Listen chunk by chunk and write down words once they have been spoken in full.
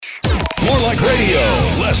like radio,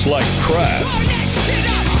 less like crap.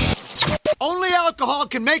 Only alcohol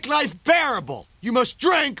can make life bearable. You must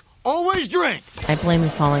drink, always drink. I blame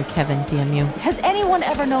this all on Kevin, damn you. Has anyone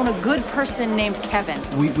ever known a good person named Kevin?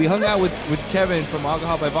 We hung out with Kevin from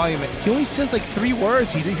Alcohol by Volume. He only says like 3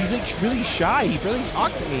 words. He's like really shy. He barely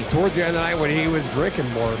talked to me. Towards the end of the night when he was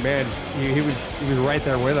drinking more, man, he was right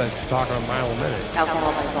there with us, talking a mile a minute.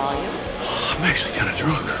 Alcohol by Volume? I'm actually kind of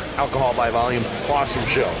drunk. Alcohol by Volume, awesome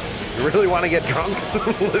show. You really want to get drunk?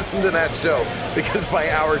 Listen to that show, because by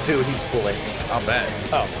hour 2, he's blitzed. I'll bet.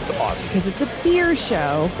 Oh, it's awesome. Because it's a beer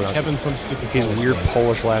show. Kevin's some stupid He's weird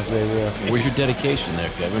Polish last name, yeah. Where's your dedication there,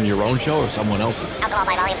 Kevin? Your own show or someone else's? Alcohol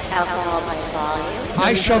by Volume. Alcohol by Volume.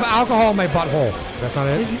 I shove alcohol in my butthole. That's not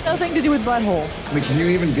it? Nothing to do with butthole. I mean, can you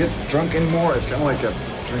even get drunk anymore? It's kind of like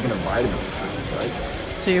drinking a vitamin food, right?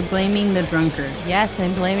 So you're blaming the drunkard? Yes,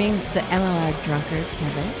 I'm blaming the MLR drunkard,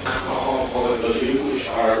 Kevin. Alcohol for the use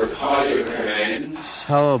are higher commands.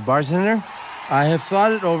 Hello, bartender. I have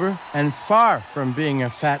thought it over, and far from being a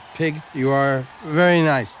fat pig, you are very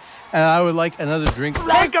nice. And I would like another drink.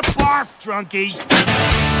 Take a barf, drunkie.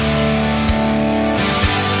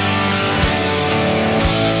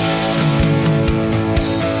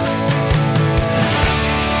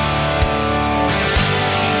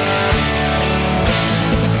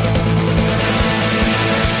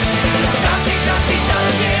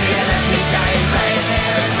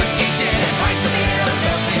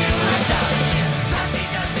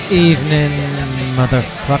 Evening,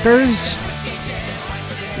 motherfuckers.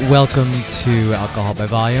 Welcome to Alcohol by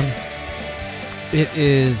Volume. It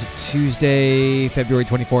is Tuesday, February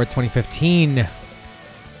 24th, 2015.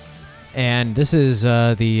 And this is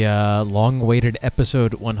the long-awaited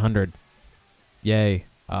episode 100. Yay.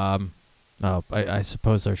 I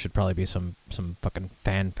suppose there should probably be some fucking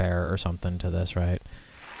fanfare or something to this, right?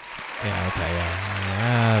 Yeah, okay,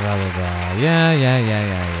 yeah. Blah, blah, blah.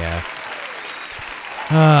 Yeah.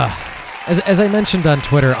 As I mentioned on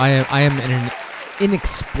Twitter, I am in an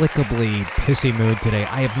inexplicably pissy mood today.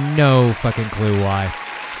 I have no fucking clue why.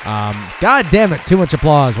 God damn it, too much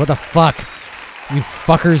applause. What the fuck? You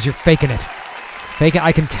fuckers, you're faking it. Fake it.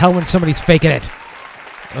 I can tell when somebody's faking it.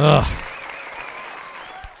 Ugh.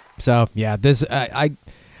 So, yeah, this, I'm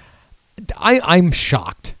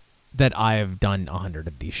shocked that I have done 100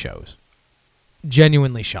 of these shows.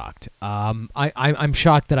 Genuinely shocked. I'm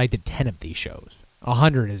shocked that I did 10 of these shows.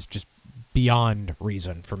 100 is just beyond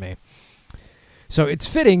reason for me. So it's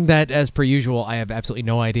fitting that, as per usual, I have absolutely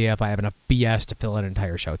no idea if I have enough BS to fill an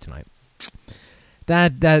entire show tonight.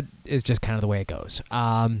 That is just kind of the way it goes.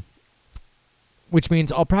 Which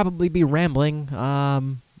means I'll probably be rambling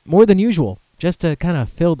more than usual, just to kind of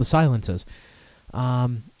fill the silences. Ooh,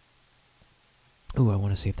 I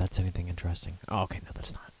want to see if that's anything interesting. Oh, okay, no,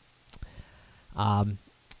 that's not.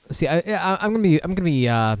 See, I'm gonna be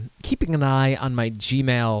keeping an eye on my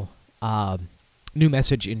Gmail new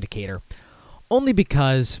message indicator, only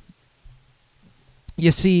because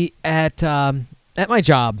you see at my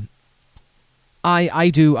job, I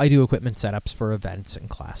do equipment setups for events and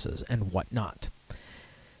classes and whatnot.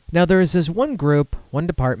 Now there is this one group, one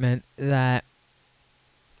department that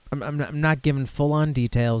I'm not giving full on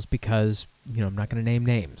details because I'm not going to name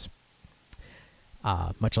names,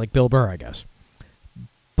 much like Bill Burr, I guess.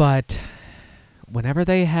 But whenever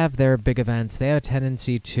they have their big events, they have a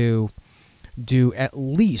tendency to do at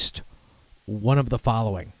least one of the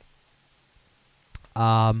following.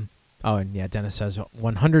 And yeah, Dennis says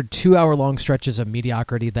 100 2-hour-long stretches of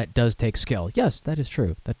mediocrity. That does take skill. Yes, that is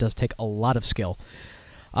true. That does take a lot of skill.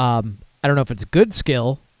 I don't know if it's good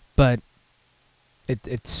skill, but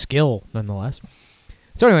it's skill nonetheless.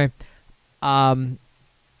 So anyway,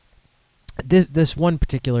 This one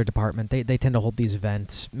particular department, they tend to hold these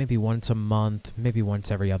events maybe once a month, maybe once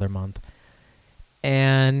every other month.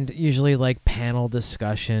 And usually like panel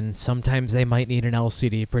discussion. Sometimes they might need an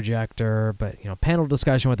LCD projector, but panel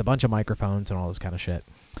discussion with a bunch of microphones and all this kind of shit.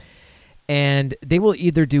 And they will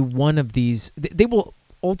either do one of these, they will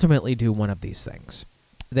ultimately do one of these things.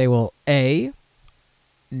 They will A,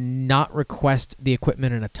 not request the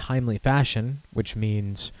equipment in a timely fashion, which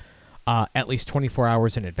means at least 24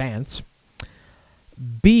 hours in advance.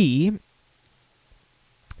 B,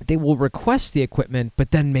 they will request the equipment, but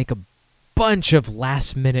then make a bunch of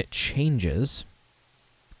last-minute changes,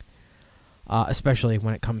 especially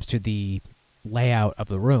when it comes to the layout of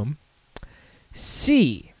the room.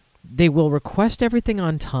 C, they will request everything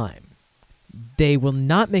on time. They will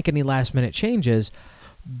not make any last-minute changes,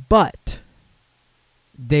 but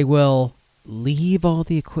they will leave all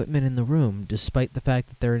the equipment in the room, despite the fact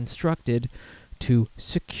that they're instructed to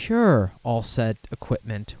secure all said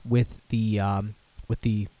equipment with the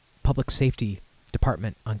public safety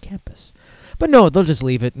department on campus. But no, they'll just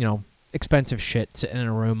leave it, expensive shit sitting in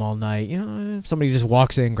a room all night. Somebody just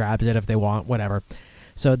walks in, grabs it if they want, whatever.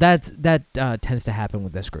 So that tends to happen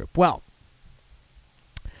with this group. Well,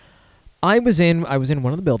 I was in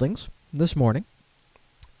one of the buildings this morning,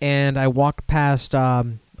 and I walked past. I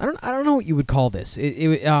don't know what you would call this.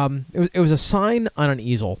 It was a sign on an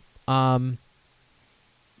easel.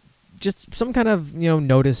 Just some kind of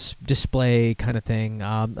notice display kind of thing,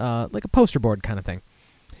 like a poster board kind of thing.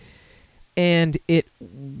 And it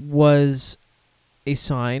was a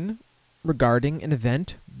sign regarding an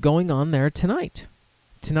event going on there tonight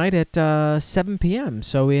at 7 p.m.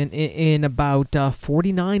 So in about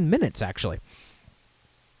 49 minutes, actually.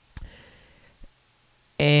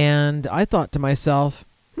 And I thought to myself,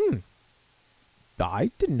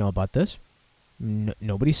 I didn't know about this.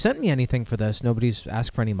 Nobody sent me anything for this. Nobody's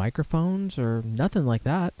asked for any microphones or nothing like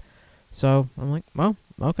that. So I'm like, well,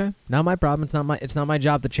 okay, not my problem. It's not my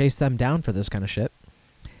job to chase them down for this kind of shit.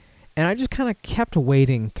 And I just kind of kept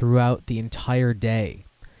waiting throughout the entire day,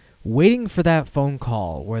 waiting for that phone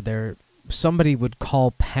call where somebody would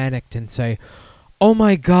call panicked and say, "Oh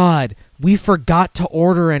my God, we forgot to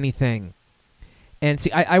order anything." And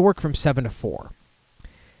see, I work from 7 to 4,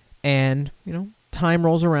 and time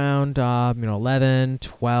rolls around. 11,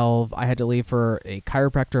 12. I had to leave for a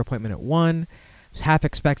chiropractor appointment at 1. I was half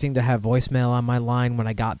expecting to have voicemail on my line when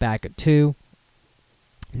I got back at 2.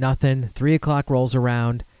 Nothing. 3 o'clock rolls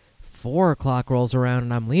around. 4 o'clock rolls around,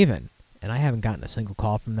 and I'm leaving. And I haven't gotten a single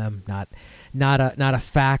call from them. Not a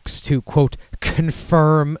fax to quote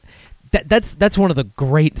confirm. That's one of the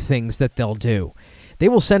great things that they'll do. They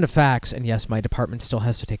will send a fax, and yes, my department still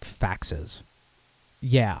has to take faxes.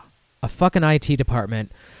 Yeah, a fucking IT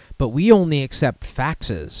department, but we only accept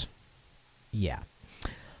faxes. Yeah.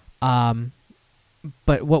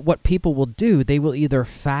 But what people will do, they will either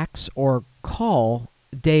fax or call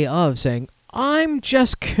day of saying, "I'm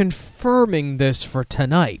just confirming this for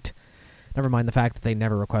tonight." Never mind the fact that they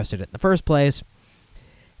never requested it in the first place.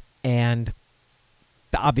 And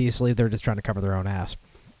obviously they're just trying to cover their own ass.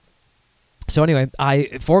 So anyway,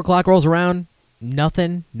 4 o'clock rolls around,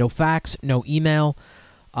 nothing, no fax, no email,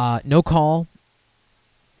 no call.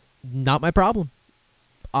 Not my problem.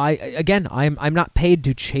 I'm not paid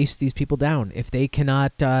to chase these people down. If they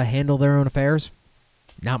cannot handle their own affairs,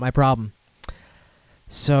 not my problem.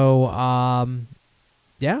 So,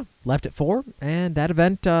 left at 4, and that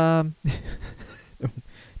event,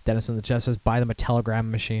 Dennis in the chat says, buy them a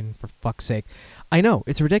telegram machine, for fuck's sake. I know,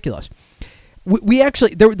 it's ridiculous. We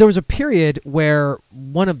actually, there was a period where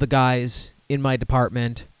one of the guys in my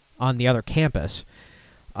department on the other campus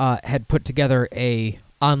had put together a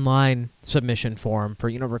online submission form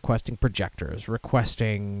for, requesting projectors,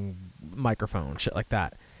 requesting microphones, shit like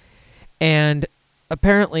that. And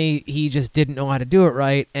apparently he just didn't know how to do it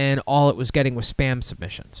right, and all it was getting was spam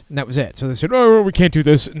submissions. And that was it. So they said, "Oh, we can't do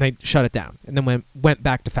this," and they shut it down. And then went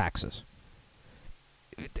back to faxes.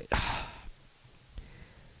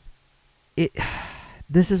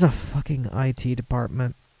 This is a fucking IT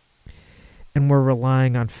department, and we're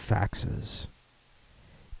relying on faxes.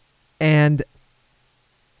 And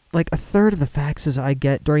like a third of the faxes I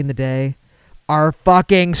get during the day are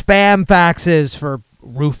fucking spam faxes for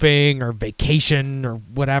roofing or vacation or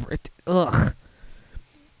whatever.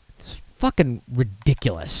 It's fucking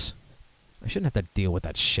ridiculous. I shouldn't have to deal with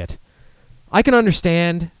that shit. I can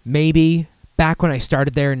understand, maybe, back when I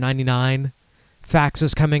started there in 99,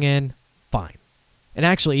 faxes coming in, fine. And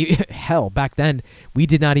actually, hell, back then, we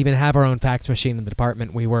did not even have our own fax machine in the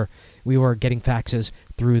department. We were getting faxes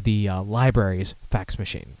through the library's fax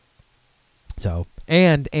machine. So,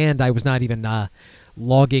 and I was not even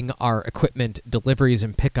logging our equipment deliveries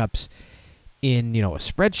and pickups in, a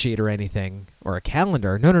spreadsheet or anything, or a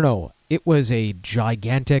calendar. No. It was a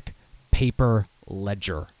gigantic paper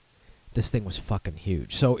ledger. This thing was fucking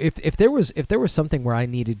huge. So if there was something where I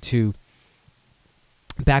needed to,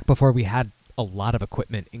 back before we had a lot of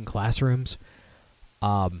equipment in classrooms,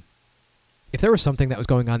 if there was something that was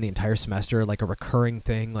going on the entire semester, like a recurring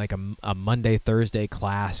thing, like a Monday, Thursday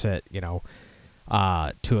class at,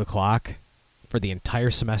 2 o'clock for the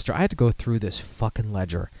entire semester, I had to go through this fucking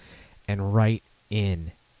ledger and write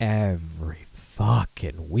in every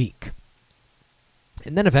fucking week.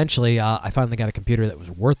 And then eventually, I finally got a computer that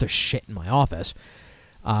was worth a shit in my office.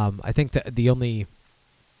 I think that there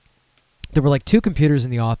were like 2 computers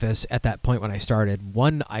in the office at that point when I started.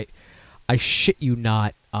 One, I shit you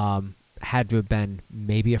not, had to have been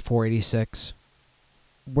maybe a 486.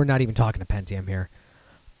 We're not even talking a Pentium here.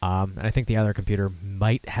 And I think the other computer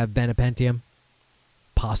might have been a Pentium,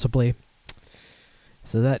 possibly.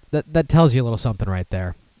 So that tells you a little something right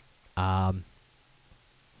there.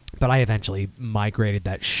 But I eventually migrated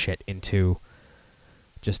that shit into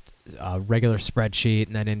just a regular spreadsheet,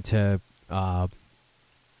 and then into I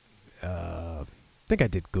think I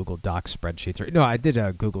did Google Docs spreadsheets. No, I did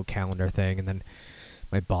a Google Calendar thing, and then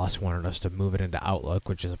my boss wanted us to move it into Outlook,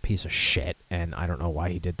 which is a piece of shit, and I don't know why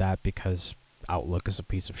he did that, because Outlook is a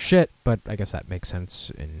piece of shit, but I guess that makes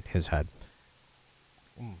sense in his head.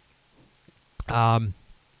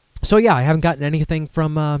 So yeah, I haven't gotten anything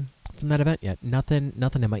from that event yet. Nothing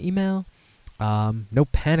in my email. No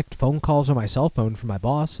panicked phone calls on my cell phone from my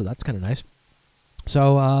boss, so that's kind of nice.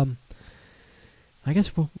 So I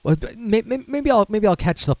guess maybe I'll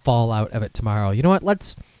catch the fallout of it tomorrow. You know what?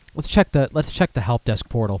 Let's check the help desk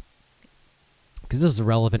portal, because this is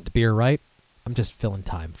relevant to beer, right? I'm just filling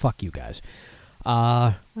time. Fuck you guys.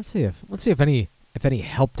 Let's see if any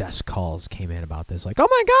help desk calls came in about this. Like, oh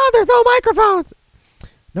my God, there's no microphones.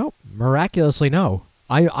 Nope, miraculously no.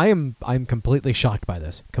 I'm completely shocked by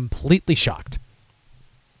this. Completely shocked.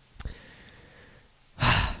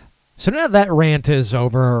 So now that rant is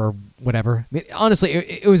over, or whatever. I mean, honestly,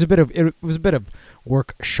 it was a bit of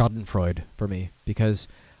work Schadenfreude for me, because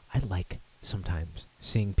I like sometimes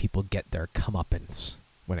seeing people get their comeuppance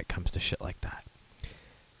when it comes to shit like that.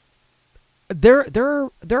 There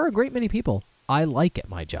are a great many people I like at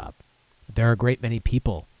my job. There are a great many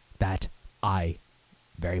people that I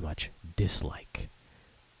very much dislike.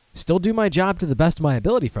 Still do my job to the best of my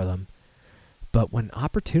ability for them, but when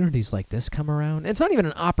opportunities like this come around, it's not even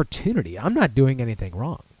an opportunity. I'm not doing anything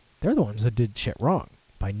wrong. They're the ones that did shit wrong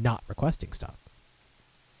by not requesting stuff.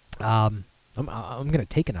 I'm gonna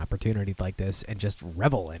take an opportunity like this and just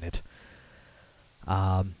revel in it.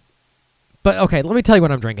 But okay, let me tell you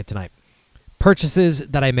what I'm drinking tonight. Purchases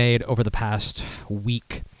that I made over the past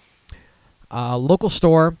week. Local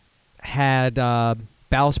store had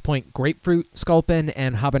Ballast Point Grapefruit Sculpin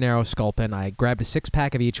and Habanero Sculpin. I grabbed a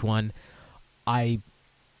 6-pack of each one. I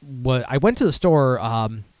went to the store, I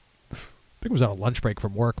think it was on a lunch break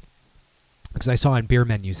from work, because I saw on beer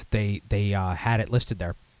menus that they had it listed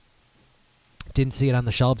there. Didn't see it on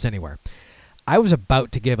the shelves anywhere. I was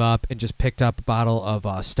about to give up and just picked up a bottle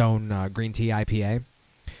of Stone Green Tea IPA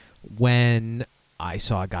when I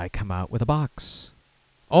saw a guy come out with a box.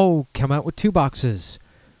 Oh, come out with 2 boxes.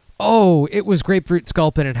 Oh, it was Grapefruit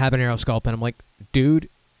Sculpin and Habanero Sculpin. I'm like, dude,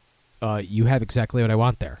 you have exactly what I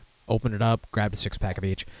want there. Opened it up, grabbed a 6-pack of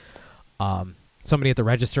each. Somebody at the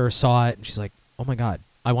register saw it, and she's like, oh my God,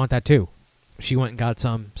 I want that too. She went and got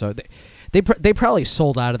some. So they probably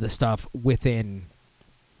sold out of the stuff within,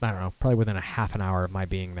 I don't know, probably within a half an hour of my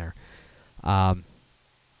being there.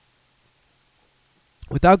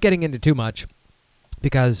 Without getting into too much,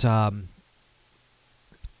 because I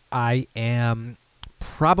am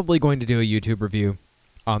probably going to do a YouTube review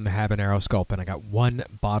on the Habanero Sculpin. I got 1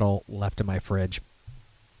 bottle left in my fridge.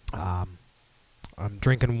 I'm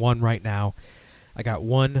drinking 1 right now. I got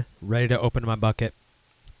 1 ready to open in my bucket.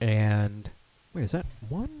 And wait, is that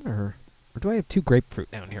 1 or do I have 2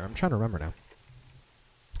 grapefruit down here? I'm trying to remember now.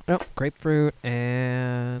 No, grapefruit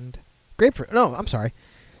and grapefruit. No, I'm sorry.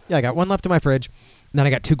 Yeah, I got 1 left in my fridge. And then I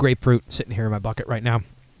got 2 grapefruit sitting here in my bucket right now.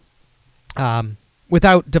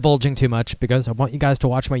 Without divulging too much, because I want you guys to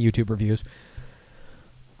watch my YouTube reviews.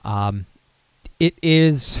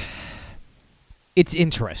 It's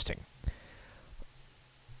interesting.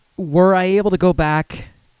 Were I able to go back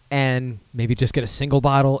and maybe just get a single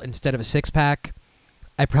bottle instead of a 6-pack,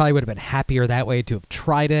 I probably would have been happier that way to have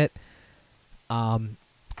tried it.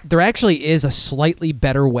 There actually is a slightly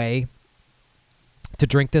better way to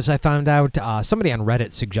drink this, I found out. Somebody on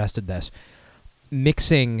Reddit suggested this.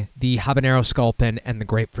 Mixing the Habanero Sculpin and the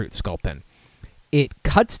Grapefruit Sculpin. It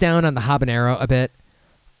cuts down on the habanero a bit,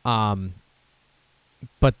 but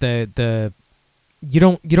the you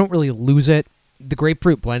don't really lose it. The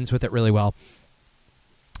grapefruit blends with it really well.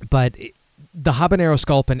 But the Habanero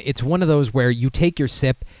Sculpin, it's one of those where you take your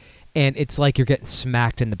sip and it's like you're getting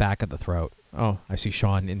smacked in the back of the throat. Oh, I see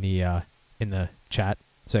Sean in the chat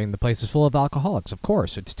saying the place is full of alcoholics. Of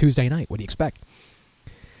course, it's Tuesday night. What do you expect?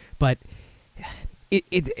 But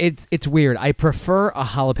it's weird. I prefer a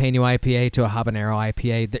jalapeno IPA to a habanero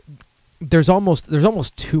IPA. There's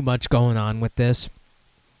almost too much going on with this.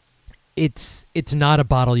 It's not a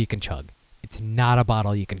bottle you can chug. It's not a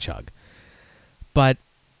bottle you can chug. But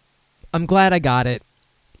I'm glad I got it.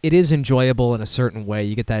 It is enjoyable in a certain way.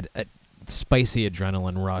 You get that spicy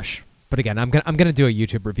adrenaline rush. But again, I'm gonna do a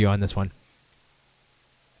YouTube review on this one,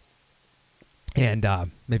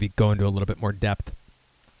 and maybe go into a little bit more depth.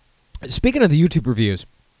 Speaking of the YouTube reviews,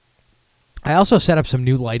 I also set up some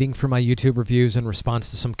new lighting for my YouTube reviews in response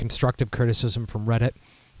to some constructive criticism from Reddit.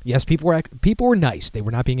 Yes, people were nice. They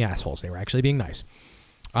were not being assholes. They were actually being nice.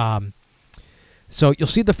 So you'll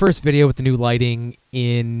see the first video with the new lighting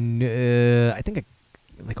in, I think,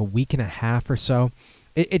 like a week and a half or so.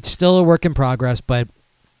 It's still a work in progress, but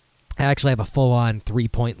I actually have a full-on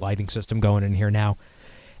 3-point lighting system going in here now.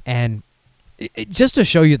 And just to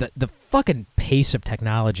show you the fucking pace of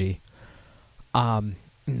technology,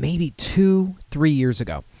 maybe 2-3 years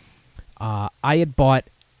ago, I had bought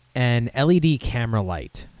an LED camera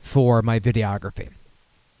light for my videography.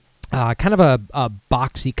 Kind of a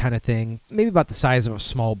boxy kind of thing, maybe about the size of a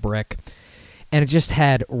small brick. And it just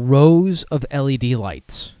had rows of LED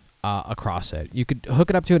lights across it. You could hook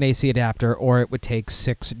it up to an AC adapter, or it would take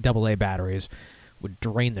 6 AA batteries. Would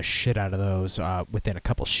drain the shit out of those within a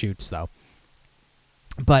couple shoots, though.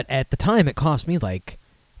 But at the time, it cost me like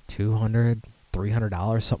 $200,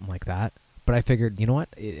 $300, something like that. But I figured, you know what?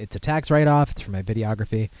 It's a tax write-off. It's for my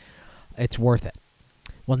videography. It's worth it.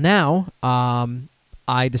 Well, now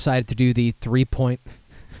I decided to do the 3-point...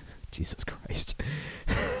 Jesus Christ.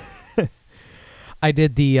 I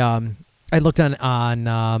did the... I looked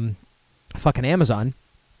on fucking Amazon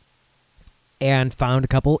and found a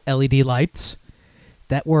couple LED lights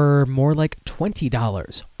that were more like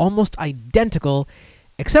 $20. Almost identical,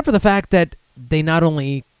 except for the fact that they not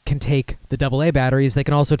only can take the AA batteries, they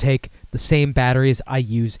can also take the same batteries I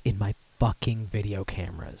use in my fucking video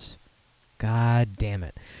cameras. God damn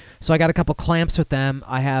it. So I got a couple clamps with them.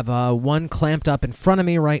 I have one clamped up in front of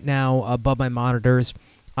me right now above my monitors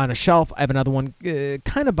on a shelf. I have another one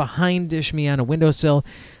kind of behind-ish me on a windowsill.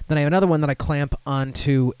 Then I have another one that I clamp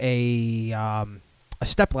onto a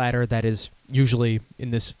stepladder that is usually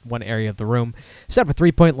in this one area of the room. Set up a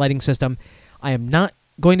 3-point lighting system. I am not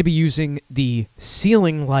going to be using the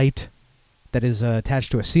ceiling light that is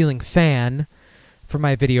attached to a ceiling fan for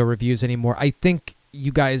my video reviews anymore. I think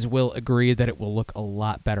you guys will agree that it will look a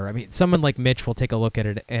lot better. I mean, someone like Mitch will take a look at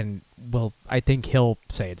it and I think he'll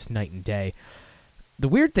say it's night and day. The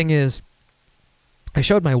weird thing is, I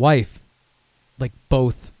showed my wife like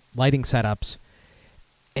both lighting setups,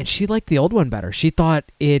 and she liked the old one better. She thought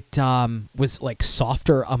it was like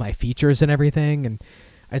softer on my features and everything, and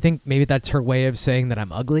I think maybe that's her way of saying that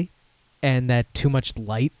I'm ugly and that too much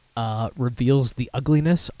light reveals the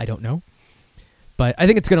ugliness. I don't know. But I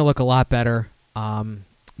think it's going to look a lot better.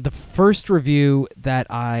 The first review that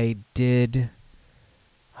I did...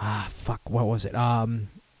 what was it? God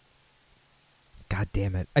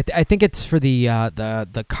damn it. I think it's for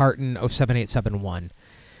the Carton 07871,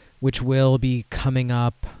 which will be coming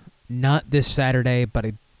up not this Saturday, but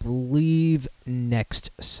I believe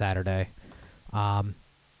next Saturday. I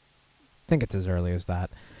think it's as early as that.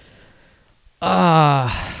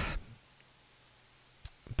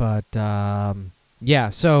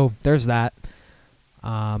 Yeah, so there's that.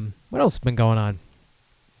 What else has been going on?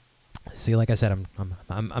 See, like I said,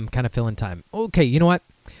 I'm kind of filling time. Okay, you know what?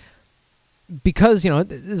 Because,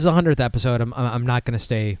 this is the 100th episode, I'm not going to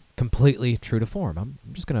stay completely true to form. I'm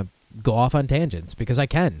just going to go off on tangents because I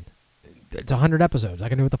can. It's 100 episodes. I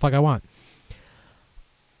can do what the fuck I want.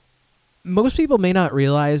 Most people may not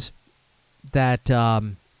realize that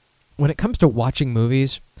when it comes to watching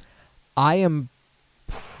movies, I am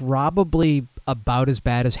probably about as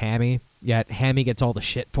bad as Hammy, yet Hammy gets all the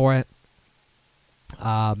shit for it.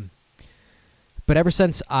 But ever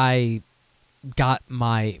since I got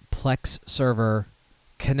my Plex server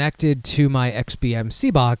connected to my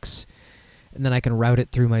XBMC box, and then I can route it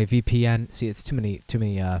through my VPN. See, it's too many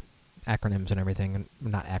acronyms and everything, and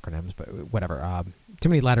not acronyms, but whatever. Too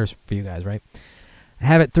many letters for you guys, right? I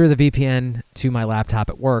have it through the VPN to my laptop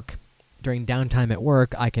at work. During downtime at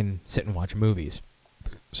work, I can sit and watch movies.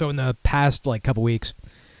 So in the past couple weeks,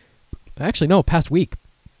 past week,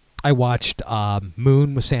 I watched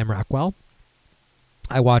Moon with Sam Rockwell.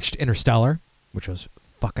 I watched Interstellar, which was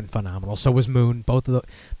fucking phenomenal. So was Moon.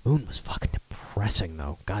 Moon was fucking depressing,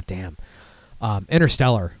 though. God damn.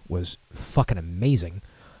 Interstellar was fucking amazing.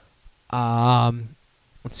 Let's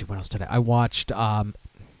see, what else did I watched? I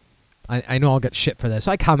know I'll get shit for this.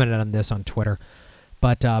 I commented on this on Twitter,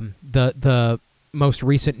 but the most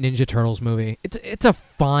recent Ninja Turtles movie. It's a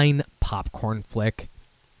fine popcorn flick.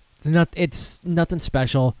 It's nothing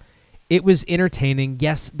special. It was entertaining.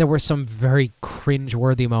 Yes, there were some very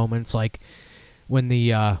cringe-worthy moments, like when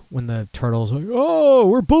the turtles were like, "Oh,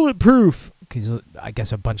 we're bulletproof," because I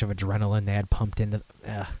guess a bunch of adrenaline they had pumped into.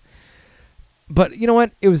 But you know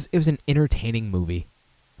what? It was an entertaining movie.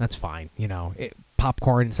 That's fine.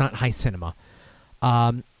 Popcorn. It's not high cinema.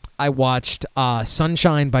 I watched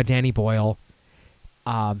Sunshine by Danny Boyle.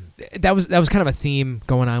 That was kind of a theme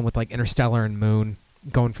going on with Interstellar and Moon,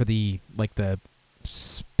 going for the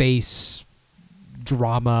space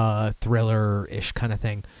drama, thriller-ish kind of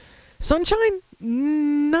thing. Sunshine,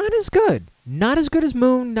 not as good. Not as good as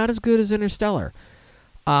Moon, not as good as Interstellar.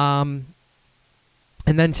 And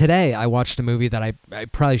then today, I watched a movie that I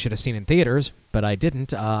probably should have seen in theaters, but I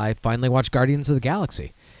didn't. I finally watched Guardians of the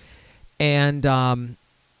Galaxy. And, of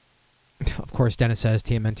course, Dennis says,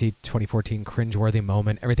 TMNT 2014 cringeworthy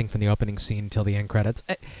moment, everything from the opening scene till the end credits.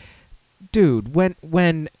 Dude,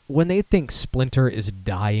 when they think Splinter is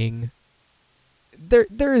dying,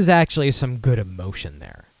 there is actually some good emotion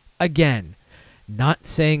there. Again, not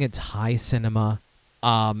saying it's high cinema.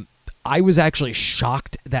 I was actually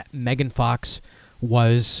shocked that Megan Fox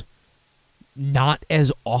was not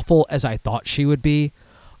as awful as I thought she would be.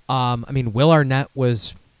 I mean, Will Arnett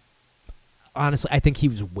was, honestly, I think he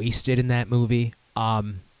was wasted in that movie.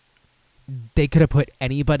 They could have put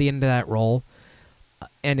anybody into that role,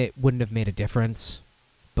 and it wouldn't have made a difference.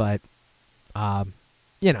 But,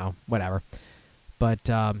 whatever.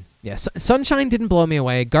 But, yeah, Sunshine didn't blow me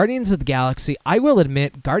away. Guardians of the Galaxy, I will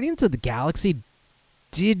admit, Guardians of the Galaxy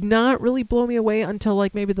did not really blow me away until,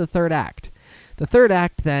 like, maybe the third act. The third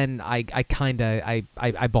act, then I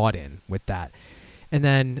bought in with that. And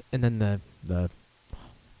then the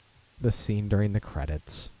scene during the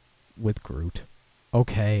credits with Groot.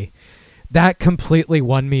 Okay. That completely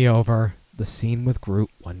won me over. The scene with Groot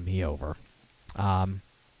won me over. Oh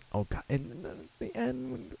God. And the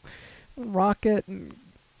end when Rocket and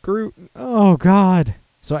Groot. Oh God.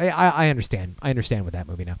 So I understand. I understand with that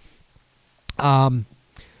movie now.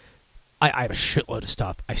 I have a shitload of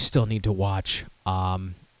stuff I still need to watch.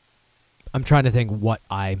 I'm trying to think what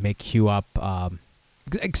I may queue up.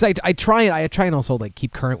 Because I try and also like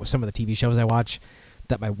keep current with some of the TV shows I watch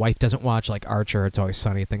that my wife doesn't watch, like Archer, It's Always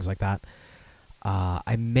Sunny, things like that.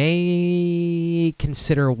 I may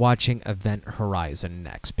consider watching Event Horizon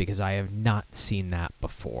next because I have not seen that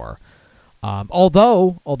before.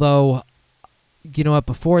 Although, you know what?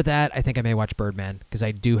 Before that, I think I may watch Birdman because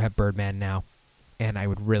I do have Birdman now, and I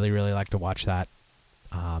would really, really like to watch that.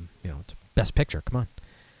 It's Best Picture. Come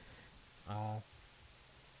on.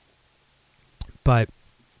 But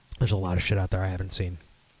there's a lot of shit out there I haven't seen,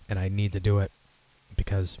 and I need to do it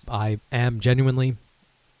because I am genuinely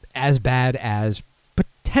as bad as,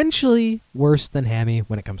 potentially worse than Hammy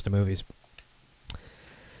when it comes to movies.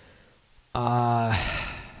 Last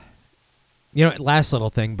little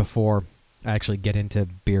thing before I actually get into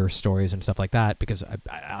beer stories and stuff like that, because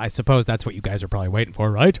I suppose that's what you guys are probably waiting for,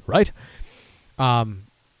 right? Right?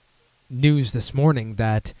 News this morning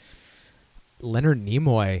that Leonard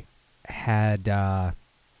Nimoy had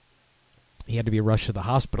he had to be rushed to the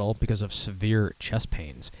hospital because of severe chest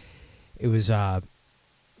pains. It was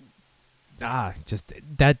just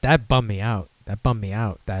that bummed me out. That bummed me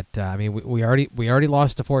out. That we already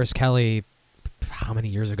lost DeForest Kelly. How many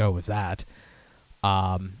years ago was that?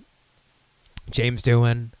 James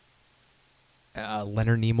Doohan,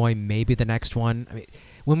 Leonard Nimoy, maybe the next one. I mean,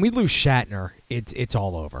 when we lose Shatner, it's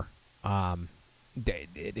all over.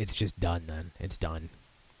 It's just done. Then it's done.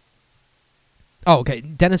 Oh, okay.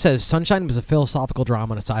 Dennis says Sunshine was a philosophical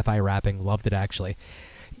drama and a sci-fi wrapping. Loved it, actually.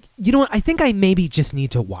 You know what? I think I maybe just need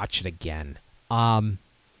to watch it again. I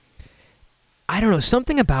don't know.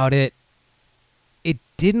 Something about it. It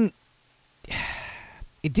didn't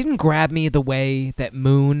grab me the way that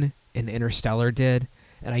Moon and Interstellar did,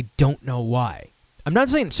 and I don't know why. I'm not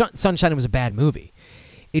saying Sunshine was a bad movie.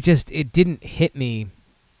 It didn't hit me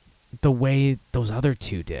the way those other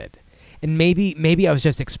two did. And maybe I was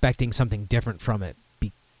just expecting something different from it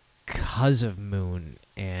because of Moon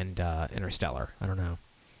and Interstellar. I don't know.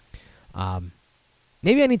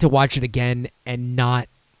 Maybe I need to watch it again and not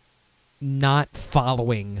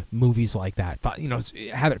following movies like that.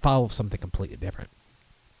 Have it follow something completely different.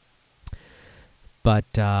 But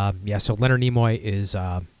so Leonard Nimoy is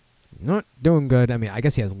not doing good. I mean, I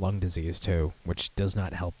guess he has lung disease too, which does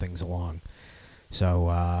not help things along.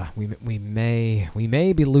 So we may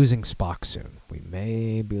be losing Spock soon.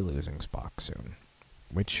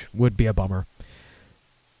 Which would be a bummer.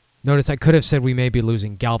 Notice I could have said we may be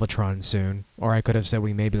losing Galvatron soon, or I could have said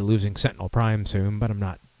we may be losing Sentinel Prime soon, but I'm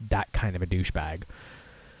not that kind of a douchebag.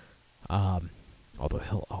 Although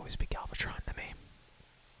he'll always be Galvatron to me.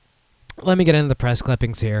 Let me get into the press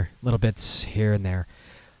clippings here, little bits here and there.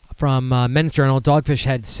 From Men's Journal, Dogfish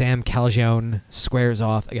head Sam Calagione squares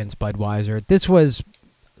off against Budweiser. This was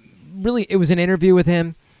really, it was an interview with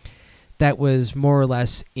him that was more or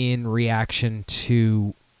less in reaction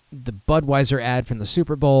to the Budweiser ad from the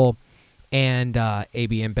Super Bowl and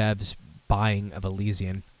AB InBev's buying of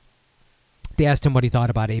Elysian. They asked him what he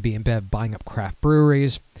thought about AB InBev buying up craft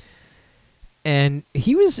breweries, and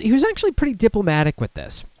he was actually pretty diplomatic with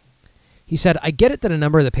this. He said, I get it that a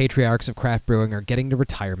number of the patriarchs of craft brewing are getting to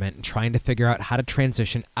retirement and trying to figure out how to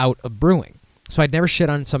transition out of brewing. So I'd never shit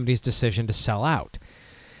on somebody's decision to sell out.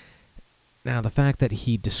 Now, the fact that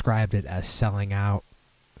he described it as selling out,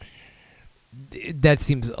 that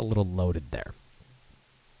seems a little loaded there.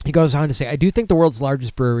 He goes on to say, I do think the world's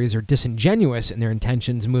largest breweries are disingenuous in their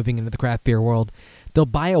intentions moving into the craft beer world. They'll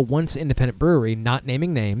buy a once independent brewery, not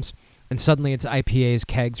naming names, and suddenly its IPAs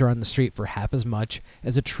kegs are on the street for half as much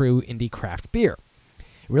as a true indie craft beer.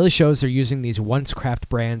 It really shows they're using these once craft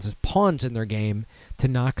brands as pawns in their game to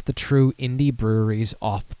knock the true indie breweries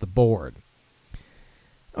off the board.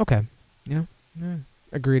 Okay.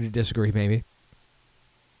 Agree to disagree, maybe.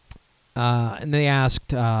 And they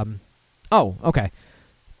asked, okay.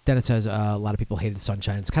 Then it says a lot of people hated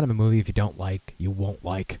Sunshine. It's kind of a movie if you don't like, you won't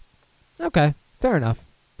like. Okay, fair enough.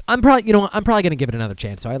 I'm probably gonna give it another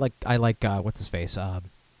chance. So I like what's his face?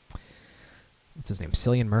 What's his name?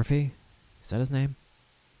 Cillian Murphy? Is that his name?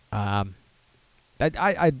 I'll give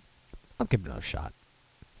it another shot.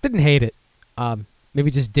 Didn't hate it.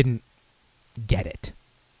 Maybe just didn't get it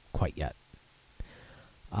quite yet.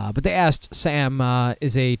 But they asked Sam,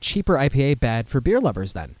 is a cheaper IPA bad for beer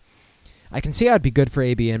lovers then? I can see how it'd be good for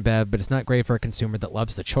AB InBev, but it's not great for a consumer that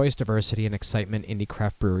loves the choice, diversity, and excitement indie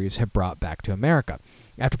craft breweries have brought back to America.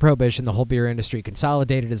 After Prohibition, the whole beer industry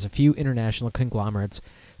consolidated as a few international conglomerates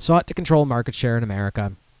sought to control market share in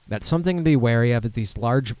America. That's something to be wary of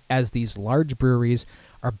as these large breweries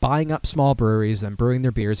are buying up small breweries, then brewing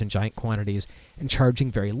their beers in giant quantities and charging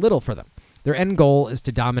very little for them. Their end goal is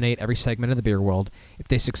to dominate every segment of the beer world. If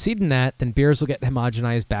they succeed in that, then beers will get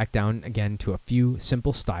homogenized back down again to a few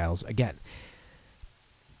simple styles again.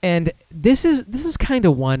 And this is kind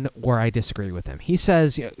of one where I disagree with him. He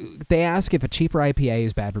says, they ask if a cheaper IPA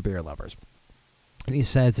is bad for beer lovers. And he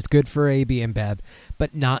says it's good for AB InBev,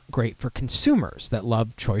 but not great for consumers that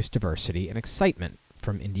love choice, diversity, and excitement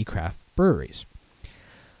from indie craft breweries.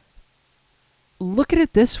 Look at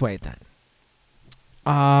it this way, then.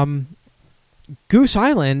 Goose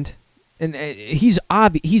Island, and he's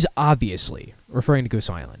obviously referring to Goose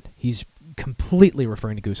Island. He's completely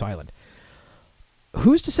referring to Goose Island.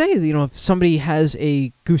 Who's to say, if somebody has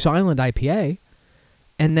a Goose Island IPA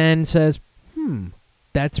and then says,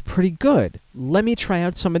 that's pretty good. Let me try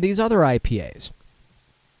out some of these other IPAs.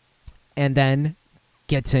 And then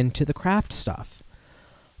gets into the craft stuff.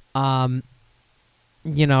 A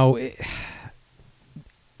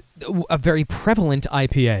very prevalent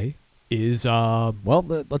IPA is,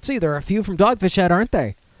 let's see, there are a few from Dogfish Head, aren't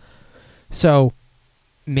they? So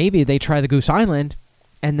maybe they try the Goose Island,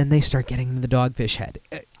 and then they start getting into the Dogfish Head.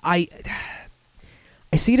 I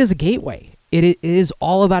see it as a gateway. It is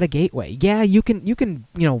all about a gateway. Yeah, you can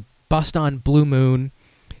bust on Blue Moon,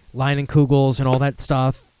 Leinenkugels, and all that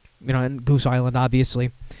stuff. And Goose Island,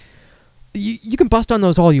 obviously. You can bust on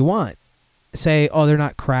those all you want. Say, oh, they're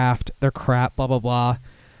not craft, they're crap, blah blah blah.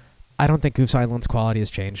 I don't think Goose Island's quality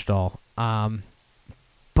has changed at all.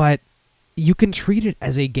 But you can treat it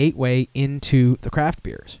as a gateway into the craft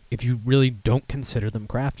beers if you really don't consider them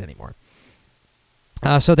craft anymore.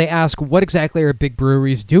 So they ask, what exactly are big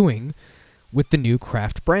breweries doing with the new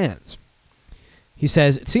craft brands? He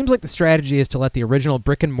says, it seems like the strategy is to let the original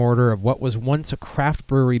brick and mortar of what was once a craft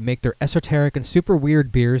brewery make their esoteric and super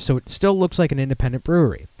weird beers so it still looks like an independent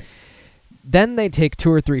brewery. Then they take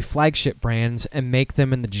 2 or 3 flagship brands and make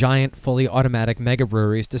them in the giant, fully automatic mega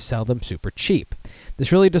breweries to sell them super cheap.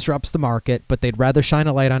 This really disrupts the market, but they'd rather shine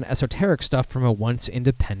a light on esoteric stuff from a once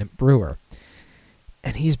independent brewer.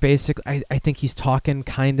 And he's basically, I think he's talking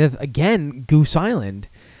kind of, again, Goose Island,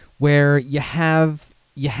 where you have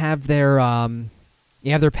their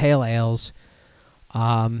pale ales,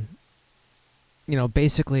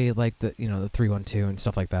 basically like the 312 and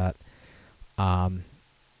stuff like that.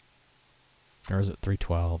 Or is it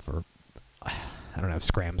 312? Or I don't have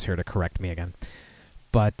Scrams here to correct me again.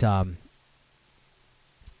 But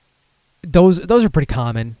those are pretty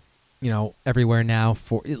common, everywhere now,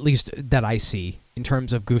 for at least that I see in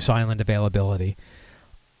terms of Goose Island availability.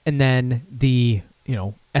 And then the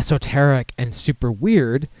esoteric and super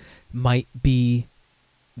weird might be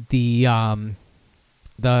the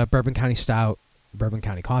Bourbon County Stout, Bourbon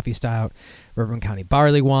County Coffee Stout, Bourbon County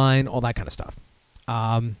Barley Wine, all that kind of stuff.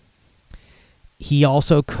 He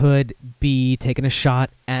also could be taking a shot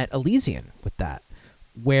at Elysian with that,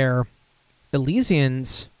 where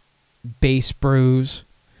Elysian's base brews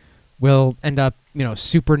will end up,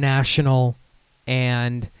 super national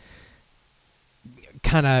and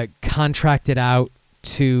kind of contracted out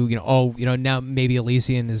to, now maybe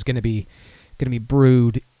Elysian is going to be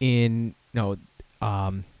brewed in,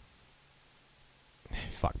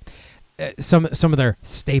 some of their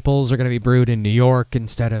staples are going to be brewed in New York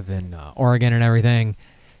instead of in Oregon and everything.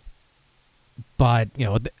 But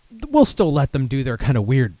we'll still let them do their kind of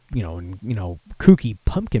weird, kooky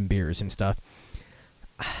pumpkin beers and stuff.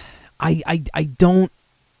 I don't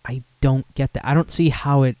get that. I don't see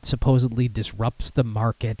how it supposedly disrupts the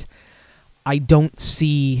market. I don't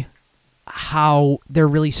see how they're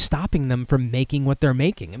really stopping them from making what they're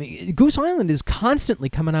making. I mean, Goose Island is constantly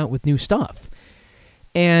coming out with new stuff.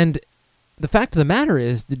 And the fact of the matter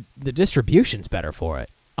is the distribution's better for it.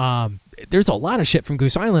 There's a lot of shit from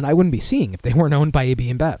Goose Island I wouldn't be seeing if they weren't owned by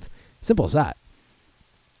AB InBev. Simple as that.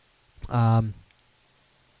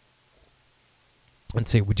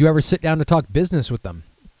 Let's see. Would you ever sit down to talk business with them?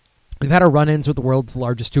 We've had our run-ins with the world's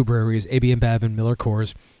largest two breweries, AB InBev and Miller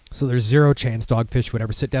Coors, so there's zero chance Dogfish would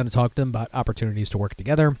ever sit down to talk to them about opportunities to work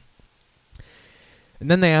together. And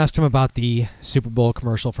then they asked him about the Super Bowl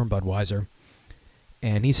commercial from Budweiser.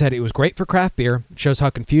 And he said it was great for craft beer. It shows how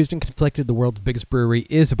confused and conflicted the world's biggest brewery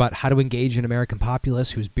is about how to engage an American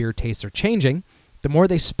populace whose beer tastes are changing. The more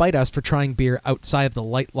they spite us for trying beer outside of the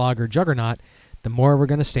light lager juggernaut, the more we're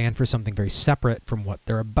going to stand for something very separate from what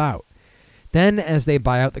they're about. Then, as they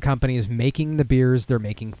buy out the companies making the beers they're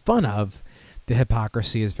making fun of, the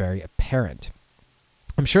hypocrisy is very apparent.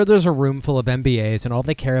 I'm sure there's a room full of MBAs, and all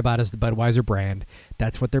they care about is the Budweiser brand.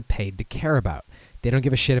 That's what they're paid to care about. They don't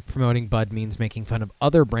give a shit if promoting Bud means making fun of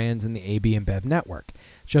other brands in the AB InBev network.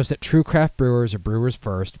 It shows that true craft brewers are brewers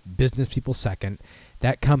first, business people second.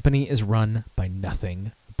 That company is run by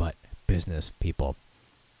nothing but business people.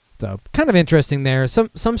 So, kind of interesting there. Some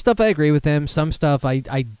stuff I agree with him. Some stuff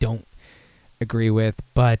I don't agree with.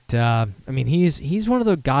 But, I mean, he's one of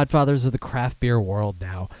the godfathers of the craft beer world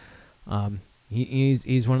now.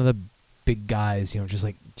 He's one of the big guys, just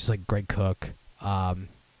like Greg Cook,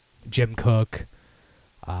 Jim Cook,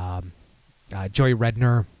 Joey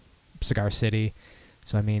Redner, Cigar City.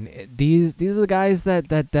 So I mean, these are the guys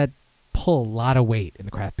that pull a lot of weight in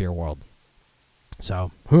the craft beer world.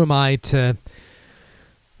 So who am I to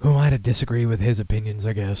disagree with his opinions?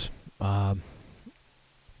 I guess.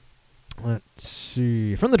 Let's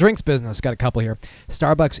see. From the drinks business, got a couple here.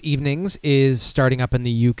 Starbucks Evenings is starting up in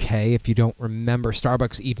the UK. If you don't remember,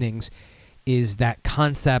 Starbucks Evenings is that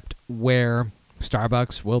concept where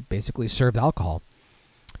Starbucks will basically serve alcohol.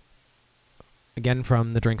 Again,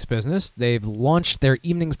 from the drinks business, they've launched their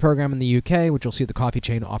evenings program in the UK, which will see the coffee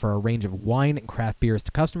chain offer a range of wine and craft beers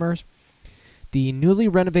to customers. The newly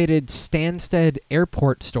renovated Stansted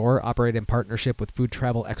Airport store, operated in partnership with food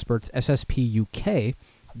travel experts SSP UK,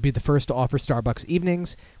 will be the first to offer Starbucks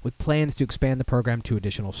Evenings, with plans to expand the program to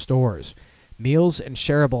additional stores. Meals and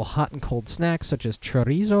shareable hot and cold snacks such as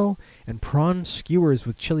chorizo and prawn skewers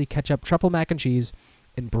with chili ketchup, truffle mac and cheese,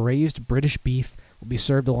 and braised British beef will be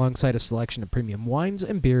served alongside a selection of premium wines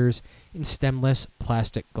and beers in stemless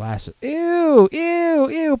plastic glasses.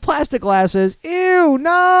 Ew, plastic glasses. Ew,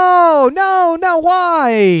 no,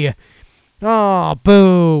 why? Oh,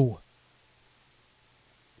 boo.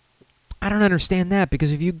 I don't understand that,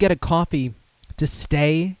 because if you get a coffee to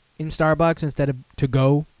stay in Starbucks instead of to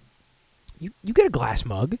go, you get a glass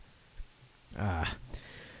mug.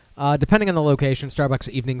 Depending on the location, Starbucks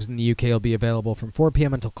Evenings in the UK will be available from 4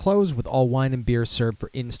 p.m. until close, with all wine and beer served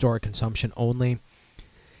for in-store consumption only.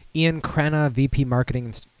 Ian Cranna, VP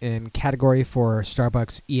Marketing and Category for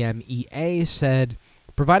Starbucks EMEA, said,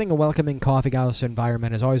 "Providing a welcoming coffee house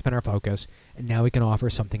environment has always been our focus, and now we can offer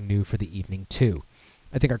something new for the evening too.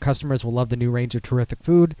 I think our customers will love the new range of terrific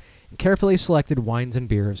food and carefully selected wines and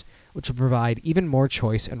beers, which will provide even more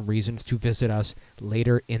choice and reasons to visit us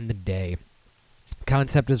later in the day." The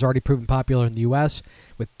concept has already proven popular in the U.S.,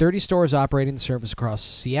 with 30 stores operating the service across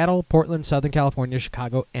Seattle, Portland, Southern California,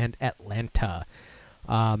 Chicago, and Atlanta.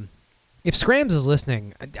 If Scrams is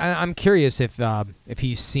listening, I'm curious if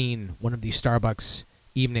he's seen one of these Starbucks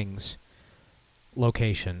Evenings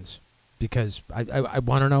locations, because I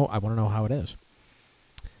want to know. I want to know how it is.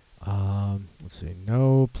 Let's see.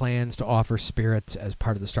 No plans to offer spirits as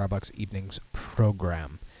part of the Starbucks Evenings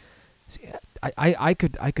program. See, I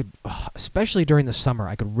could, especially during the summer,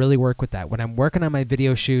 I could really work with that. When I'm working on my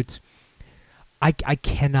video shoots, I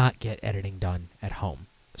cannot get editing done at home.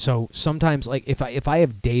 So sometimes, like, if I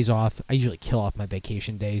have days off, I usually kill off my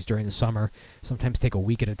vacation days during the summer, sometimes take a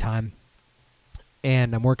week at a time,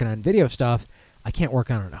 and I'm working on video stuff, I can't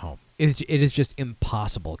work on it at home. It is just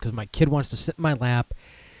impossible, because my kid wants to sit in my lap.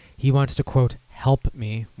 He wants to, quote, help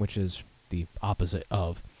me, which is the opposite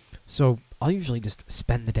of. So I'll usually just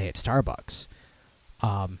spend the day at Starbucks.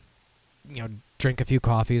 Drink a few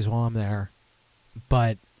coffees while I'm there.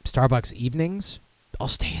 But Starbucks Evenings, I'll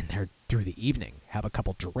stay in there through the evening. Have a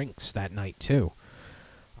couple drinks that night, too.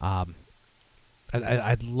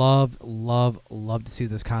 I'd love to see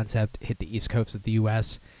this concept hit the East Coast of the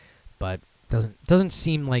U.S., but doesn't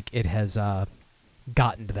seem like it has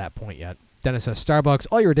gotten to that point yet. Dennis says, Starbucks,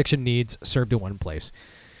 all your addiction needs served in one place.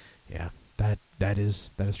 Yeah, that is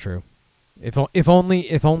true. If only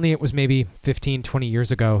it was maybe 15, 20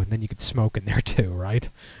 years ago, then you could smoke in there too, right?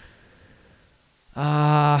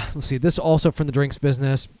 Let's see. This also from the drinks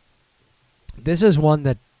business. This is one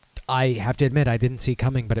that I have to admit I didn't see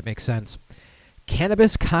coming, but it makes sense.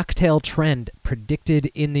 Cannabis cocktail trend predicted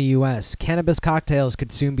in the U.S. Cannabis cocktails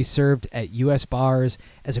could soon be served at U.S. bars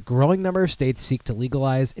as a growing number of states seek to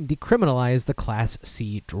legalize and decriminalize the Class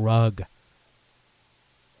C drug.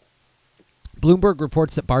 Bloomberg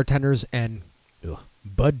reports that bartenders and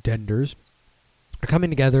bud tenders are coming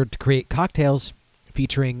together to create cocktails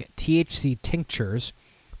featuring THC tinctures,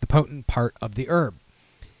 the potent part of the herb.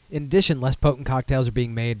 In addition, less potent cocktails are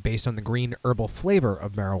being made based on the green herbal flavor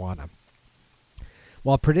of marijuana.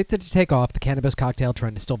 While predicted to take off, the cannabis cocktail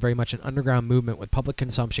trend is still very much an underground movement, with public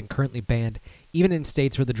consumption currently banned even in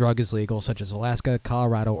states where the drug is legal, such as Alaska,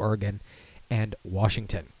 Colorado, Oregon, and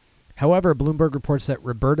Washington. However, Bloomberg reports that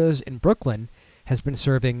Roberta's in Brooklyn has been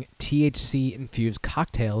serving THC-infused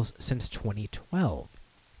cocktails since 2012.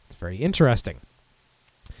 It's very interesting.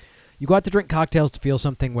 You go out to drink cocktails to feel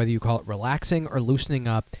something, whether you call it relaxing or loosening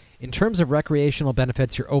up. In terms of recreational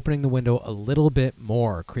benefits, you're opening the window a little bit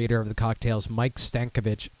more, creator of the cocktails Mike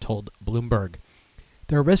Stankovich told Bloomberg.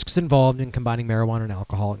 There are risks involved in combining marijuana and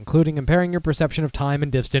alcohol, including impairing your perception of time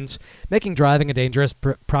and distance, making driving a dangerous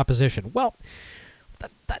proposition. Well,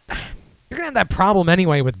 you're going to have that problem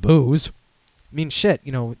anyway with booze. I mean, shit,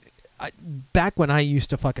 back when I used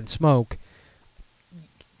to fucking smoke,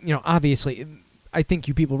 obviously, I think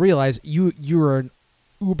you people realize you're an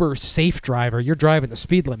uber safe driver. You're driving the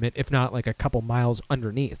speed limit, if not like a couple miles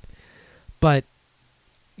underneath. But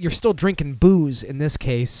you're still drinking booze in this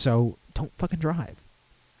case, so don't fucking drive.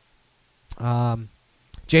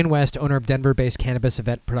 Jane West, owner of Denver-based cannabis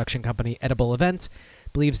event production company Edible Events,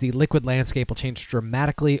 believes the liquid landscape will change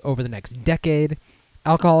dramatically over the next decade.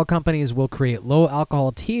 Alcohol companies will create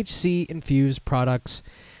low-alcohol THC-infused products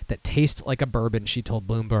that taste like a bourbon, she told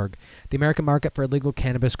Bloomberg. The American market for illegal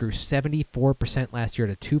cannabis grew 74% last year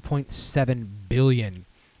to $2.7 billion,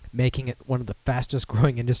 making it one of the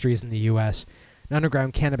fastest-growing industries in the U.S. The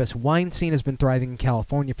underground cannabis wine scene has been thriving in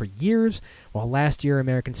California for years, while last year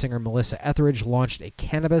American singer Melissa Etheridge launched a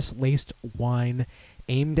cannabis-laced wine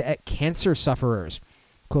aimed at cancer sufferers.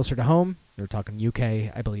 Closer to home, they're talking UK,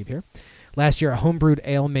 I believe here. Last year, a homebrewed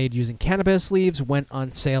ale made using cannabis leaves went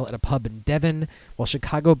on sale at a pub in Devon, while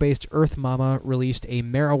Chicago-based Earth Mama released a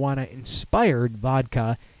marijuana-inspired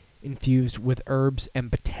vodka infused with herbs and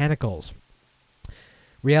botanicals.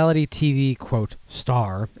 Reality TV, quote,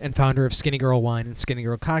 star and founder of Skinny Girl Wine and Skinny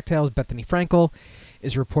Girl Cocktails, Bethany Frankel,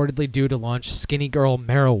 is reportedly due to launch Skinny Girl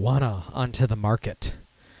Marijuana onto the market.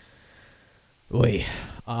 Oy.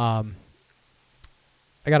 I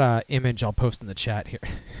got an image I'll post in the chat here.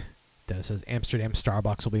 Dennis says, Amsterdam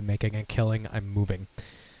Starbucks will be making a killing. I'm moving.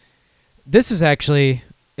 This is actually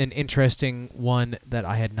an interesting one that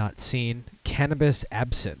I had not seen. Cannabis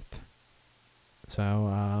absinthe.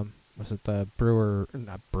 So, was it the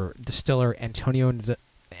distiller Antonio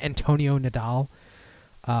Nadal?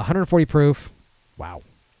 140 proof. Wow.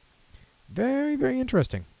 Very, very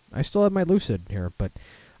interesting. I still have my Lucid here, but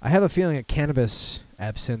I have a feeling that cannabis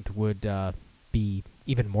absinthe would be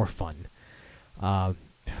even more fun.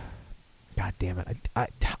 God damn it.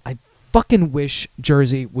 I fucking wish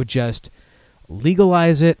Jersey would just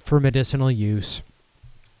legalize it for medicinal use.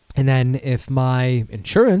 And then if my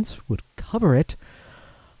insurance would cover it,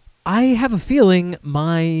 I have a feeling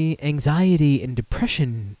my anxiety and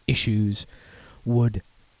depression issues would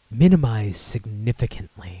minimize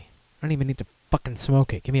significantly. I don't even need to fucking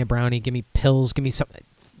smoke it. Give me a brownie, give me pills, give me something,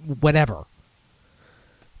 whatever.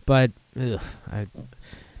 But,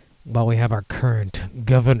 while we have our current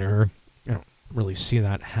governor, I don't really see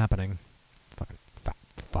that happening. Fucking fat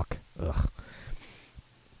fuck. Ugh.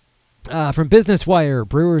 From Business Wire,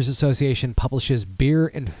 Brewers Association publishes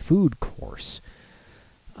beer and food course.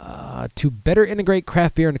 To better integrate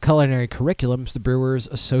craft beer into culinary curriculums, the Brewers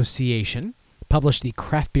Association published the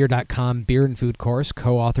craftbeer.com beer and food course,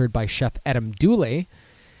 co-authored by Chef Adam Dooley,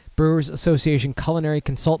 Brewers Association culinary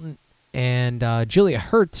consultant, and Julia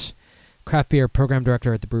Hertz, craft beer program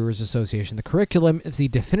director at the Brewers Association. The curriculum is the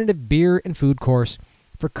definitive beer and food course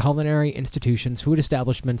for culinary institutions, food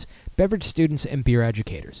establishments, beverage students, and beer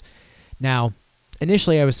educators. Now,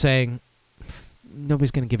 initially I was saying,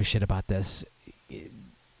 nobody's going to give a shit about this.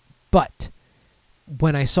 But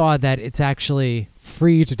when I saw that it's actually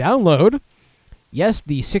free to download, Yes,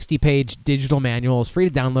 the 60-page digital manual is free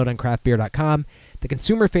to download on craftbeer.com, the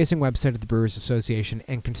consumer-facing website of the Brewers Association,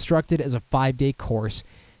 and constructed as a 5-day course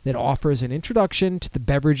that offers an introduction to the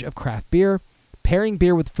beverage of craft beer, pairing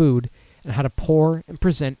beer with food, and how to pour and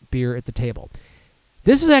present beer at the table.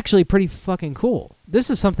 This is actually pretty fucking cool. This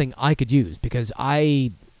is something I could use because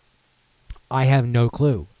I have no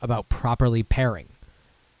clue about properly pairing.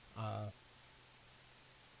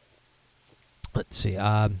 Let's see.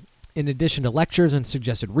 In addition to lectures and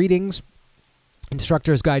suggested readings,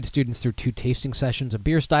 instructors guide students through 2 tasting sessions of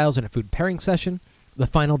beer styles and a food pairing session. The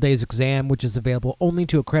final day's exam, which is available only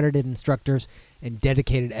to accredited instructors and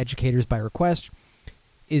dedicated educators by request,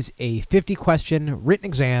 is a 50-question written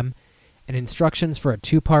exam and instructions for a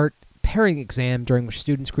 2-part pairing exam during which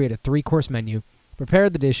students create a 3-course menu, prepare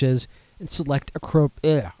the dishes, and select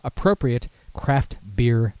appropriate craft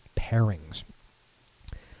beer pairings.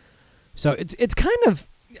 So it's kind of,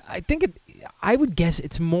 I would guess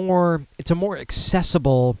it's a more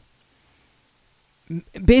accessible.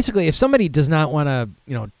 Basically, if somebody does not want to,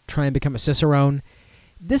 try and become a cicerone,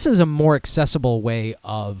 this is a more accessible way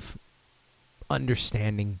of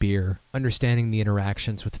understanding beer, understanding the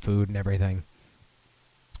interactions with food and everything.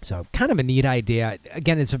 So kind of a neat idea.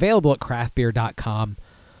 Again, it's available at craftbeer.com.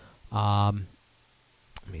 Let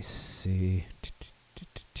me see.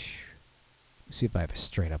 See if I have a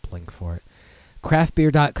straight up link for it.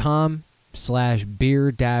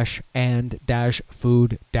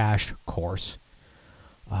 craftbeer.com/beer-and-food-course.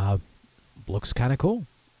 Looks kind of cool.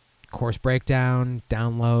 Course breakdown,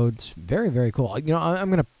 downloads, very, very cool. I'm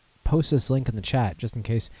going to post this link in the chat just in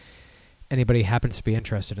case anybody happens to be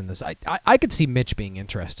interested in this. I could see Mitch being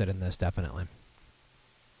interested in this, definitely.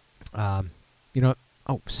 Oh,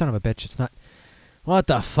 son of a bitch, it's not... What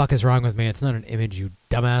the fuck is wrong with me? It's not an image, you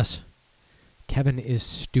dumbass. Kevin is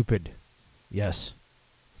stupid. Yes.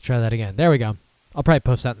 Let's try that again. There we go. I'll probably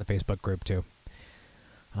post that in the Facebook group, too.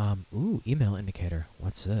 Email indicator.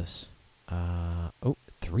 What's this? 3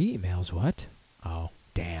 emails. What? Oh,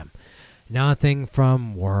 damn. Nothing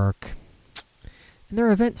from work. And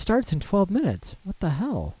their event starts in 12 minutes. What the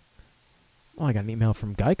hell? Well, I got an email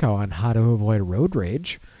from Geico on how to avoid road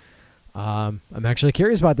rage. I'm actually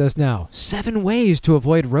curious about this now. 7 ways to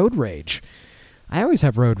avoid road rage. I always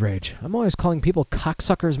have road rage. I'm always calling people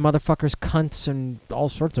cocksuckers, motherfuckers, cunts, and all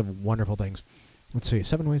sorts of wonderful things. Let's see.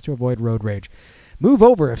 7 ways to avoid road rage. Move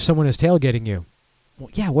over if someone is tailgating you. Well,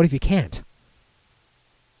 yeah, what if you can't?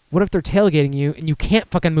 What if they're tailgating you and you can't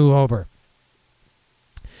fucking move over?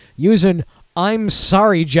 Use an I'm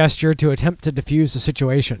sorry gesture to attempt to defuse the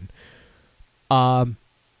situation. Yeah,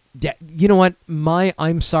 you know what? My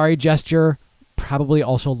I'm sorry gesture probably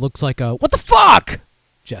also looks like a what the fuck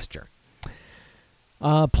gesture.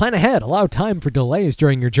 Plan ahead. Allow time for delays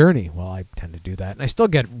during your journey. Well, I tend to do that. And I still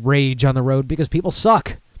get rage on the road because people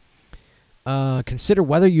suck. Consider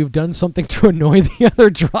whether you've done something to annoy the other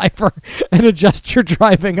driver and adjust your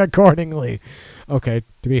driving accordingly. Okay,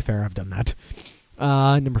 to be fair, I've done that.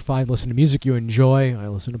 Number 5, listen to music you enjoy. I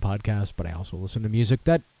listen to podcasts, but I also listen to music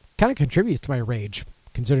that kind of contributes to my rage,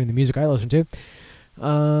 considering the music I listen to.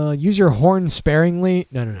 Use your horn sparingly.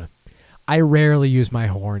 No. I rarely use my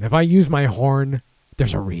horn. If I use my horn,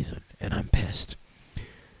 there's a reason, and I'm pissed.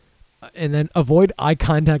 And then avoid eye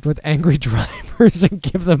contact with angry drivers and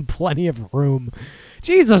give them plenty of room.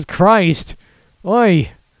 Jesus Christ.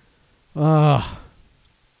 Oi. These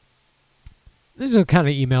are the kind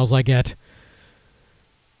of emails I get.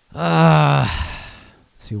 Let's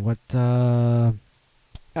see what... got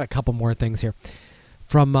a couple more things here.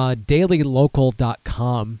 From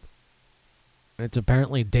dailylocal.com. It's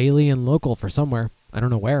apparently daily and local for somewhere. I don't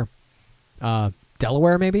know where.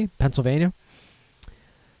 Delaware, maybe? Pennsylvania?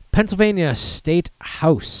 Pennsylvania State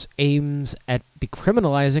House aims at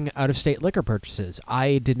decriminalizing out-of-state liquor purchases.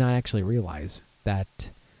 I did not actually realize that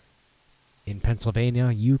in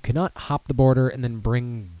Pennsylvania, you cannot hop the border and then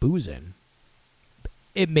bring booze in.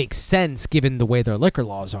 It makes sense given the way their liquor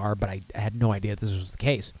laws are, but I had no idea this was the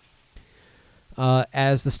case.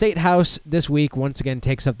 As the State House this week once again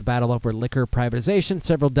takes up the battle over liquor privatization,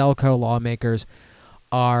 several Delco lawmakers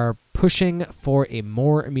are pushing for a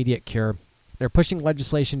more immediate cure. They're pushing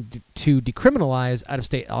legislation to decriminalize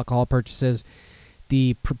out-of-state alcohol purchases.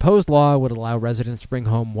 The proposed law would allow residents to bring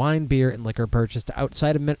home wine, beer, and liquor purchased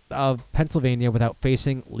outside of Pennsylvania without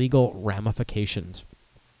facing legal ramifications.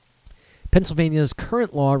 Pennsylvania's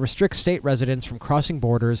current law restricts state residents from crossing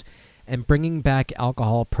borders and bringing back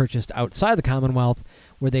alcohol purchased outside the Commonwealth,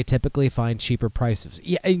 where they typically find cheaper prices.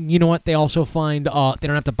 Yeah, and you know what? They also find they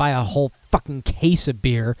don't have to buy a whole fucking case of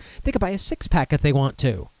beer. They could buy a 6-pack if they want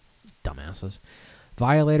to. Dumbasses.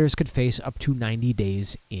 Violators could face up to 90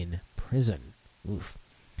 days in prison. Oof.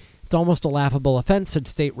 It's almost a laughable offense, said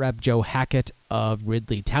State Rep Joe Hackett of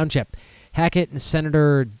Ridley Township. Hackett and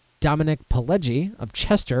Senator Dominic Pileggi of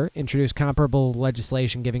Chester introduced comparable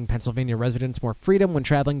legislation giving Pennsylvania residents more freedom when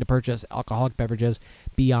traveling to purchase alcoholic beverages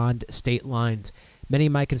beyond state lines. Many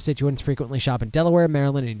of my constituents frequently shop in Delaware,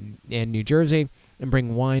 Maryland, and New Jersey and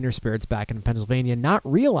bring wine or spirits back into Pennsylvania, not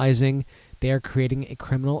realizing they are creating a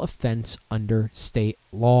criminal offense under state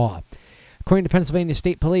law. According to Pennsylvania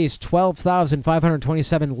State Police,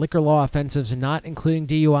 12,527 liquor law offenses, not including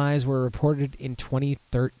DUIs, were reported in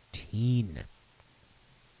 2013.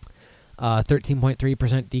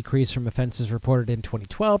 13.3% decrease from offenses reported in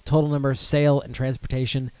 2012. Total number of sale and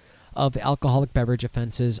transportation of alcoholic beverage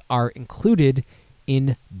offenses are included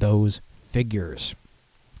in those figures.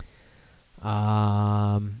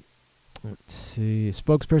 Let's see. A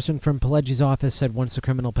spokesperson from Pileggi's office said once the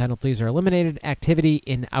criminal penalties are eliminated, activity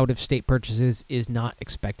in out-of-state purchases is not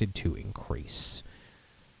expected to increase.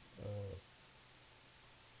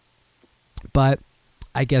 But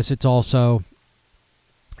I guess it's also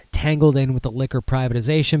tangled in with the liquor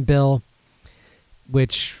privatization bill,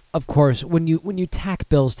 which, of course, when you tack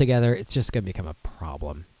bills together, it's just going to become a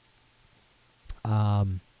problem.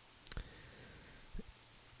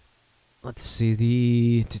 Let's see,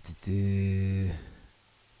 the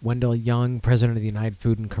Wendell Young, president of the United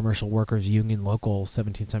Food and Commercial Workers Union, Local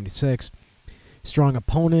 1776, strong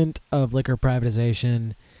opponent of liquor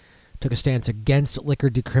privatization, took a stance against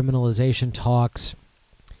liquor decriminalization talks,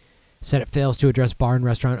 said it fails to address bar and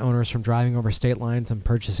restaurant owners from driving over state lines and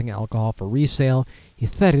purchasing alcohol for resale. He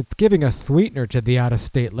said it's giving a sweetener to the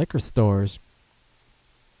out-of-state liquor stores.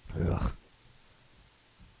 Ugh.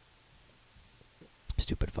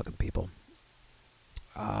 Stupid fucking people.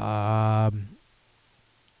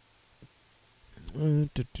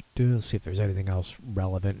 Let's see if there's anything else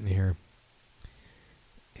relevant in here.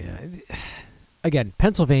 Yeah. Again,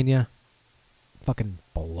 Pennsylvania fucking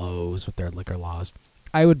blows with their liquor laws.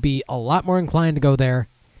 I would be a lot more inclined to go there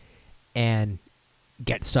and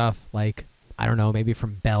get stuff like, I don't know, maybe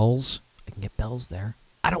from Bell's. I can get Bell's there.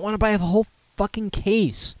 I don't want to buy the whole fucking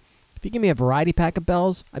case. If you give me a variety pack of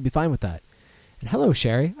Bell's, I'd be fine with that. And hello,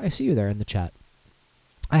 Sherry. I see you there in the chat.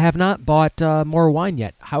 I have not bought more wine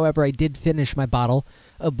yet. However, I did finish my bottle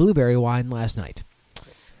of blueberry wine last night.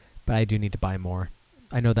 But I do need to buy more.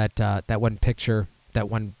 I know that that one picture, that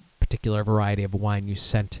one particular variety of wine you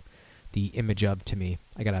sent the image of to me.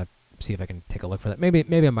 I got to see if I can take a look for that.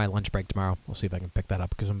 Maybe on my lunch break tomorrow. We'll see if I can pick that up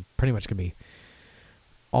because I'm pretty much going to be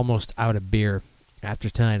almost out of beer after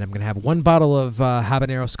tonight. I'm going to have one bottle of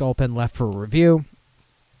Habanero Sculpin left for review.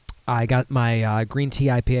 I got my green tea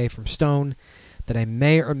IPA from Stone that I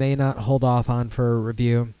may or may not hold off on for a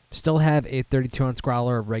review. Still have a 32-ounce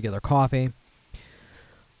growler of regular coffee.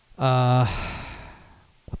 What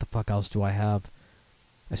the fuck else do I have?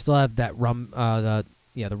 I still have that rum, the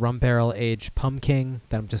rum barrel aged pumpkin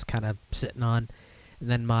that I'm just kind of sitting on, and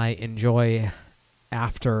then my Enjoy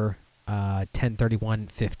After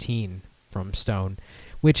 10/31/15 from Stone,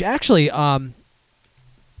 which actually I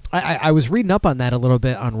was reading up on that a little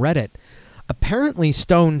bit on Reddit. Apparently,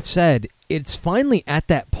 Stone said it's finally at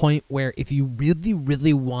that point where if you really,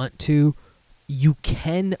 really want to, you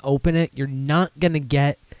can open it. You're not going to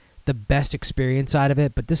get the best experience out of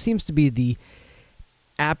it, but this seems to be the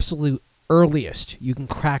absolute earliest you can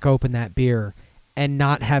crack open that beer and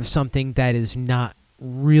not have something that is not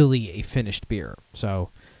really a finished beer. So,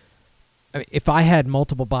 I mean, if I had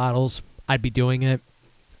multiple bottles, I'd be doing it.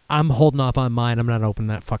 I'm holding off on mine. I'm not opening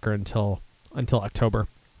that fucker until October.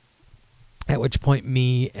 At which point,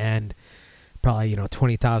 me and probably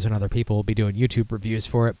 20,000 other people will be doing YouTube reviews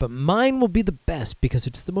for it. But mine will be the best because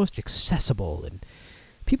it's the most accessible and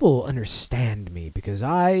people will understand me because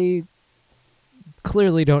I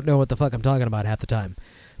clearly don't know what the fuck I'm talking about half the time.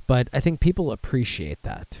 But I think people appreciate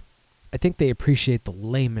that. I think they appreciate the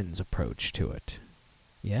layman's approach to it.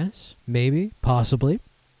 Yes, maybe, possibly.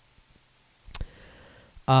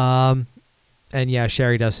 And yeah,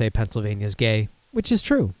 Sherry does say Pennsylvania's gay, which is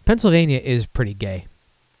true. Pennsylvania is pretty gay.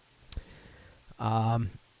 You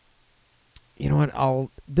know what?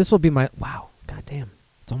 This will be my, wow, goddamn,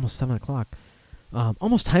 it's almost 7 o'clock.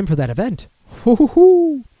 Almost time for that event.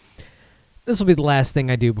 Woo-hoo-hoo. This will be the last thing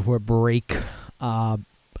I do before break. I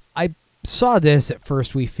saw this at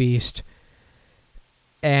First We Feast,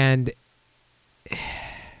 and this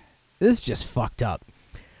is just fucked up.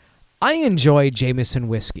 I enjoy Jameson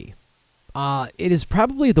whiskey. It is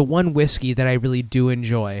probably the one whiskey that I really do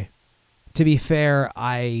enjoy. To be fair,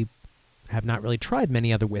 I have not really tried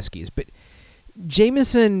many other whiskeys, but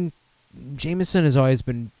Jameson has always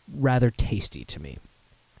been rather tasty to me.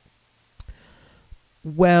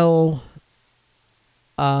 Well,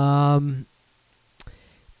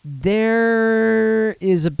 There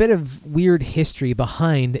is a bit of weird history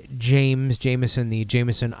behind James Jameson, the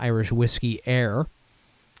Jameson Irish Whiskey heir.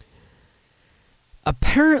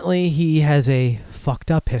 Apparently, he has a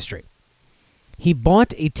fucked up history. He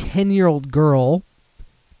bought a 10-year-old girl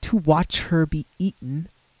to watch her be eaten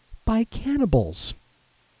by cannibals.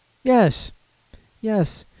 Yes.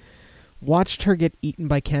 Watched her get eaten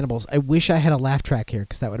by cannibals. I wish I had a laugh track here,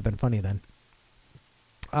 because that would have been funny then.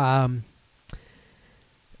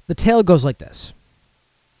 The tale goes like this.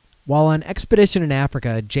 While on expedition in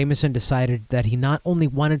Africa, Jameson decided that he not only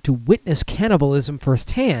wanted to witness cannibalism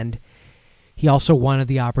firsthand, he also wanted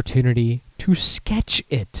the opportunity to sketch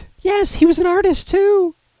it. Yes, he was an artist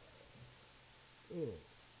too.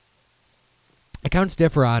 Accounts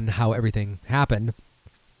differ on how everything happened,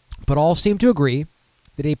 but all seem to agree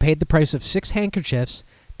that he paid the price of 6 handkerchiefs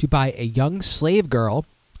to buy a young slave girl,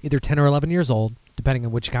 either 10 or 11 years old, depending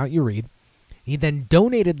on which account you read. He then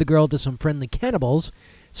donated the girl to some friendly cannibals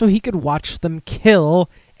so he could watch them kill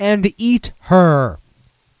and eat her.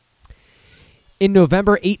 In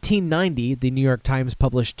November 1890, the New York Times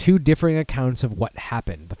published 2 differing accounts of what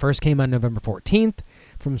happened. The first came on November 14th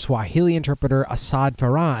from Swahili interpreter Asad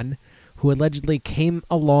Farhan, who allegedly came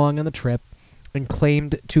along on the trip and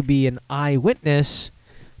claimed to be an eyewitness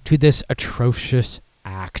to this atrocious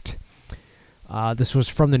act. This was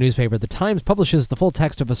from the newspaper. The Times publishes the full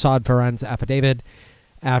text of Asad Farhan's affidavit.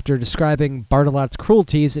 After describing Bartolot's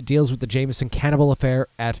cruelties, it deals with the Jameson cannibal affair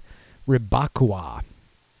at Ribakua.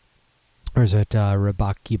 Or is it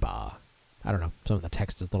Ribakiba? I don't know. Some of the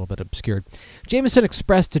text is a little bit obscured. Jameson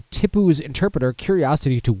expressed to Tipu's interpreter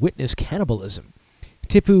curiosity to witness cannibalism.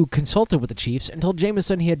 Tipu consulted with the chiefs and told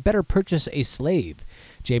Jameson he had better purchase a slave.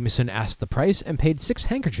 Jameson asked the price and paid 6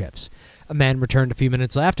 handkerchiefs. A man returned a few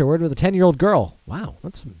minutes afterward with a 10-year-old girl. Wow,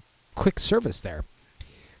 that's some quick service there.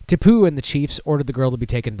 Tipu and the chiefs ordered the girl to be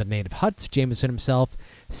taken to native huts. Jameson himself,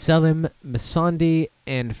 Selim Masandi,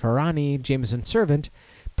 and Farani, Jameson's servant,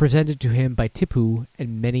 presented to him by Tipu,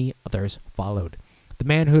 and many others followed. The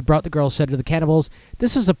man who had brought the girl said to the cannibals,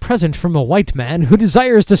 "This is a present from a white man who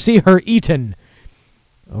desires to see her eaten."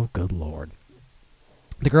 Oh, good Lord.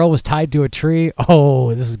 The girl was tied to a tree.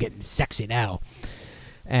 Oh, this is getting sexy now.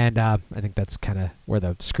 And I think that's kind of where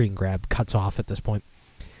the screen grab cuts off at this point.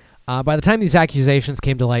 By the time these accusations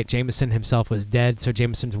came to light, Jameson himself was dead, so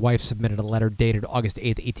Jameson's wife submitted a letter dated August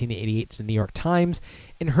 8th, 1888 to the New York Times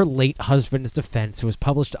in her late husband's defense. It was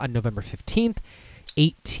published on November 15th,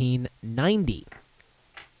 1890.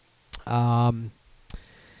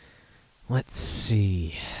 Let's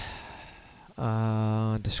see.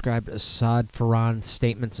 Described Asad Farhan's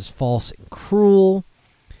statements as false and cruel.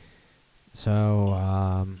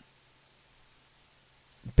 So,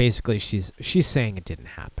 basically, she's saying it didn't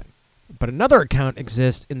happen. But another account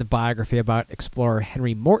exists in the biography about explorer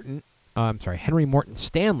Henry Morton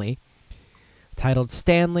Stanley, titled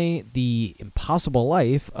 "Stanley: The Impossible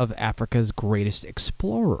Life of Africa's Greatest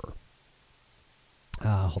Explorer."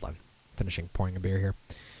 Hold on, finishing pouring a beer here.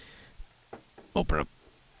 Open up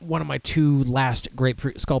one of my 2 last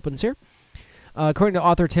grapefruit sculpins here. According to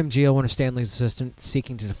author Tim Geo, one of Stanley's assistants,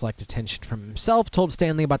 seeking to deflect attention from himself, told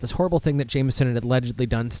Stanley about this horrible thing that Jameson had allegedly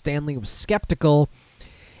done. Stanley was skeptical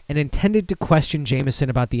and intended to question Jameson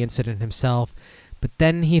about the incident himself, but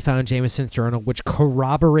then he found Jameson's journal, which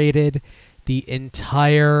corroborated the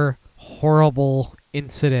entire horrible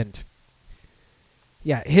incident.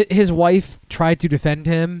 Yeah, his wife tried to defend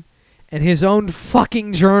him, and his own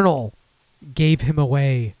fucking journal gave him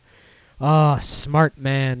away. Ah, smart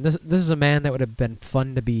man. This is a man that would have been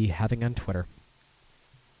fun to be having on Twitter.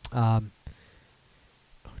 Oh,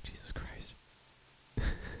 Jesus Christ.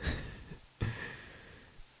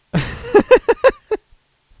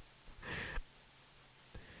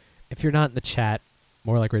 If you're not in the chat,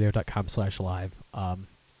 morelikeradio.com/live,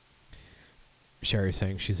 Sherry's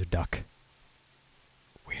saying she's a duck.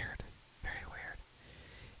 Weird. Very weird.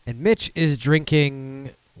 And Mitch is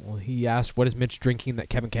drinking... Well, he asked, what is Mitch drinking that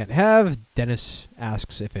Kevin can't have? Dennis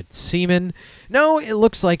asks if it's semen. No, it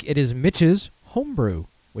looks like it is Mitch's homebrew,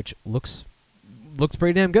 which looks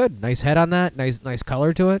pretty damn good. Nice head on that. Nice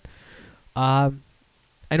color to it. I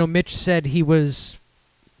know Mitch said he was...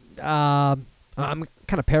 I'm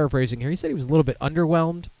kind of paraphrasing here. He said he was a little bit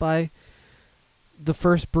underwhelmed by the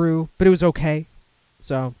first brew, but it was okay.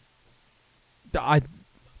 So, I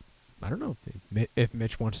don't know if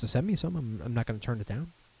Mitch wants to send me some. I'm not going to turn it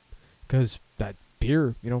down. Because that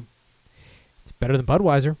beer, it's better than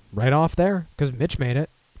Budweiser right off there because Mitch made it.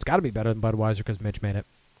 It's got to be better than Budweiser because Mitch made it.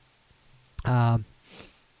 Let's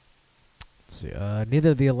see.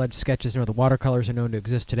 Neither the alleged sketches nor the watercolors are known to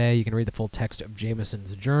exist today. You can read the full text of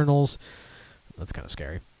Jameson's journals. That's kind of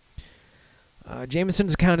scary.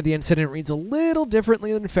 Jameson's account of the incident reads a little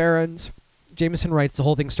differently than Farron's. Jameson writes, the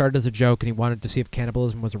whole thing started as a joke, and he wanted to see if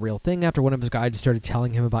cannibalism was a real thing after one of his guides started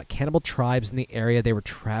telling him about cannibal tribes in the area they were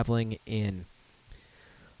traveling in.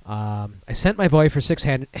 I sent my boy for 6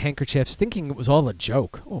 handkerchiefs, thinking it was all a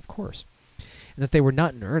joke. Oh, of course. And that they were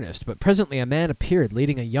not in earnest. But presently a man appeared,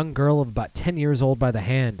 leading a young girl of about 10 years old by the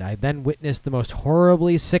hand. I then witnessed the most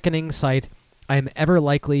horribly sickening sight I am ever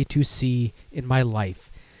likely to see in my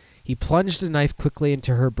life. He plunged a knife quickly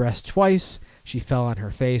into her breast twice. She fell on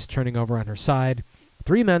her face, turning over on her side.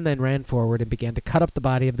 3 men then ran forward and began to cut up the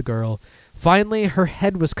body of the girl. Finally, her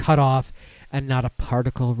head was cut off, and not a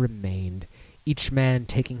particle remained. Each man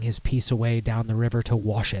taking his piece away down the river to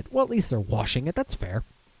wash it. Well, at least they're washing it. That's fair.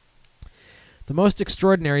 The most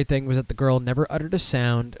extraordinary thing was that the girl never uttered a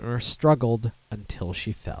sound or struggled until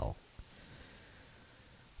she fell.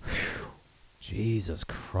 Whew. Jesus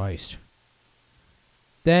Christ.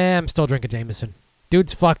 Damn, still drinking Jameson.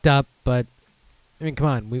 Dude's fucked up, but I mean, come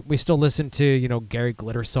on. We still listen to, Gary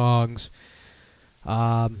Glitter songs.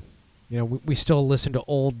 We still listen to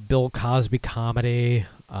old Bill Cosby comedy.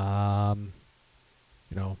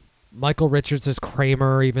 Michael Richards is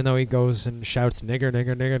Kramer, even though he goes and shouts nigger,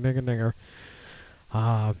 nigger, nigger, nigger,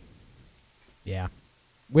 nigger. Yeah.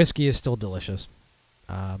 Whiskey is still delicious.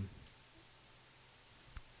 I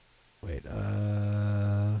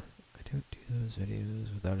don't do those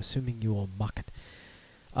videos without assuming you will mock it.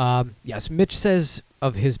 Yes, Mitch says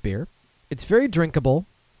of his beer, it's very drinkable,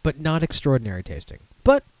 but not extraordinary tasting.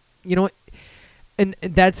 But, you know what? And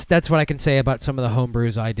that's what I can say about some of the home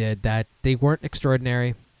brews I did, that they weren't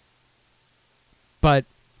extraordinary, but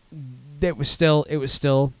it was still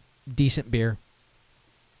decent beer.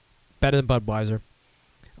 Better than Budweiser.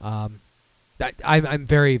 I'm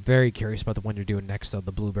very, very curious about the one you're doing next, though,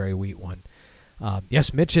 the blueberry wheat one.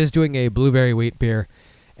 Yes, Mitch is doing a blueberry wheat beer,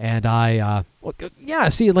 and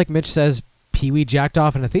see, like Mitch says, Pee-wee jacked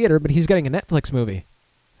off in a theater, but he's getting a Netflix movie.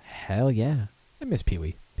 Hell yeah. I miss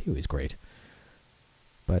Pee-wee. Pee-wee's great.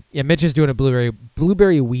 But yeah, Mitch is doing a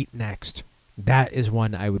blueberry wheat next. That is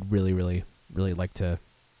one I would really, really, really like to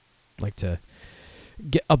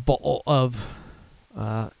get a bowl of.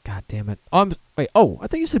 God damn it. I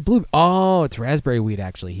thought you said blue. Oh, it's raspberry wheat,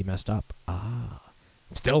 actually. He messed up.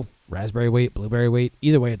 Still, raspberry wheat, blueberry wheat.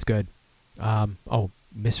 Either way, it's good.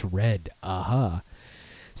 Misread.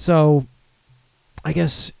 So, I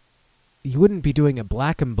guess you wouldn't be doing a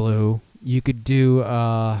black and blue. You could do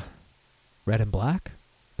red and black?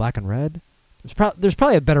 Black and red? There's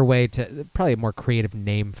probably a better way probably a more creative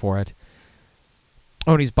name for it.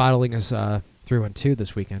 Oh, and he's bottling his 312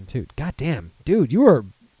 this weekend, too. God damn. Dude, you are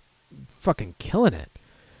fucking killing it.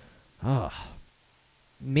 Oh.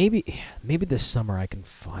 Maybe this summer I can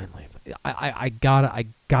finally. I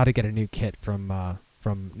gotta get a new kit from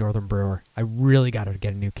Northern Brewer. I really gotta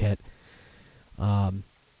get a new kit. And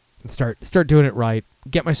start doing it right.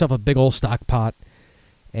 Get myself a big old stock pot,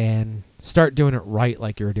 and start doing it right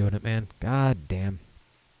like you were doing it, man. God damn,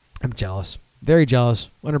 I'm jealous. Very jealous.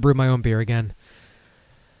 Want to brew my own beer again.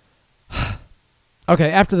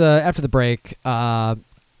 Okay, after the break, I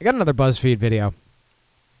got another Buzzfeed video.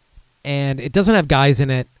 And it doesn't have guys in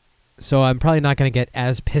it, so I'm probably not going to get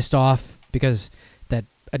as pissed off because that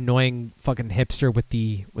annoying fucking hipster with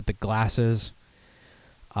the glasses,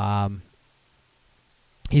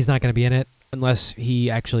 he's not going to be in it unless he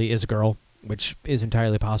actually is a girl, which is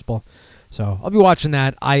entirely possible. So I'll be watching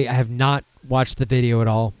that. I have not watched the video at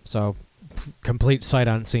all, so complete sight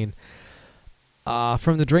unseen.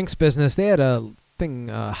 From the drinks business, they had a thing,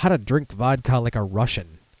 how to drink vodka like a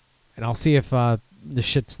Russian. And I'll see if the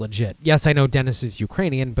shit's legit. Yes, I know Dennis is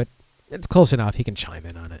Ukrainian, but it's close enough. He can chime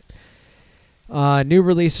in on it. New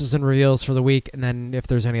releases and reveals for the week, and then if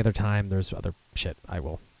there's any other time, there's other shit I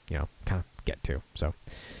will, kind of get to. So,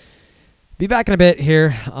 be back in a bit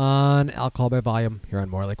here on Alcohol by Volume here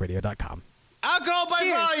on morelikeradio.com. Alcohol by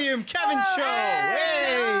Volume, Kevin Show.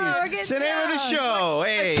 Hey, it's the name of the show.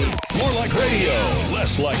 Hey, more like radio,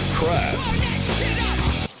 less like crap.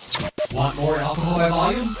 Want more Alcohol by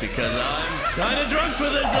Volume? Because I'm kind of drunk for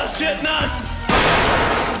this. Let's shit nuts.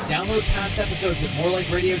 Download past episodes at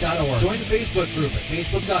morelikeradio.org. Join the Facebook group at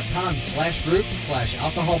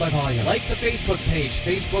facebook.com/group/alcohol by volume. Like the Facebook page,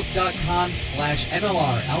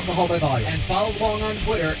 facebook.com/MLR alcohol by volume. And follow along on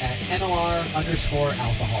Twitter at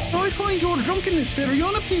MLR_alcohol. I find your drunkenness very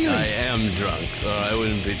unappealing. I am drunk, or I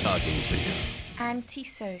wouldn't be talking to you.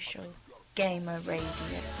 Antisocial Gamer Radio.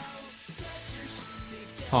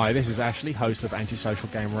 Hi, this is Ashley, host of Antisocial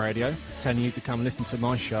Game Radio, telling you to come listen to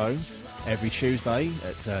my show every Tuesday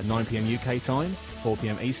at 9 p.m. UK time, 4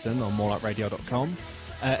 p.m. Eastern on morelikeradio.com.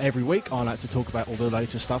 Every week I like to talk about all the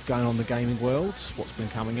latest stuff going on in the gaming world, what's been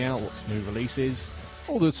coming out, what's new releases,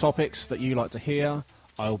 all the topics that you like to hear.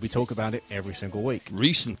 I will be talking about it every single week.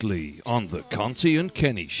 Recently on the Conti and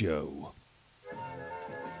Kenny Show.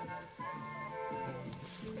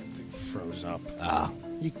 Froze up.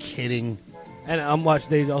 You kidding? And I'm watching.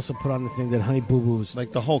 They also put on the thing that Honey Boo Boo's.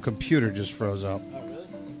 Like the whole computer just froze up. Oh, really?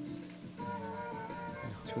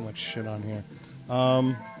 Too much shit on here.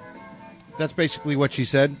 That's basically what she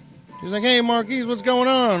said. She's like, "Hey, Marquise, what's going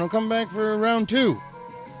on? I'll come back for round 2."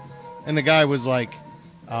 And the guy was like,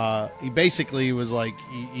 he basically was like,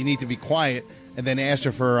 "You need to be quiet," and then asked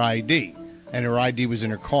her for her ID, and her ID was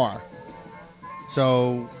in her car.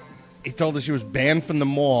 So he told her she was banned from the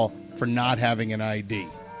mall for not having an ID.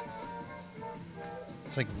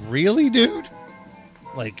 It's like, really, dude?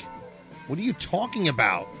 Like, what are you talking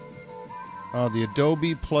about? Oh, the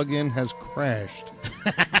Adobe plugin has crashed.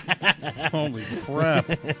 Holy crap.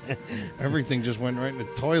 Everything just went right in the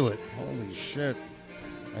toilet. Holy shit.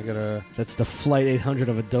 I gotta... That's the Flight 800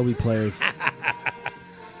 of Adobe players.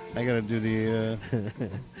 I gotta do the...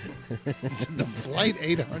 the Flight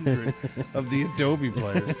 800 of the Adobe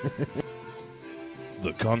players.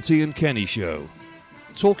 The Conti and Kenny Show.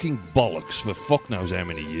 Talking bollocks for fuck knows how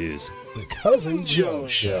many years. The Cousin Joe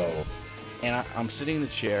Show. And I'm sitting in the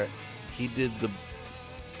chair. He did the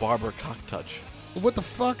barber cock touch. What the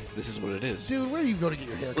fuck? This is what it is. Dude, where do you go to get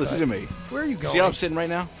your hair cut? Listen to me. Where are you going? See how I'm sitting right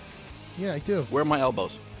now? Yeah, I do. Where are my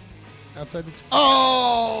elbows? Outside the...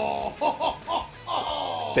 Oh!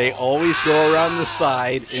 They always go around the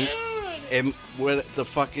side, and where the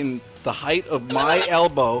height of my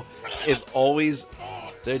elbow is always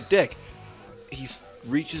their dick. He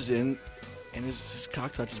reaches in, and his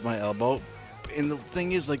cock touches my elbow. And the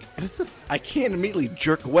thing is, like, I can't immediately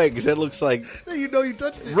jerk away because that looks like... You know you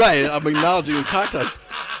touched it. Right, I'm acknowledging a cock touch.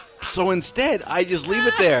 So instead, I just leave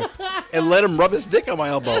it there and let him rub his dick on my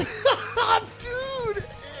elbow. Dude!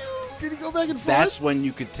 Did he go back and forth? That's when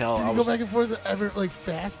you could tell. Did he go back and forth ever, like,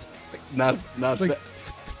 fast? Not like,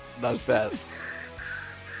 not fast.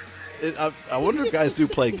 I wonder if guys do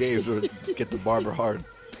play games or get the barber hard.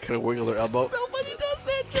 Kind of wiggle their elbow. Nobody does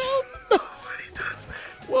that, Joe. Nobody does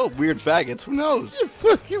that. Well, weird faggots. Who knows? You're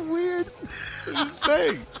fucking weird.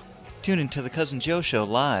 Saying. Tune into the Cousin Joe Show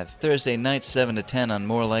live Thursday nights 7 to 10 on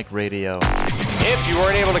More Like Radio. If you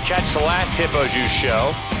weren't able to catch the last Hippo Juice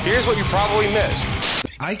show, here's what you probably missed.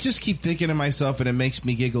 I just keep thinking to myself, and it makes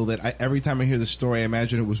me giggle, that every time I hear the story, I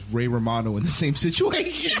imagine it was Ray Romano in the same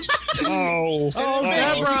situation. Oh,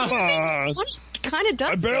 Deborah. Kind of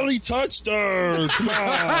does. I barely touched her. Come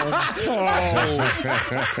on.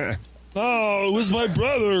 Oh, it was my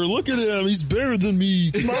brother. Look at him. He's bigger than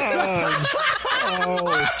me. Come on.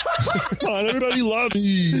 Oh. Come on, everybody loves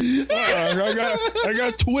me. I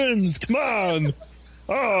got twins. Come on.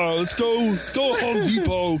 Oh, let's go Home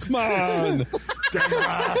Depot. Come on.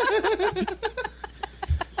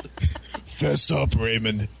 Fess up,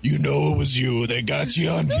 Raymond. You know it was you. They got you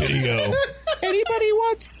on video. Anybody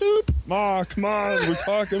want soup? Ma, come on. We're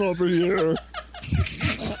talking over here.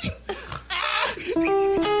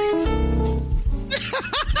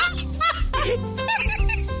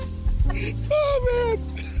 Oh, man.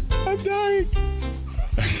 I'm dying.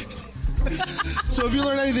 So if you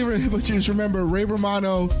learn anything from Hippo Juice, remember Ray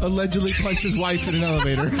Romano allegedly punched his wife in an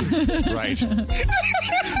elevator. Right.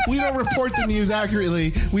 We don't report the news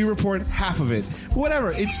accurately. We report half of it.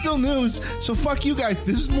 Whatever. It's still news. So fuck you guys.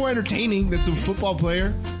 This is more entertaining than some football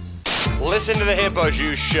player. Listen to the Hippo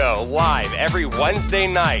Juice show live every Wednesday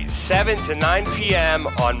night, 7 to 9 p.m.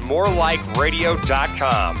 on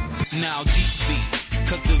morelikeradio.com. Now deep beats,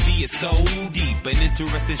 cause the V is so deep. An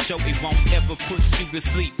interesting show, it won't ever put you to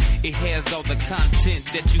sleep. It has all the content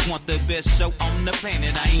that you want, the best show on the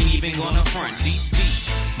planet. I ain't even gonna front. Deep beat,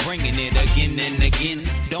 bringing it again and again.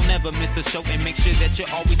 Don't ever miss a show and make sure that you're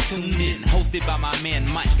always tuned in. Hosted by my man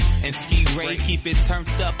Mike and Ski Ray. Keep it turned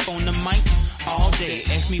up on the mic all day.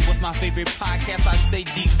 Ask me what's my favorite podcast, I say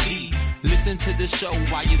Deep D. Listen to the show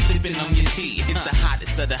while you're sipping on your tea. It's the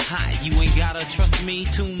hottest of the hot. You ain't gotta trust me.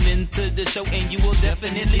 Tune into the show and you will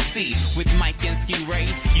definitely see. With Mike and Ski Ray,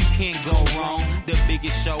 you can't go wrong. The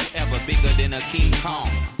biggest show ever, bigger than a King Kong.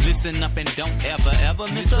 Listen up and don't ever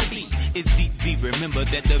miss a beat. It's Deep V. Remember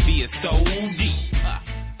that the V is so deep.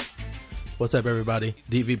 What's up, everybody?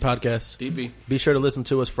 Deep V Podcast. Deep V. Be sure to listen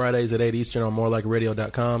to us Fridays at 8 Eastern on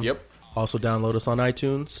morelikeradio.com. Yep. Also download us on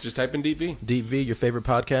iTunes. Just type in Deep V. Deep V, your favorite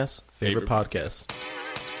podcast. Favorite podcast.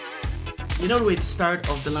 You know, with the start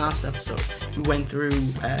of the last episode, we went through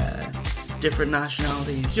different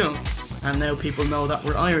nationalities, you know, And now people know that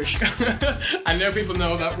we're Irish. And now people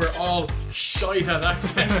know that we're all shite at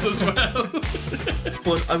accents as well.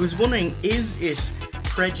 But I was wondering, is it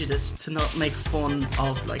prejudice to not make fun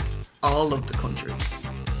of, like, all of the countries?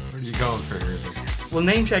 Where's you going for here? We'll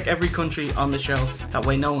name check every country on the show. That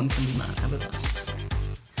way no one can be mad. How about that?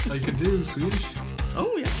 I could do Swedish.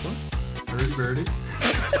 Oh, yeah. What? Birdie.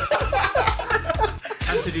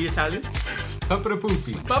 And to the Italians? Papa da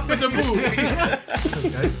poopy. Papa da poopy.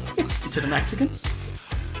 Okay. To the Mexicans?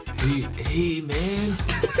 Hey, man.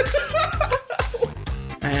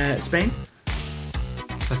 Spain?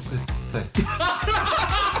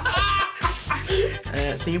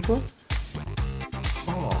 Singapore?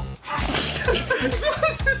 Oh.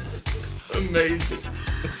 Amazing.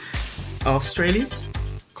 Australians?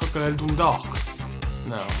 Crocodile Dundalk.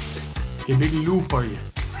 No. A big loop, are you?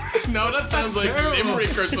 No, that sounds like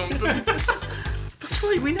Limerick or something. That's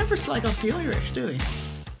right, we never slag off the Irish, do we?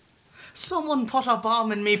 Someone put a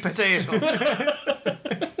bomb in me potato.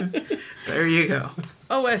 There you go.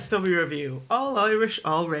 OSW review. All Irish,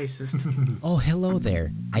 all racist. Oh, hello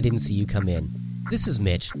there. I didn't see you come in. This is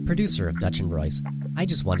Mitch, producer of Dutch and Royce. I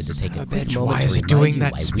just wanted to take a quick moment why to is it remind doing you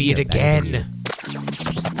that why speed we are better than again?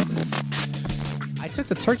 I took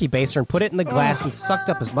the turkey baster and put it in the glass and sucked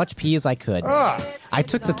up as much pee as I could. I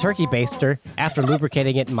took the turkey baster, after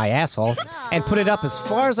lubricating it in my asshole, and put it up as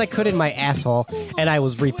far as I could in my asshole, and I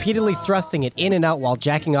was repeatedly thrusting it in and out while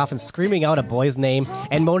jacking off and screaming out a boy's name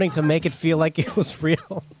and moaning to make it feel like it was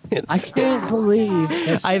real. I can't believe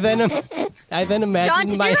this. I then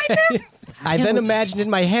imagined in my head. I then imagined in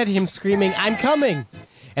my head him screaming, "I'm coming!"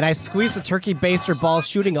 And I squeezed the turkey baster ball,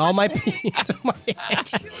 shooting all my pee into my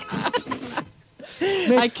ass.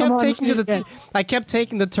 I kept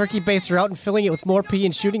taking the turkey baster out and filling it with more pee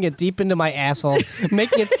and shooting it deep into my asshole,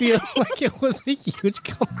 making it feel like it was a huge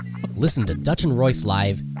cum. Listen to Dutch and Royce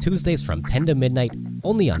live Tuesdays from 10 to midnight,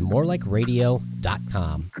 only on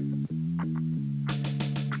morelikeradio.com.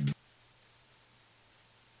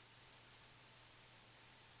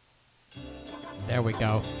 There we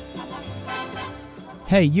go.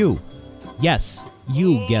 Hey, you. Yes,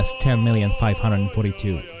 you guessed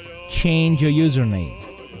 10,542,000. Change your username.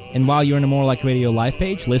 And while you're in the More Like Radio live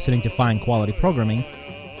page, listening to fine quality programming,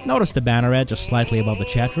 notice the banner ad just slightly above the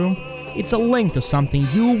chat room? It's a link to something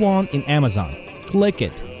you want in Amazon. Click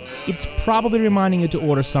it. It's probably reminding you to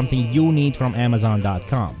order something you need from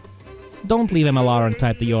Amazon.com. Don't leave MLR and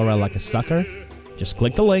type the URL like a sucker. Just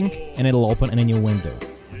click the link and it'll open in a new window.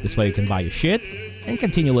 This way you can buy your shit and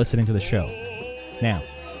continue listening to the show. Now,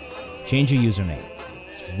 change your username.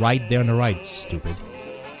 It's right there on the right, stupid.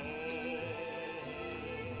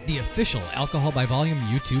 The official Alcohol by Volume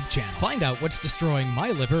YouTube channel. Find out what's destroying my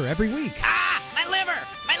liver every week. Ah! My liver!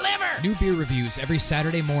 My liver! New beer reviews every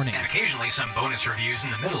Saturday morning. And occasionally some bonus reviews in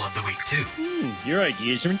the middle of the week, too. Your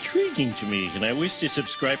ideas are intriguing to me, and I wish to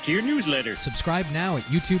subscribe to your newsletter. Subscribe now at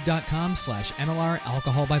youtube.com/MLR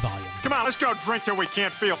Alcohol by Volume. Come on, let's go drink till we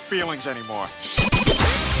can't feel feelings anymore.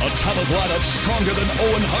 Atomic lineup stronger than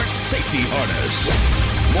Owen Hart's safety harness.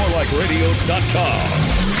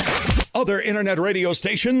 MoreLikeRadio.com. Other internet radio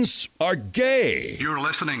stations are gay. You're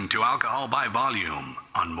listening to Alcohol by Volume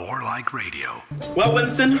on More Like Radio. Well,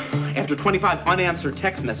 Winston, after 25 unanswered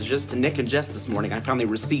text messages to Nick and Jess this morning, I finally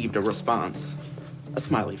received a response. A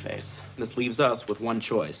smiley face. This leaves us with one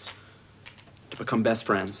choice. To become best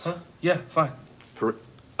friends. Huh? Yeah, fine.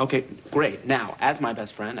 Okay, great. Now, as my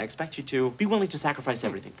best friend, I expect you to be willing to sacrifice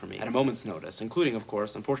everything for me at a moment's notice, including, of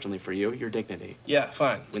course, unfortunately for you, your dignity. Yeah,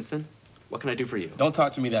 fine. Winston, what can I do for you? Don't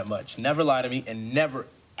talk to me that much. Never lie to me, and never,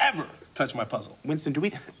 ever touch my puzzle. Winston, do we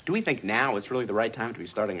think now is really the right time to be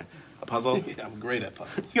starting a puzzle? Yeah, I'm great at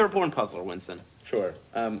puzzles. You're a born puzzler, Winston. Sure.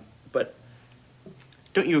 But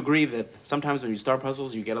don't you agree that sometimes when you start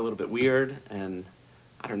puzzles, you get a little bit weird and,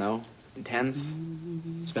 I don't know, intense?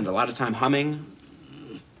 Spend a lot of time humming.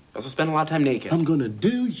 Also spend a lot of time naked. I'm gonna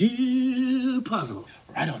do you puzzle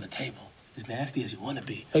right on the table. As nasty as you want to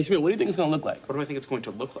be. Hey, Schmidt, what do you think it's gonna look like? What do I think it's going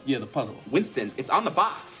to look like? Yeah, the puzzle. Winston, it's on the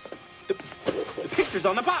box. The picture's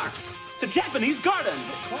on the box. It's a Japanese garden.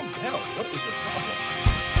 Calm down. What is your problem?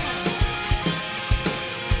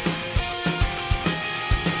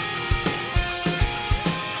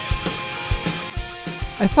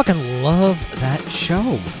 I fucking love that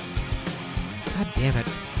show. God damn it.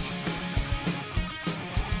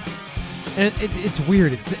 And it's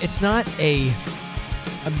weird. It's not a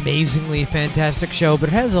amazingly fantastic show, but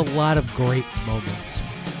it has a lot of great moments.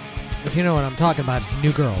 If you know what I'm talking about, it's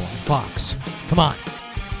New Girl on Fox. Come on.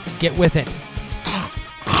 Get with it.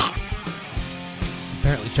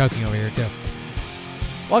 Apparently choking over here, too.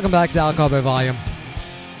 Welcome back to Alcohol by Volume.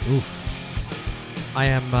 Oof. I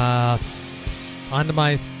am on to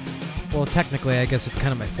my, well, technically, I guess it's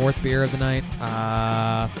kind of my fourth beer of the night.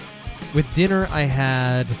 With dinner, I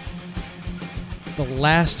had the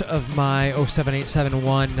last of my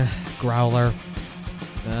 07871 Growler,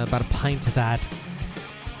 about a pint of that.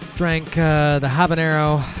 Drank the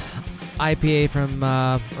Habanero IPA from,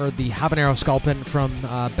 or the Habanero Sculpin from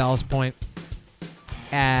Ballast Point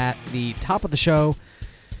at the top of the show.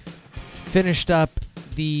 Finished up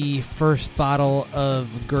the first bottle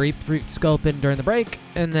of Grapefruit Sculpin during the break,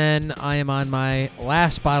 and then I am on my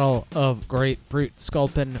last bottle of Grapefruit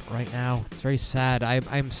Sculpin right now. It's very sad.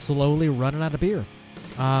 I'm slowly running out of beer.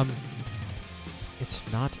 It's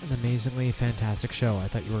not an amazingly fantastic show. I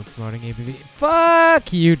thought you were promoting ABV.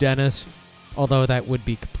 Fuck you, Dennis. Although that would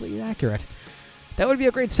be completely accurate. That would be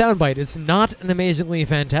a great soundbite. It's not an amazingly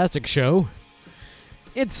fantastic show.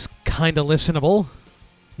 It's kind of listenable.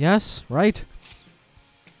 Yes, right?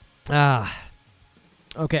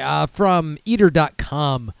 Okay, from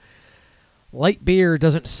eater.com. Light beer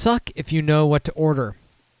doesn't suck if you know what to order.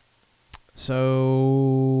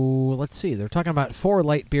 So, let's see. They're talking about 4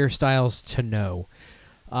 light beer styles to know.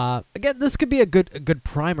 Again, this could be a good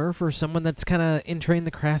primer for someone that's kind of entering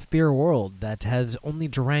the craft beer world that has only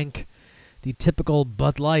drank the typical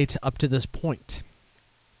Bud Light up to this point.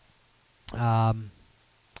 And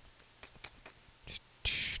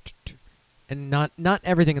not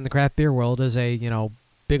everything in the craft beer world is a,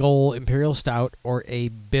 big ol' Imperial Stout or a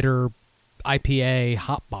bitter IPA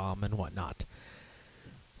hop bomb and whatnot.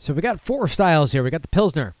 So we got 4 styles here. We got the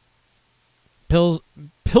Pilsner.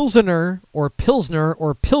 Pilsener or Pilsner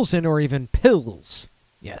or Pilsen or even Pils.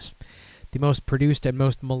 Yes. The most produced and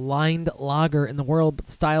most maligned lager in the world, but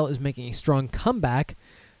the style is making a strong comeback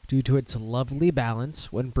due to its lovely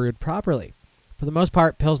balance when brewed properly. For the most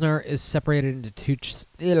part, Pilsner is separated into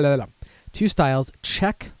two styles,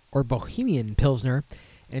 Czech or Bohemian Pilsner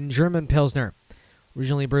and German Pilsner.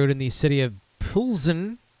 Originally brewed in the city of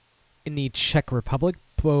Pilsen in the Czech Republic,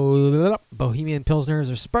 Bohemian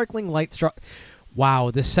Pilsners are sparkling light straw.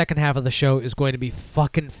 Wow, this second half of the show is going to be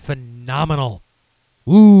fucking phenomenal.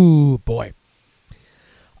 Ooh, boy.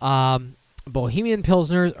 Bohemian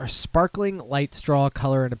Pilsners are sparkling light straw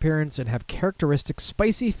color and appearance and have characteristic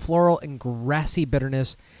spicy, floral, and grassy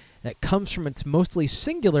bitterness that comes from its mostly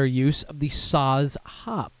singular use of the Saaz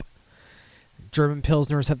hop. German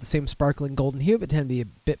Pilsners have the same sparkling golden hue, but tend to be a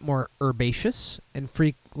bit more herbaceous and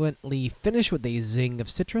frequently finish with a zing of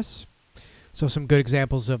citrus. So some good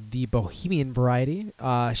examples of the Bohemian variety.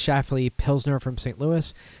 Schlafly Pilsner from St.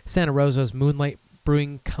 Louis. Santa Rosa's Moonlight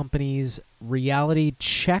Brewing Company's Reality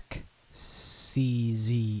Check,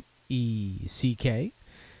 CZECK. I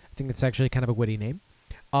think it's actually kind of a witty name.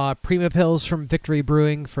 Prima Pils from Victory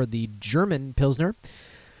Brewing for the German Pilsner.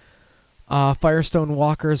 Firestone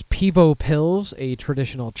Walker's Pivo Pils, a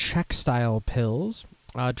traditional Czech-style Pils.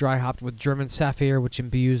 Dry hopped with German Sapphire, which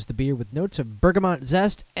imbues the beer with notes of bergamot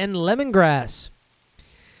zest and lemongrass.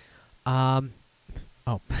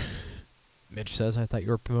 Mitch says, I thought you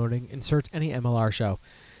were promoting insert any MLR show.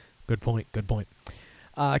 Good point.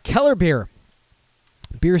 Keller beer.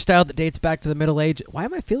 Beer style that dates back to the Middle Age. Why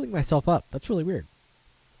am I feeling myself up? That's really weird.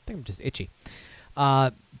 I think I'm just itchy.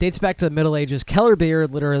 Dates back to the Middle Ages. Keller beer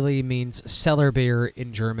literally means cellar beer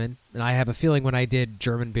in German. And I have a feeling when I did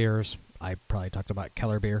German beers, I probably talked about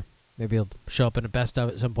Keller beer. Maybe it'll show up in a best of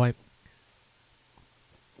at some point.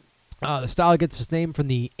 The style gets its name from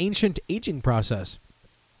the ancient aging process,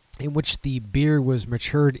 in which the beer was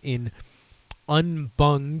matured in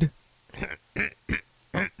unbunged,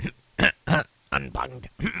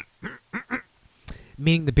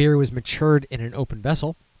 meaning the beer was matured in an open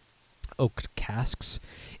vessel, oak casks,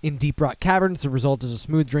 in deep rock caverns. The result is a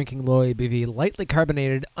smooth drinking, low ABV, lightly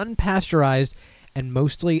carbonated, unpasteurized, and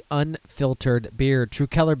mostly unfiltered beer. True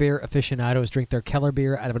Keller beer aficionados drink their Keller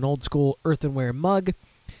beer out of an old school earthenware mug.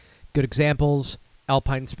 Good examples: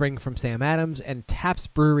 Alpine Spring from Sam Adams and Taps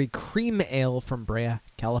Brewery Cream Ale from Brea,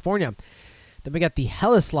 California. Then we got the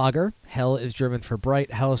Helles Lager. Hell is German for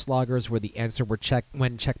bright. Helles Lagers were the answer when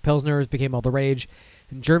Czech Pilsners became all the rage,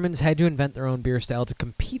 and Germans had to invent their own beer style to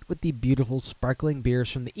compete with the beautiful sparkling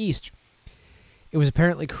beers from the East. It was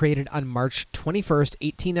apparently created on March 21st,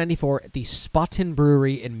 1894 at the Spaten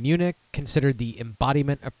Brewery in Munich, considered the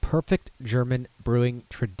embodiment of perfect German brewing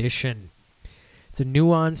tradition. It's a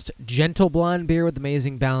nuanced, gentle blonde beer with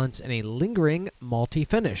amazing balance and a lingering malty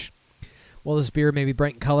finish. While this beer may be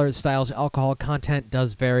bright in color, the style's alcohol content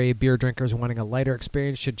does vary. Beer drinkers wanting a lighter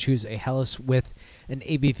experience should choose a Helles with an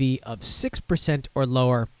ABV of 6% or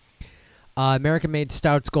lower. American-made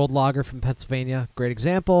Stouts Gold Lager from Pennsylvania, great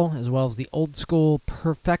example, as well as the old school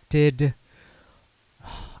perfected.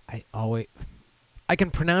 I I can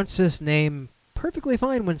pronounce this name perfectly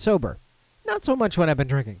fine when sober. Not so much when I've been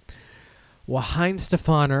drinking.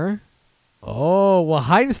 Weinstefaner. Oh,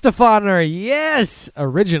 Weinstefaner. Yes!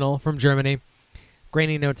 Original from Germany.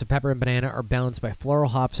 Grainy notes of pepper and banana are balanced by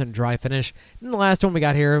floral hops and dry finish. And the last one we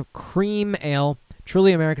got here, cream ale.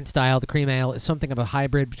 Truly American style. The cream ale is something of a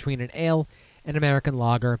hybrid between an ale and American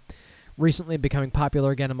lager. Recently becoming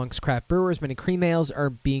popular again amongst craft brewers, many cream ales are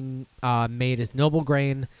being made as noble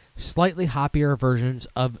grain, slightly hoppier versions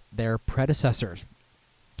of their predecessors.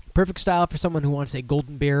 Perfect style for someone who wants a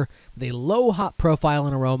golden beer with a low hop profile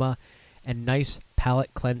and aroma and nice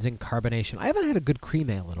palate cleansing carbonation. I haven't had a good cream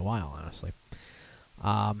ale in a while, honestly.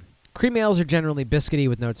 Cream ales are generally biscuity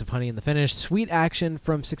with notes of honey in the finish. Sweet Action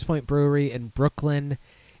from 6 Point Brewery in Brooklyn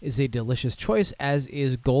is a delicious choice, as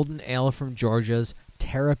is Golden Ale from Georgia's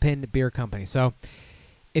Terrapin Beer Company. So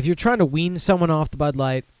if you're trying to wean someone off the Bud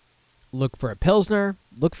Light, look for a Pilsner,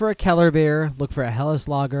 look for a Keller beer, look for a Helles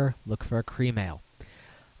Lager, look for a cream ale.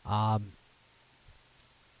 I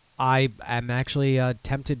am actually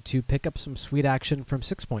tempted to pick up some Sweet Action from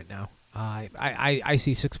 6 Point now. I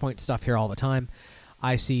see 6 Point stuff here all the time.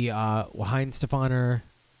 I see Weinstefaner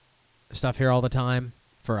stuff here all the time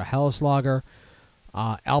for a Helles Lager.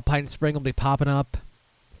 Alpine Spring will be popping up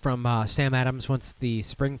from Sam Adams once the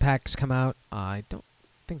spring packs come out. I don't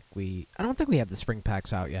think we have the spring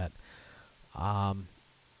packs out yet. Although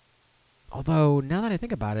now that I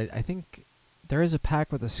think about it, I think there is a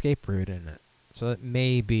pack with Escape Route in it, so that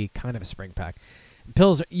may be kind of a spring pack.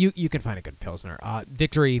 Pills, you can find a good Pilsner.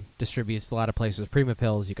 Victory distributes a lot of places. Prima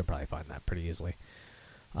Pills, you can probably find that pretty easily,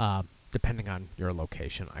 depending on your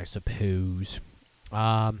location, I suppose.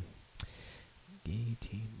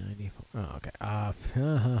 1894. Oh, okay.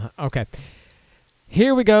 Okay.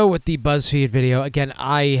 Here we go with the BuzzFeed video. Again,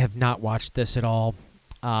 I have not watched this at all.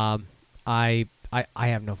 I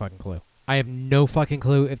have no fucking clue. I have no fucking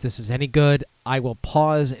clue if this is any good. I will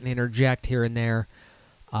pause and interject here and there.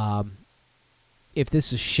 If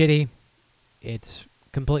this is shitty, it's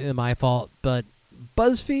completely my fault. But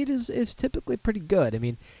BuzzFeed is typically pretty good. I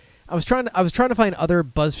mean, I was trying to find other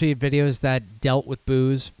BuzzFeed videos that dealt with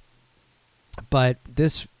booze, but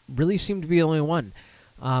this really seemed to be the only one.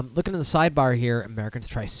 Looking at the sidebar here, Americans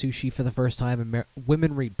try sushi for the first time.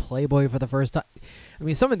 Women read Playboy for the first time. I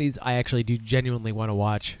mean, some of these I actually do genuinely want to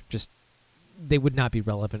watch. Just they would not be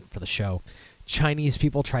relevant for the show. Chinese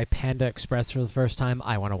people try Panda Express for the first time.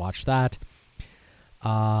 I want to watch that.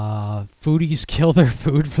 Foodies kill their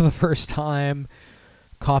food for the first time.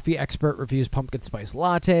 Coffee expert reviews pumpkin spice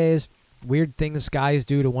lattes. Weird things guys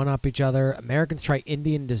do to one-up each other. Americans try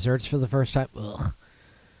Indian desserts for the first time. Ugh.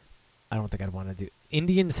 I don't think I'd want to do...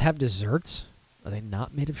 Indians have desserts? Are they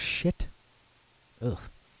not made of shit? Ugh.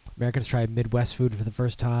 Americans try Midwest food for the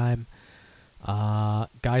first time.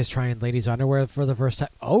 Guys trying ladies' underwear for the first time.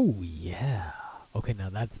 Oh, yeah. Okay,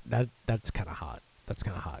 now that's kind of hot. That's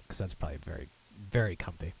kind of hot because that's probably very, very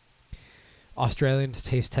comfy. Australians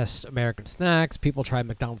taste test American snacks. People try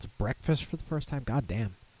McDonald's breakfast for the first time. God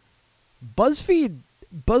damn. BuzzFeed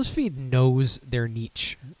knows their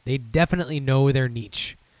niche. They definitely know their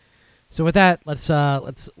niche. So with that, let's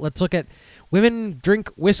look at women drink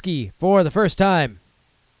whiskey for the first time.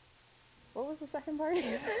 What was the second part?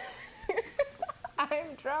 I'm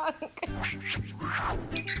drunk.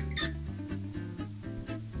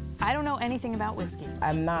 I don't know anything about whiskey.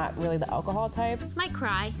 I'm not really the alcohol type. Might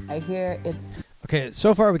cry. I hear it's... Okay,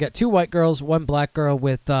 so far we got 2 white girls, 1 black girl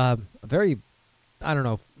with a very, I don't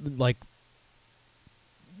know, like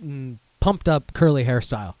pumped up curly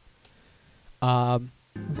hairstyle.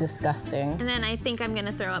 Disgusting. And then I think I'm going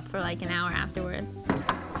to throw up for like an hour afterward.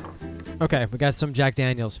 Okay, we got some Jack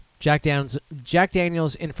Daniels. Jack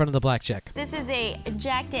Daniels in front of the black chick. This is a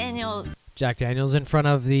Jack Daniel's Jack Daniels in front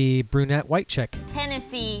of the brunette white chick.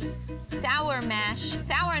 Tennessee Sour Mash.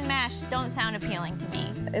 Sour and mash don't sound appealing to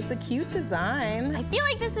me. It's a cute design. I feel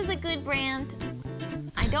like this is a good brand.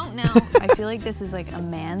 I don't know. I feel like this is like a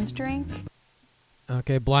man's drink.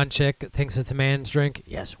 Okay, blonde chick thinks it's a man's drink.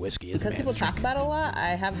 Yes, whiskey is because a man's people drink. talk about it a lot, I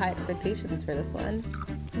have high expectations for this one.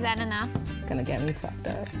 Is that enough? It's gonna get me fucked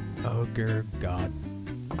up. Oh, good God.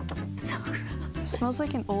 It smells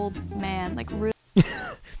like an old man, like really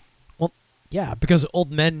Well, yeah, because old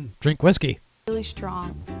men drink whiskey. Really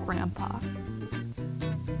strong grandpa.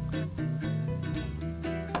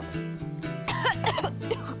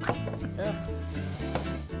 That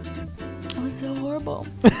was so horrible.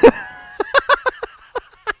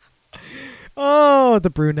 Oh,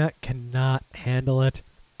 the brunette cannot handle it.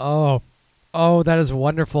 Oh, that is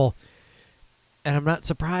wonderful. And I'm not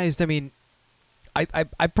surprised. I mean,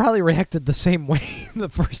 I probably reacted the same way the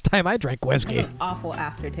first time I drank whiskey. Awful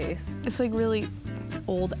aftertaste. It's like really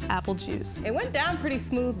old apple juice. It went down pretty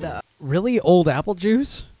smooth though. Really old apple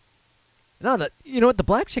juice? No, you know what? The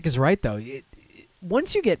black chick is right though.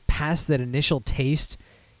 Once you get past that initial taste,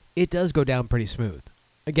 it does go down pretty smooth.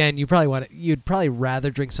 Again, you'd probably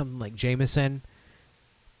rather drink something like Jameson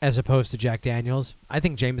as opposed to Jack Daniels. I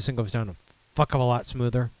think Jameson goes down a fuck of a lot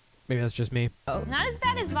smoother. Maybe that's just me. Oh. Not as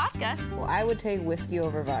bad as vodka. Well, I would take whiskey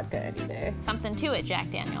over vodka any day. Something to it, Jack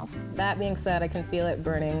Daniels. That being said, I can feel it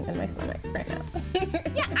burning in my stomach right now.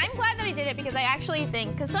 Yeah, I'm glad that I did it because I actually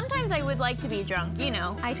think, because sometimes I would like to be drunk, you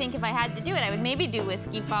know. I think if I had to do it, I would maybe do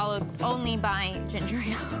whiskey followed only by ginger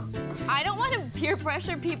ale. I don't want to peer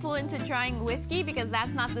pressure people into trying whiskey because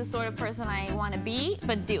that's not the sort of person I want to be,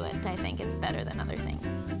 but do it. I think it's better than other things.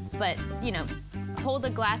 But, you know, hold a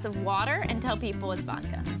glass of water and tell people it's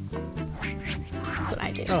vodka. That's what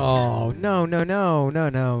I do. Oh, no.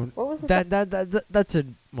 What was that's a,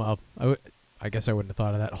 well, I guess I wouldn't have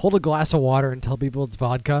thought of that. Hold a glass of water and tell people it's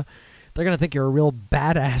vodka. They're going to think you're a real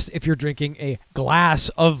badass if you're drinking a glass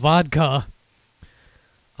of vodka.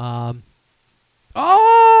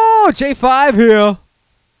 J5 here.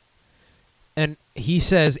 And he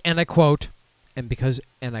says, and I quote, and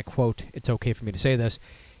I quote, it's okay for me to say this.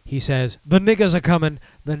 He says, the niggas are coming.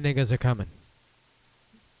 The niggas are coming.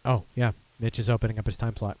 Oh, yeah. Mitch is opening up his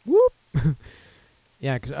time slot. Whoop.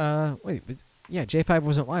 Yeah, because, J5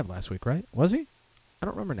 wasn't live last week, right? Was he? I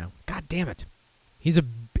don't remember now. God damn it. He's a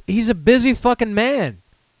busy fucking man.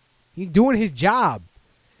 He's doing his job.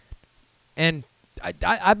 And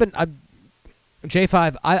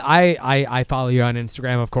J5, I follow you on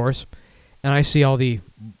Instagram, of course, and I see all the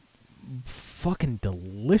fucking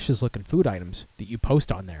delicious looking food items that you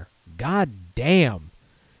post on there. God damn.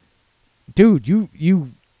 Dude, you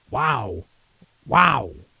wow.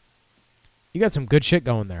 You got some good shit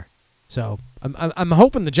going there. So, I'm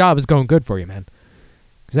hoping the job is going good for you, man.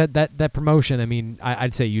 Cuz that promotion, I mean,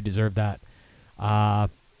 I'd say you deserve that.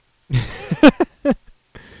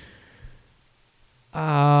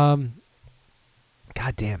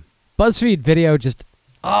 Goddamn. Buzzfeed video just,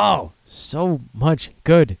 so much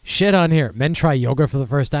good shit on here. Men try yoga for the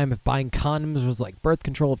first time if buying condoms was like birth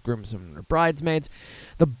control of groomsmen or bridesmaids.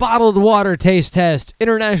 The bottled water taste test.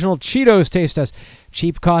 International Cheetos taste test.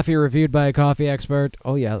 Cheap coffee reviewed by a coffee expert.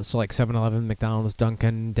 Oh, yeah, so like 7-Eleven, McDonald's,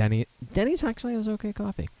 Dunkin', Denny's. Denny's actually has okay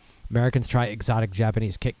coffee. Americans try exotic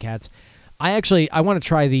Japanese Kit Kats. I want to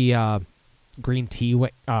try the green tea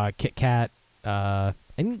Kit Kat. I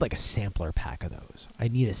need like a sampler pack of those. I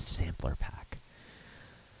need a sampler pack.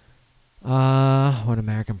 What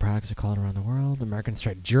American products are called around the world. Americans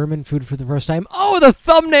tried German food for the first time. Oh, the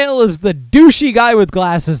thumbnail is the douchey guy with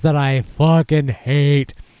glasses that I fucking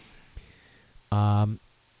hate.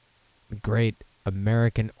 Great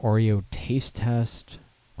American Oreo taste test.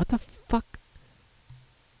 What the fuck?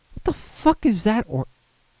 What the fuck is that?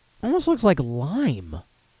 Almost looks like lime.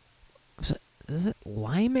 Is it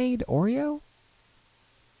limeade Oreo?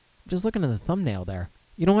 I'm just looking at the thumbnail there.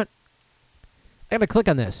 You know what? I gotta click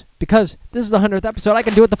on this because this is the 100th episode. I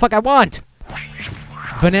can do what the fuck I want.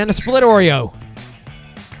 Banana split Oreo.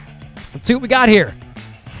 Let's see what we got here.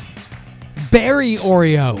 Berry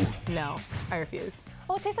Oreo. No, I refuse.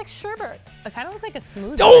 Oh, it tastes like sherbet. It kind of looks like a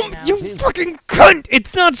smoothie. Don't you fucking cunt!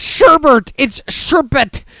 It's not sherbet. It's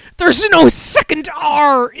sherbet. There's no second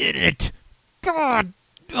R in it. God.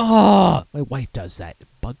 Oh, my wife does that. It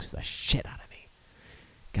bugs the shit out of me.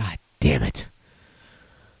 God damn it.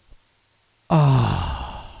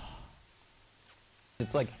 Oh.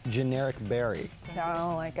 It's like generic berry. No, I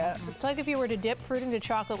don't like it. It's like if you were to dip fruit into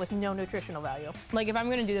chocolate with no nutritional value. Like if I'm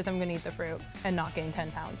going to do this, I'm going to eat the fruit and not gain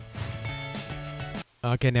 10 pounds.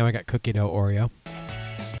 Okay, now I got cookie dough Oreo,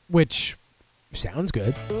 which sounds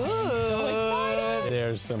good. Ooh. So excited.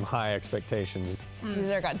 There's some high expectations. These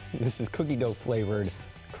are good. This is cookie dough flavored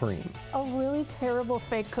cream. A really terrible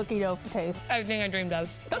fake cookie dough taste. Everything I dreamed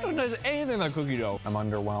of. That doesn't taste anything like cookie dough. I'm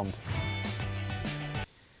underwhelmed.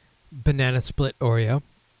 Banana split Oreo.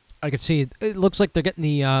 I could see it looks like they're getting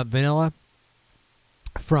the vanilla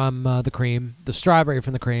from the cream, the strawberry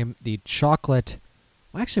from the cream, the chocolate.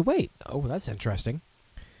 Well, actually, wait. Oh, that's interesting.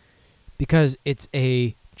 Because it's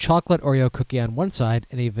a chocolate Oreo cookie on one side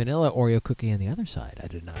and a vanilla Oreo cookie on the other side. I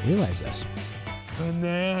did not realize this.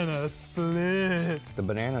 Banana split. The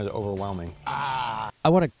banana is overwhelming. I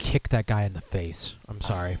want to kick that guy in the face. I'm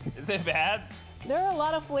sorry. Is it bad? There are a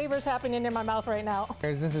lot of flavors happening in my mouth right now.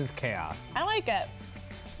 This is chaos. I like it.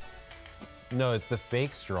 No, it's the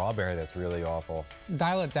fake strawberry that's really awful.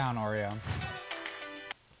 Dial it down, Oreo.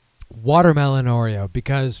 Watermelon Oreo,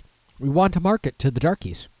 because we want to market to the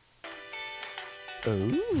darkies.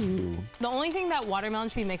 Ooh. The only thing that watermelon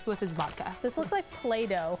should be mixed with is vodka. This looks like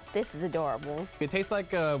Play-Doh. This is adorable. It tastes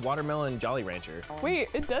like a watermelon Jolly Rancher. Wait,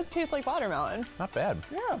 it does taste like watermelon. Not bad.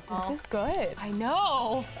 Yeah, this is good. I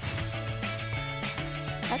know.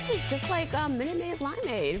 That tastes just like Minute Maid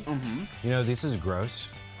limeade. You know, this is gross.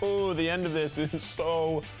 Oh, the end of this is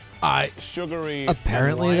so sugary.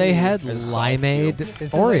 Apparently they had limeade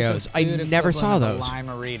Oreos. I never saw those.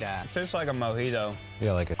 Limerita. Tastes like a mojito.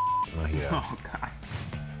 Yeah, like a mojito. Oh, God.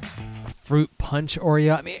 Fruit punch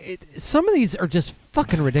Oreo. I mean, some of these are just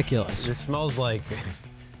fucking ridiculous. It smells like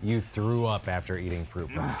you threw up after eating fruit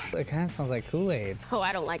punch. It kind of smells like Kool-Aid. Oh,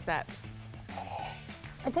 I don't like that.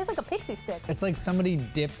 It tastes like a pixie stick. It's like somebody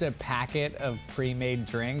dipped a packet of pre-made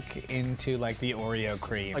drink into like the Oreo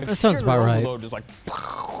cream. That sounds about right. Just like,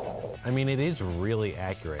 I mean, it is really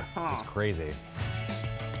accurate. It's crazy.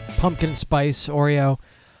 Pumpkin spice Oreo.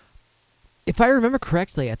 If I remember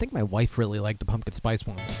correctly, I think my wife really liked the pumpkin spice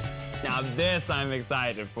ones. now this I'm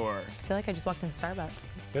excited for. I feel like I just walked into Starbucks.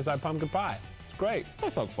 Here's our pumpkin pie. It's great.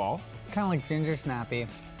 That's like fall. It's kind of like ginger snappy.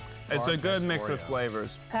 It's a good mix of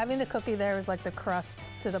flavors. Having the cookie there is like the crust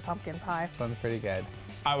to the pumpkin pie. Sounds pretty good.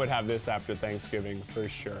 I would have this after Thanksgiving for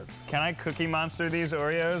sure. Can I Cookie Monster these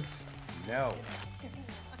Oreos? No.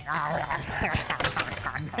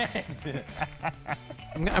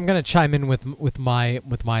 I'm gonna chime in with my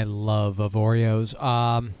love of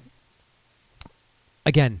Oreos.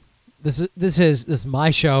 Again, this is my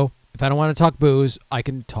show. If I don't want to talk booze, I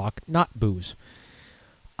can talk not booze.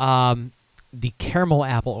 The caramel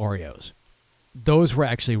apple Oreos, those were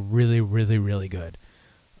actually really, really, really good.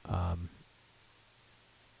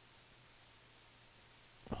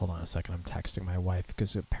 Hold on a second. I'm texting my wife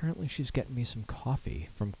because apparently she's getting me some coffee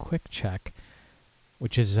from Quick Check,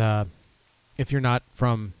 which is, if you're not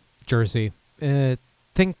from Jersey,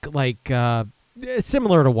 think like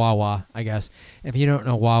similar to Wawa, I guess. If you don't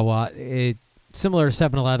know Wawa, it's similar to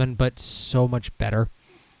 7-Eleven, but so much better.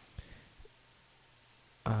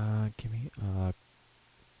 Give me a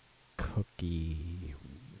cookie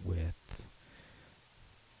with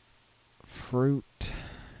fruit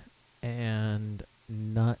and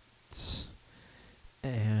nuts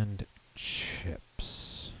and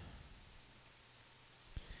chips.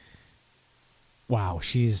 Wow,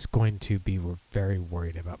 she's going to be very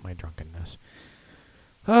worried about my drunkenness.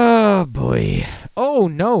 Oh, boy. Oh,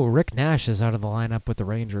 no, Rick Nash is out of the lineup with the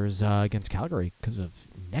Rangers against Calgary because of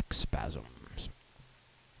neck spasms.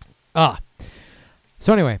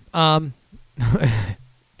 So anyway,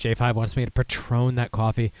 J5 wants me to Patron that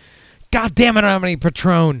coffee. God damn it, I don't have any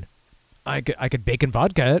Patron. I could bacon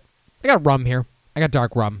vodka it. I got rum here. I got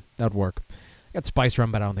dark rum. That would work. I got spice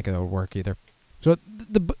rum, but I don't think it would work either. So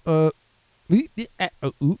I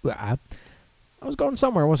was going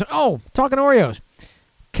somewhere, wasn't? Oh, talking Oreos.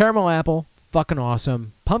 Caramel apple, fucking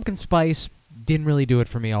awesome. Pumpkin spice, didn't really do it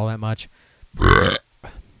for me all that much.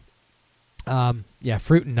 Yeah,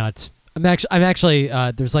 fruit and nuts. I'm actually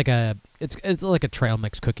there's like it's like a trail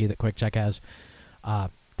mix cookie that Quick Check has.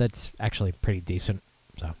 That's actually pretty decent.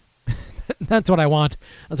 So that's what I want.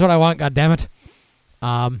 That's what I want. God damn it.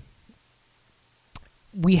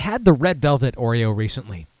 We had the red velvet Oreo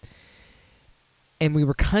recently, and we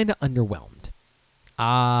were kind of underwhelmed.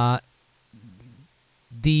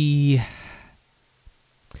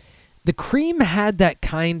 The cream had that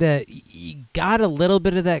kind of, you got a little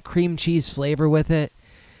bit of that cream cheese flavor with it,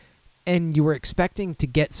 and you were expecting to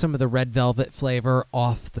get some of the red velvet flavor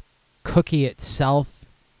off the cookie itself,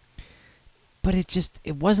 but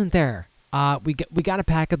it wasn't there. We got a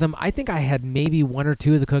pack of them. I think I had maybe one or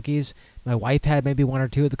two of the cookies. My wife had maybe one or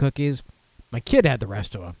two of the cookies. My kid had the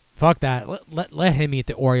rest of them. Fuck that. Let him eat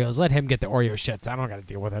the Oreos. Let him get the Oreo shits. I don't got to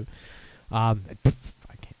deal with it. I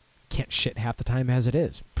can't shit half the time as it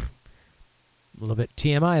is. A little bit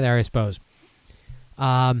TMI there, I suppose.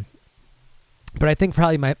 But I think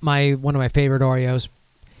probably my one of my favorite Oreos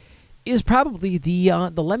is probably the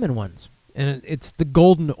lemon ones, and it's the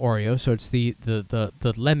golden Oreo. So it's the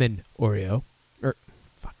lemon Oreo, or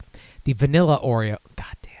fuck, the vanilla Oreo.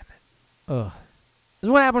 God damn it! Ugh. This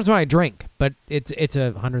is what happens when I drink, but it's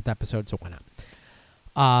a 100th episode, so why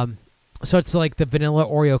not? So it's like the vanilla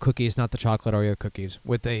Oreo cookies, not the chocolate Oreo cookies,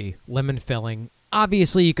 with a lemon filling.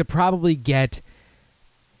 Obviously, you could probably get,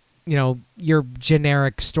 your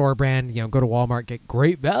generic store brand, go to Walmart, get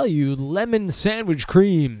great value lemon sandwich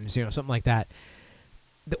creams, something like that.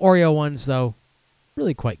 The Oreo ones, though,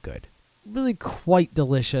 really quite good. Really quite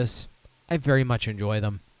delicious. I very much enjoy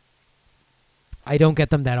them. I don't get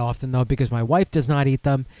them that often, though, because my wife does not eat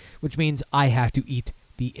them, which means I have to eat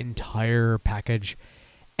the entire package.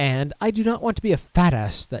 And I do not want to be a fat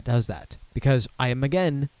ass that does that, because I am,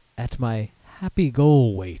 again, at my happy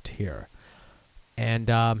goal weight here. And,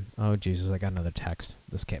 oh, Jesus, I got another text.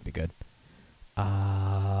 This can't be good.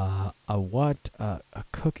 A what? A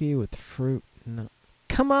cookie with fruit? No.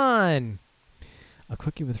 Come on! A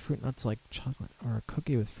cookie with fruit nuts like chocolate, or a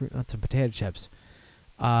cookie with fruit nuts and potato chips.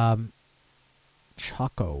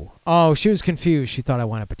 Choco. Oh, she was confused. She thought I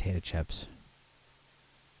wanted potato chips.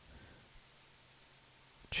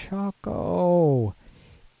 Choco.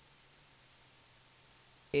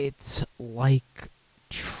 It's like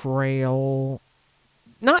trail.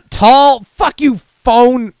 Not tall. Fuck you,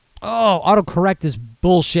 phone. Oh, autocorrect is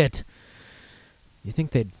bullshit. You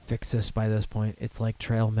think they'd fix this by this point? It's like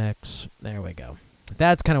trail mix. There we go.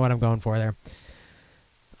 That's kind of what I'm going for there.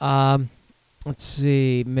 Let's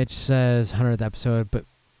see. Mitch says 100th episode, but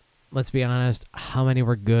let's be honest. How many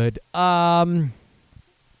were good?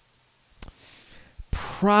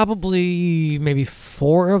 Probably maybe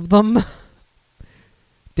 4 of them.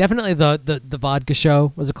 Definitely the vodka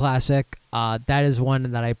show was a classic. That is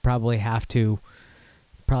one that I probably have to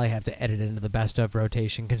edit into the best of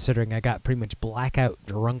rotation, considering I got pretty much blackout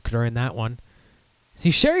drunk during that one. See,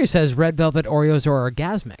 Sherry says red velvet Oreos are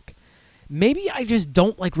orgasmic. Maybe I just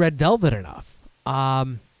don't like red velvet enough.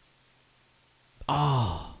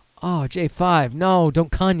 J5. No, don't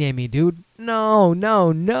Kanye me, dude.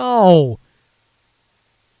 No.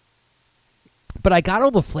 But I got all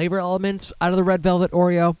the flavor elements out of the red velvet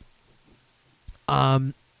Oreo.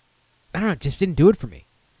 I don't know, it just didn't do it for me.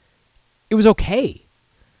 It was okay.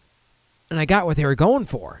 And I got what they were going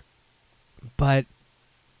for. But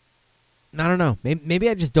I don't know. Maybe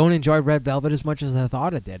I just don't enjoy red velvet as much as I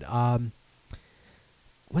thought it did. What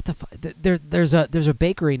the fuck? There's a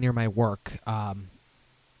bakery near my work.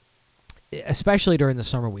 Especially during the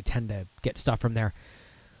summer, we tend to get stuff from there.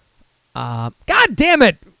 God damn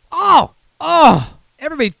it! Oh!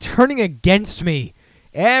 Everybody turning against me.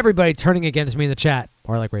 Everybody turning against me in the chat.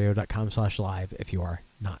 morelikeradio.com/live if you are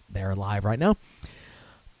not there live right now.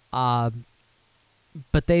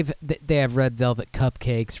 But they have red velvet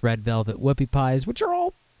cupcakes, red velvet whoopie pies, which are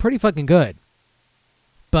all pretty fucking good.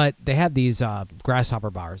 But they have these grasshopper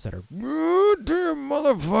bars that are damn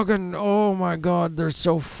motherfucking, oh my god, they're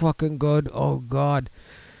so fucking good. Oh god.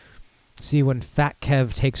 See, when Fat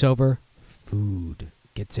Kev takes over, food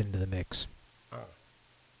gets into the mix.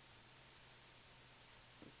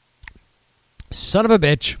 Son of a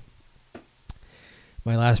bitch.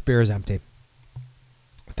 My last beer is empty.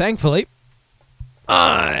 Thankfully,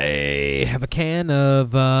 I have a can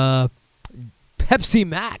of Pepsi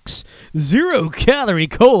Max 0-calorie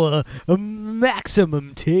cola,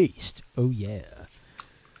 maximum taste. Oh, yeah.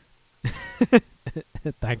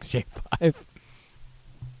 Thanks, J5.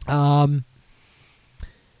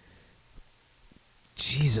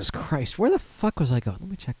 Jesus Christ. Where the fuck was I going? Let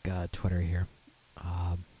me check Twitter here.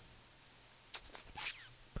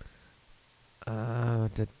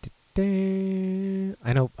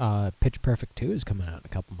 I know Pitch Perfect 2 is coming out in a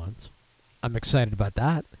couple months. I'm excited about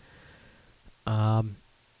that. Oh,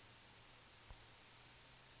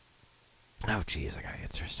 geez, I gotta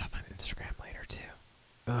answer stuff on Instagram later, too.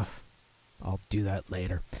 Ugh. I'll do that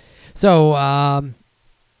later. So,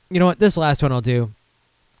 you know what? This last one I'll do.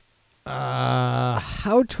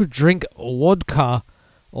 How to drink vodka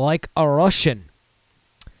like a Russian.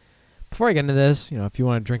 Before I get into this, if you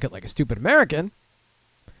want to drink it like a stupid American,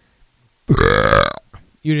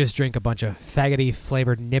 you just drink a bunch of faggoty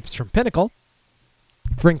flavored nips from Pinnacle,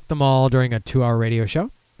 drink them all during a 2-hour radio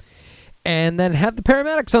show, and then have the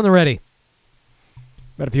paramedics on the ready.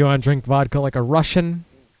 But if you want to drink vodka like a Russian,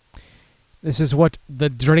 this is what the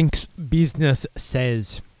drinks business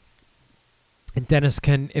says. And Dennis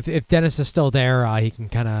can, if Dennis is still there, he can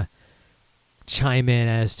kind of chime in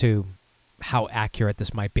as to how accurate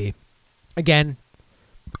this might be. Again,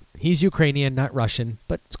 he's Ukrainian, not Russian,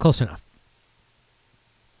 but it's close enough.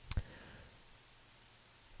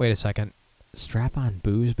 Wait a second. Strap-on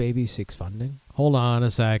Booze Baby seeks funding? Hold on a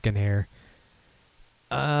second here.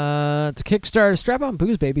 It's a Kickstarter. Strap-on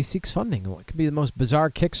Booze Baby seeks funding. What could be the most bizarre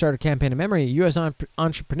Kickstarter campaign in memory? A U.S.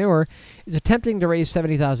 entrepreneur is attempting to raise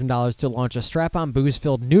 $70,000 to launch a strap-on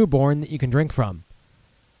booze-filled newborn that you can drink from.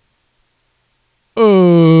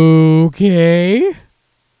 Okay.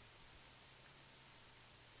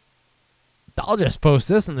 I'll just post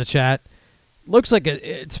this in the chat. Looks like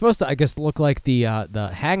it's supposed to, I guess, look like the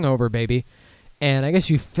Hangover Baby, and I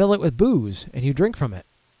guess you fill it with booze and you drink from it.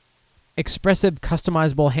 Expressive,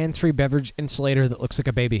 customizable, hands-free beverage insulator that looks like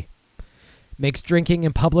a baby. Makes drinking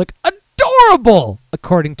in public adorable,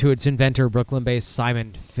 according to its inventor, Brooklyn-based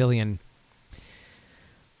Simon Fillion.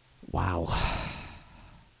 Wow.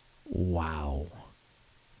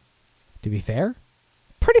 To be fair,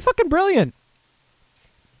 pretty fucking brilliant.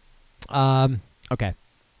 Okay.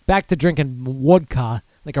 Back to drinking vodka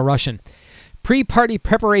like a Russian. Pre-party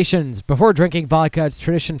preparations. Before drinking vodka, it's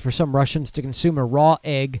tradition for some Russians to consume a raw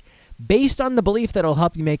egg based on the belief that it'll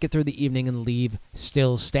help you make it through the evening and leave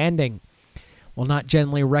still standing. While not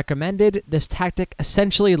generally recommended, this tactic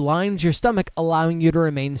essentially lines your stomach, allowing you to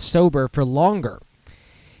remain sober for longer.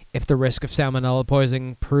 If the risk of salmonella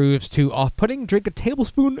poisoning proves too off-putting, drink a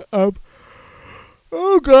tablespoon of...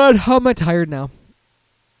 Oh God, how am I tired now?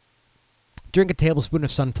 Drink a tablespoon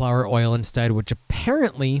of sunflower oil instead, which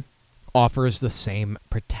apparently offers the same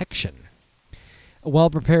protection. A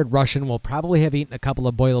well-prepared Russian will probably have eaten a couple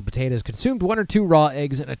of boiled potatoes, consumed 1 or 2 raw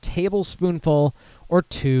eggs, and a tablespoonful or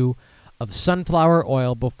 2 of sunflower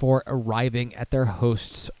oil before arriving at their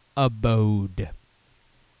host's abode.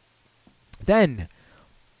 Then,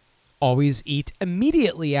 always eat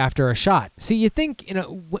immediately after a shot. See, you think,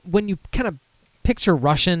 when you kind of picture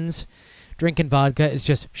Russians drinking vodka, it's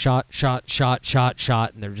just shot, shot, shot, shot,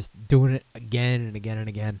 shot, and they're just doing it again and again and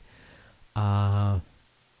again.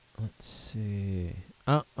 Let's see.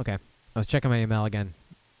 Oh, okay. I was checking my email again,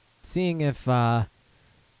 seeing if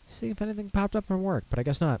anything popped up from work, but I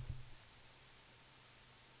guess not.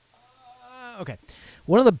 Okay.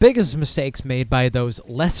 One of the biggest mistakes made by those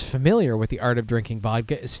less familiar with the art of drinking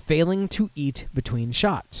vodka is failing to eat between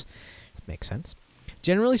shots. This makes sense.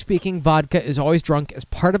 Generally speaking, vodka is always drunk as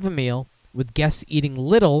part of a meal, with guests eating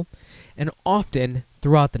little and often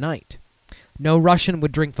throughout the night. No Russian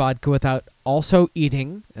would drink vodka without also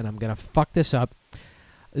eating, and I'm going to fuck this up,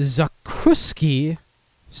 zakuski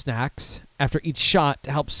snacks after each shot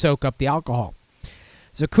to help soak up the alcohol.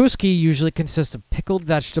 Zakuski usually consists of pickled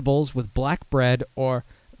vegetables with black bread or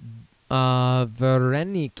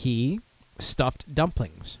vareniki stuffed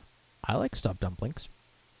dumplings. I like stuffed dumplings.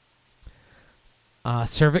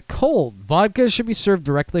 Serve it cold. Vodka should be served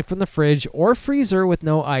directly from the fridge or freezer with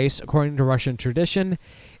no ice, according to Russian tradition.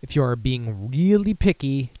 If you are being really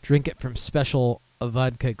picky, drink it from special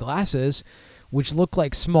vodka glasses, which look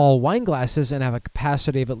like small wine glasses and have a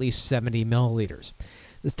capacity of at least 70 milliliters.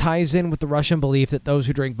 This ties in with the Russian belief that those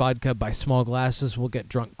who drink vodka by small glasses will get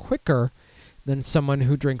drunk quicker than someone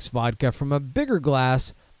who drinks vodka from a bigger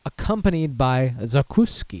glass, accompanied by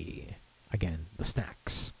zakuski. Again, the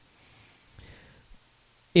snacks.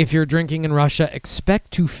 If you're drinking in Russia,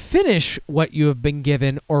 expect to finish what you have been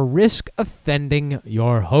given or risk offending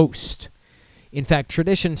your host. In fact,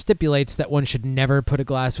 tradition stipulates that one should never put a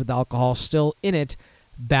glass with alcohol still in it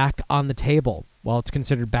back on the table, while it's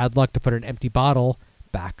considered bad luck to put an empty bottle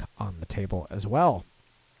back on the table as well.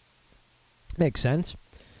 Makes sense.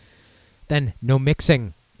 Then, no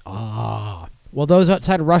mixing. While those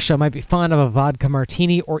outside of Russia might be fond of a vodka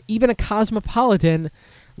martini or even a cosmopolitan,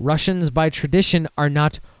 Russians by tradition are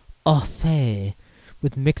not au fait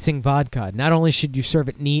with mixing vodka. Not only should you serve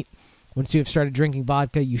it neat, once you have started drinking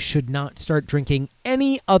vodka, you should not start drinking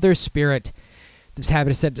any other spirit. This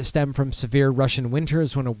habit is said to stem from severe Russian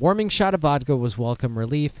winters when a warming shot of vodka was welcome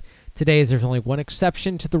relief. Today, there's only one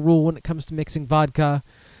exception to the rule when it comes to mixing vodka,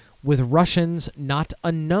 with Russians not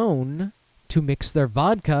unknown to mix their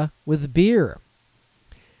vodka with beer.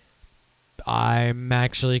 I'm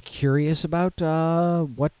actually curious about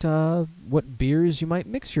what beers you might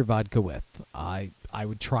mix your vodka with. I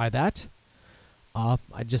would try that. I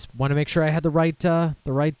just want to make sure I had the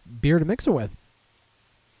right beer to mix it with.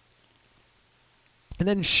 And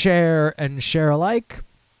then share and share alike.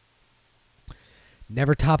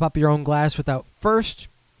 Never top up your own glass without first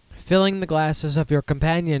filling the glasses of your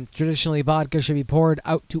companions. Traditionally, vodka should be poured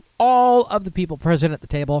out to all of the people present at the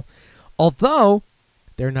table, although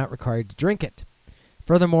they're not required to drink it.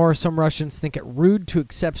 Furthermore, some Russians think it rude to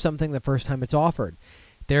accept something the first time it's offered.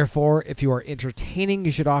 Therefore, if you are entertaining,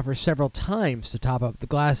 you should offer several times to top up the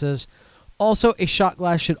glasses. Also, a shot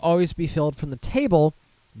glass should always be filled from the table,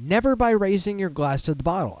 never by raising your glass to the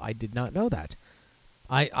bottle. I did not know that.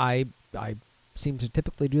 I seem to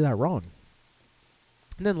typically do that wrong.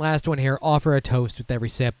 And then last one here, offer a toast with every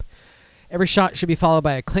sip. Every shot should be followed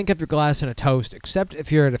by a clink of your glass and a toast, except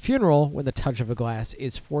if you're at a funeral when the touch of a glass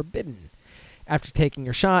is forbidden. After taking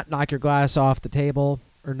your shot, knock your glass off the table,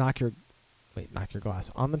 or knock your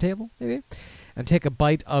glass on the table, maybe, and take a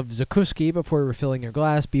bite of zakuski before refilling your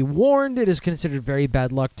glass. Be warned, it is considered very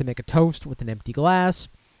bad luck to make a toast with an empty glass.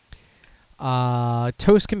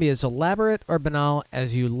 Toast can be as elaborate or banal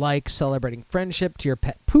as you like, celebrating friendship to your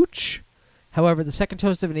pet pooch. However, the second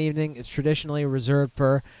toast of an evening is traditionally reserved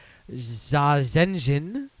for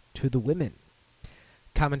Zazenjin to the women.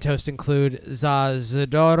 Common toasts include Za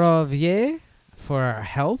Zdorovye for our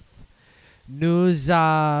health, Nu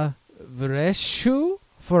za Vreshu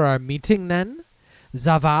for our meeting then,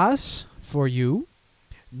 Za vas for you,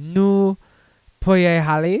 Nu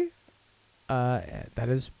Poyehali. That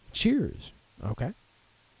is cheers. Okay.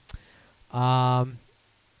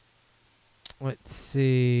 Let's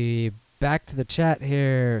see. Back to the chat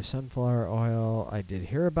here. Sunflower oil I did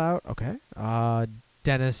hear about. Okay.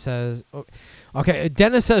 Dennis says... Oh, okay,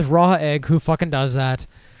 Dennis says raw egg. Who fucking does that?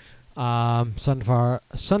 Sunflower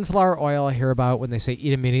oil I hear about when they say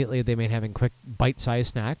eat immediately. They mean having quick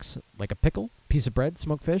bite-sized snacks like a pickle, piece of bread,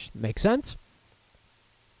 smoked fish. Makes sense.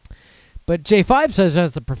 But J5 says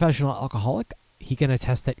as the professional alcoholic, he can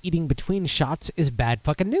attest that eating between shots is bad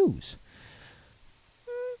fucking news.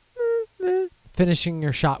 Finishing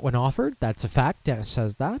your shot when offered, that's a fact. Dennis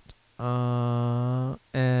says that. And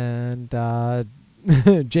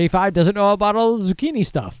J5 doesn't know about all the zucchini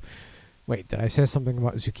stuff. Wait, did I say something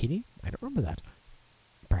about zucchini? I don't remember that.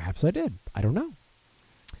 Perhaps I did. I don't know.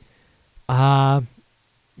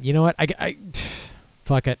 You know what? I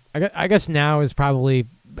fuck it. I guess now is probably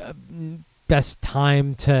best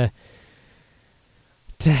time to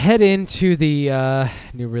head into the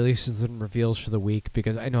new releases and reveals for the week,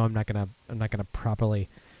 because I know I'm not gonna properly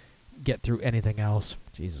get through anything else.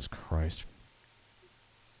 Jesus Christ.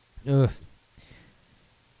 Ugh.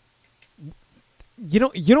 You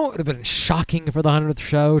know what would have been shocking for the 100th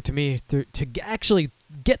show to me, to actually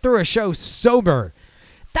get through a show sober.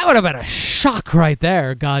 That would have been a shock right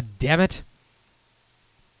there. God damn it.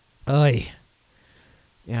 Oy.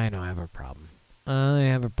 Yeah, I know I have a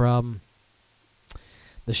problem.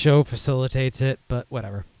 The show facilitates it, but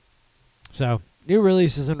whatever. So, new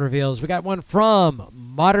releases and reveals. We got one from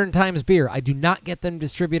Modern Times Beer. I do not get them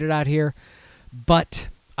distributed out here, but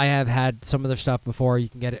I have had some of their stuff before. You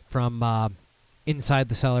can get it from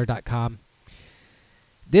InsideTheCellar.com.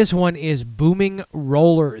 This one is Booming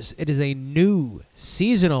Rollers. It is a new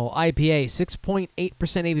seasonal IPA, 6.8%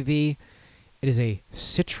 ABV. It is a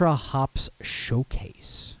Citra Hops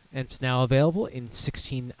Showcase, and it's now available in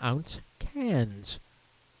 16-ounce cans.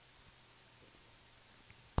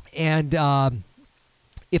 And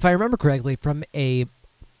if I remember correctly, from a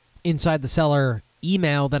Inside the Cellar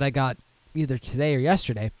email that I got either today or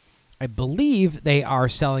yesterday, I believe they are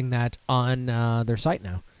selling that on their site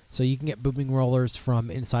now. So you can get Booming Rollers from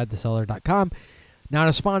InsideTheCellar.com. Not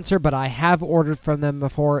a sponsor, but I have ordered from them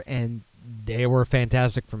before, and they were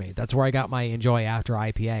fantastic for me. That's where I got my Enjoy After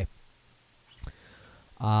IPA.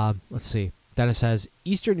 Let's see. Dennis says,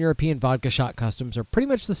 Eastern European vodka shot customs are pretty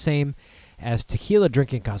much the same as tequila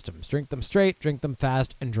drinking customs. Drink them straight, drink them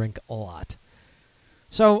fast, and drink a lot.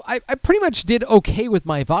 So I pretty much did okay with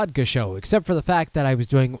my vodka show, except for the fact that I was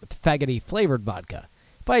doing it with faggoty flavored vodka.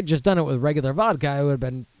 If I had just done it with regular vodka, it would have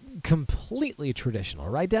been completely traditional.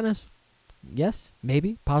 Right, Dennis? Yes?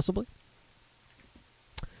 Maybe? Possibly?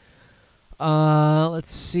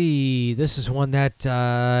 Let's see. This is one that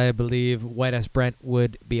I believe White Ass Brent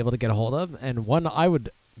would be able to get a hold of, and one I would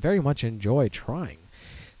very much enjoy trying.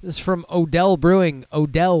 This is from Odell Brewing.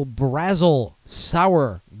 Odell Brazzle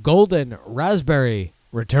Sour Golden Raspberry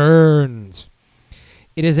returns.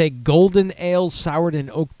 It is a golden ale soured in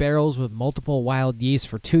oak barrels with multiple wild yeast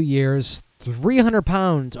for 2 years. 300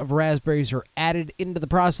 pounds of raspberries are added into the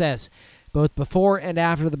process, both before and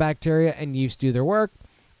after the bacteria and yeast do their work.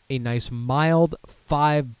 A nice mild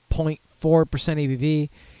 5.4% ABV.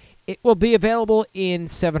 It will be available in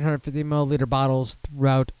 750 milliliter bottles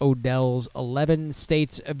throughout Odell's 11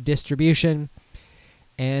 states of distribution.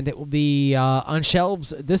 And it will be on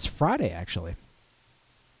shelves this Friday, actually.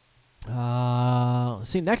 Let's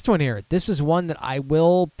see, next one here. This is one that I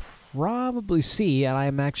will probably see, and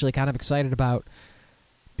I'm actually kind of excited about,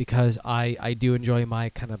 because I do enjoy my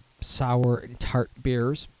kind of sour and tart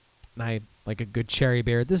beers, and I like a good cherry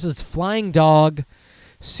beer. This is Flying Dog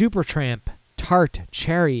Supertramp Tart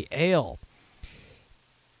Cherry Ale.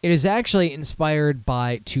 It is actually inspired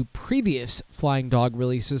by 2 previous Flying Dog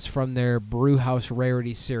releases from their Brewhouse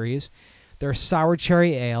Rarity series. Their Sour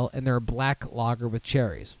Cherry Ale and their Black Lager with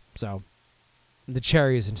cherries. So, the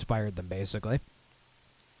cherries inspired them, basically.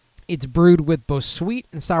 It's brewed with both sweet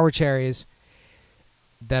and sour cherries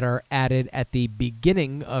that are added at the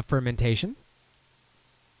beginning of fermentation.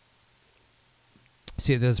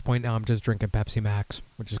 See, at this point now, I'm just drinking Pepsi Max,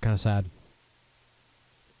 which is kind of sad.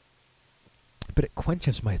 But it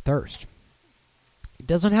quenches my thirst. It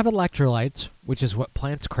doesn't have electrolytes, which is what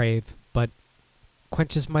plants crave, but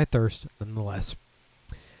quenches my thirst nonetheless.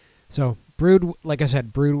 So, brewed, like I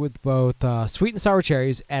said, brewed with both sweet and sour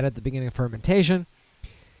cherries added at the beginning of fermentation.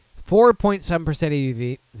 4.7%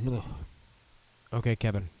 ABV. Ugh. Okay,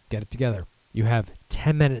 Kevin, get it together. You have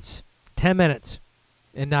 10 minutes. 10 minutes.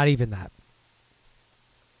 And not even that.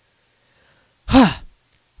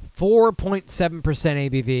 4.7%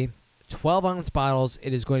 ABV. 12-ounce bottles.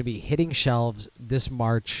 It is going to be hitting shelves this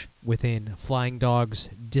March within Flying Dog's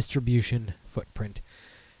distribution footprint.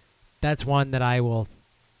 That's one that I will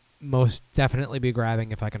most definitely be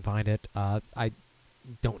grabbing if I can find it. I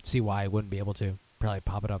don't see why I wouldn't be able to. Probably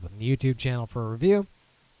pop it up on the YouTube channel for a review.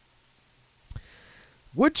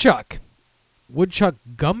 Woodchuck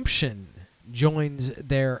Gumption joins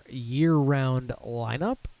their year-round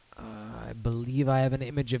lineup. I believe I have an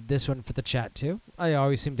image of this one for the chat, too. I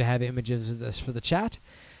always seem to have images of this for the chat.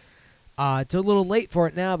 It's a little late for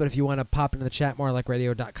it now, but if you want to pop into the chat,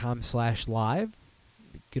 morelikeradio.com/live,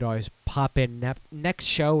 you could always pop in next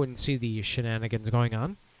show and see the shenanigans going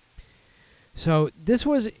on. So this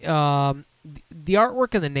was, the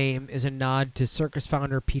artwork and the name is a nod to circus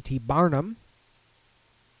founder P.T. Barnum.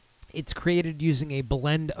 It's created using a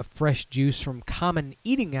blend of fresh juice from common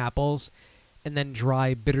eating apples and then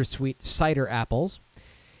dry bittersweet cider apples.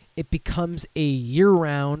 It becomes a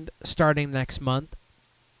year-round starting next month.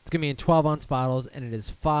 It's going to be in 12-ounce bottles, and it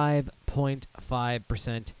is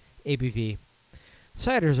 5.5% ABV.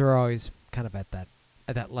 Ciders are always kind of at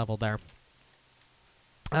that level there.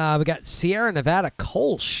 We got Sierra Nevada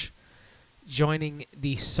Kolsch joining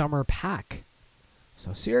the summer pack.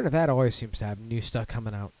 So Sierra Nevada always seems to have new stuff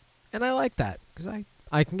coming out, and I like that because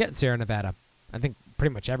I can get Sierra Nevada. I think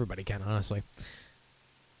pretty much everybody can, honestly.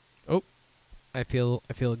 Oh, I feel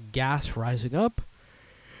gas rising up.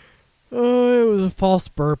 It was a false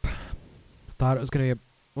burp. Thought it was gonna be a.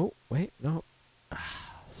 Oh wait, no,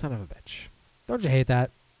 son of a bitch! Don't you hate that?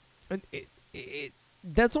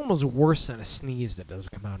 That's almost worse than a sneeze that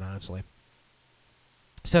doesn't come out, honestly.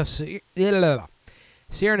 So Sierra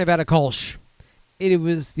Nevada Kolsch. It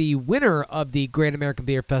was the winner of the Great American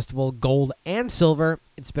Beer Festival Gold and Silver.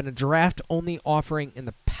 It's been a draft-only offering in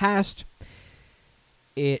the past.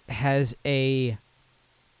 It has a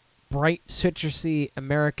bright, citrusy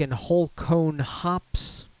American whole cone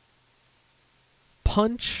hops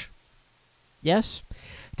punch. Yes.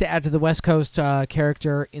 To add to the West Coast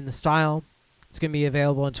character in the style. It's going to be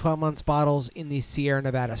available in 12-ounce bottles in the Sierra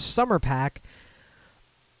Nevada Summer Pack.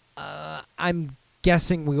 I'm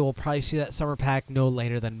guessing we will probably see that summer pack no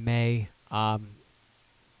later than May.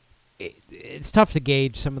 It's tough to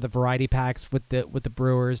gauge some of the variety packs with the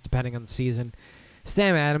brewers depending on the season.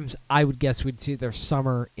 Sam Adams, I would guess we'd see their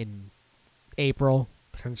summer in April,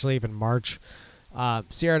 potentially even March.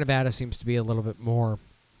 Sierra Nevada seems to be a little bit more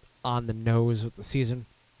on the nose with the season.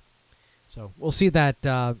 So we'll see that,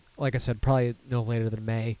 like I said, probably no later than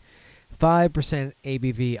May. 5%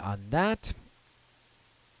 ABV on that.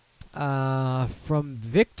 From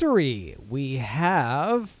Victory, we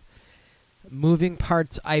have Moving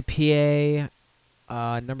Parts IPA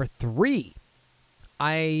number 3.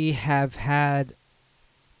 I had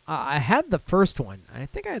the first one. I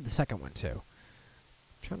think I had the second one too.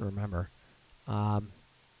 I'm trying to remember. And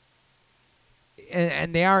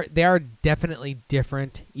they are definitely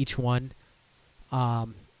different, each one.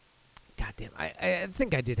 Goddamn, I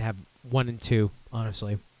think I did have 1 and 2,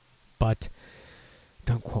 honestly, but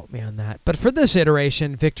don't quote me on that. But for this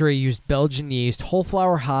iteration, Victory used Belgian yeast, whole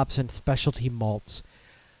flower hops, and specialty malts.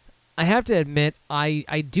 I have to admit,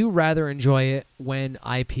 I do rather enjoy it when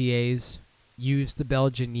IPAs use the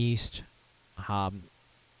Belgian yeast.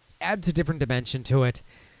 Adds a different dimension to it.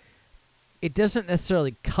 It doesn't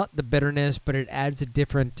necessarily cut the bitterness, but it adds a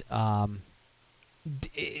different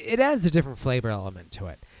flavor element to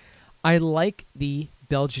it. I like the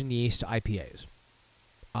Belgian yeast IPAs.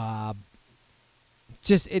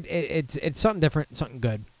 Just it's something different, something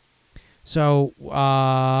good. So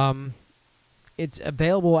it's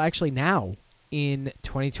available actually now in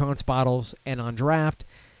 22-ounce bottles and on draft.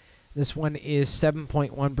 This one is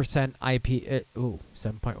 7.1% IPA.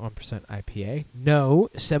 7.1% IPA. No,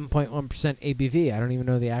 7.1% ABV. I don't even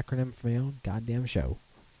know the acronym for my own goddamn show.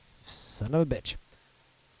 Son of a bitch.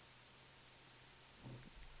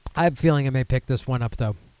 I have a feeling I may pick this one up,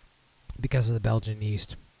 though, because of the Belgian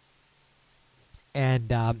yeast.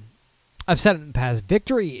 And I've said it in the past,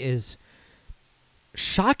 Victory is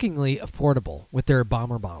shockingly affordable with their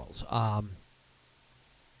bomber bottles.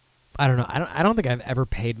 I don't know. I don't think I've ever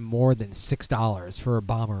paid more than $6 for a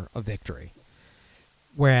bomber of Victory.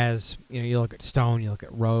 Whereas, you look at Stone, you look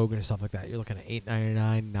at Rogue and stuff like that. You're looking at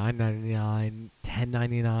 $8.99, $9.99,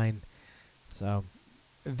 $10.99. So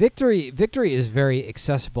Victory is very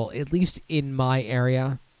accessible, at least in my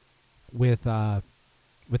area, with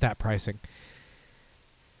that pricing.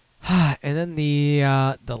 And then the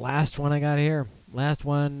last one I got here,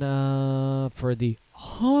 for the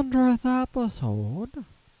 100th episode.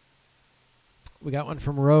 We got one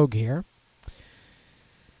from Rogue here.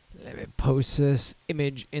 Let me post this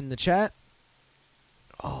image in the chat.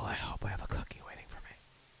 Oh, I hope I have a cookie waiting for me.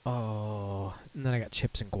 Oh, and then I got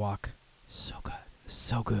chips and guac. So good.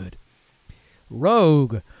 So good.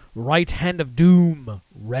 Rogue, Right Hand of Doom,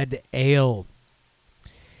 Red Ale.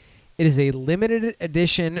 It is a limited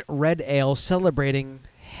edition red ale celebrating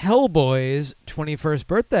Hellboy's 21st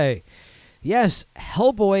birthday. Yes,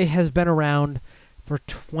 Hellboy has been around for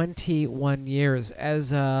 21 years.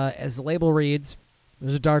 As the label reads,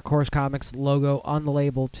 there's a Dark Horse Comics logo on the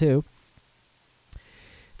label too.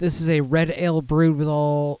 This is a red ale brewed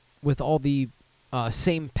with all the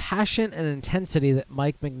same passion and intensity that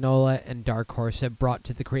Mike Mignola and Dark Horse have brought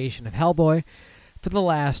to the creation of Hellboy for the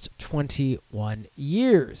last 21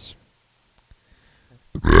 years.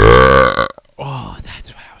 Oh,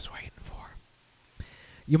 that's what I was waiting for.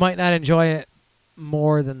 You might not enjoy it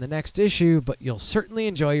more than the next issue, but you'll certainly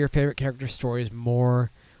enjoy your favorite character stories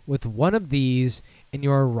more with one of these in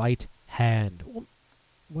your right hand. Well,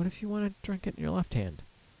 what if you want to drink it in your left hand?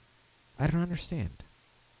 I don't understand.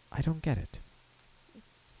 I don't get it.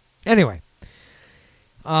 Anyway,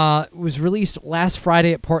 it was released last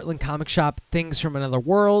Friday at Portland Comic Shop, Things from Another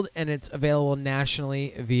World, and it's available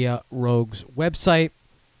nationally via Rogue's website.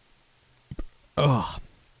 Ugh.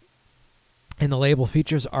 And the label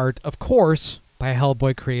features art, of course, by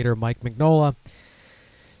Hellboy creator Mike Mignola.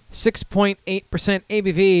 6.8%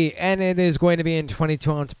 ABV, and it is going to be in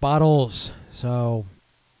 22-ounce bottles. So,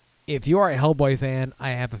 if you are a Hellboy fan,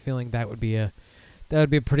 I have a feeling that would be a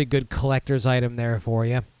pretty good collector's item there for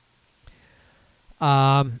you.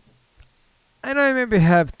 I know I maybe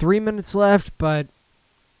have 3 minutes left, but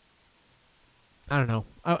I don't know.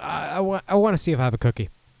 I want to see if I have a cookie.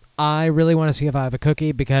 I really want to see if I have a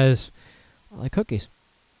cookie because I like cookies.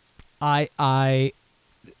 I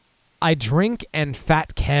drink and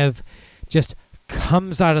Fat Kev just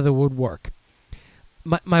comes out of the woodwork.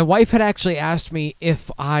 My wife had actually asked me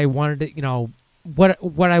if I wanted to,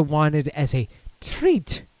 what I wanted as a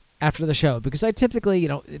treat after the show, because I typically,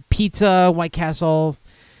 pizza, White Castle,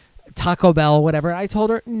 Taco Bell, whatever. I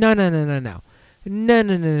told her, no.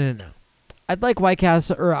 I'd like White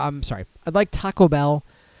Castle, or I'd like Taco Bell,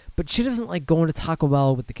 but she doesn't like going to Taco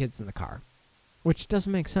Bell with the kids in the car, which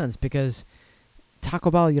doesn't make sense because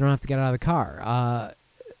Taco Bell, you don't have to get out of the car.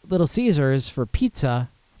 Little Caesars for pizza,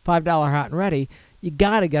 $5 hot and ready, you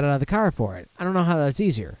got to get out of the car for it. I don't know how that's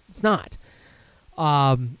easier. It's not.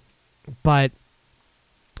 But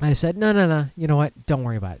I said, no. You know what? Don't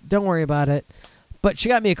worry about it. But she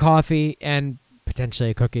got me a coffee and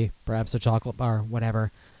potentially a cookie, perhaps a chocolate bar,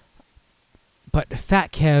 whatever. But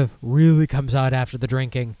Fat Kev really comes out after the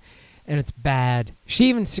drinking, and it's bad. She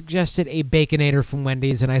even suggested a Baconator from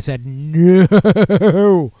Wendy's, and I said,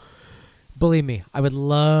 no. Believe me, I would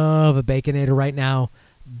love a Baconator right now,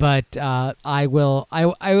 but I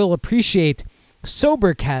will appreciate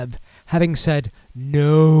sober Kev having said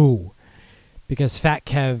no, because Fat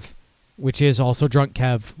Kev, which is also drunk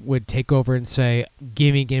Kev, would take over and say,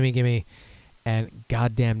 gimme, and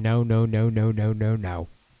goddamn no.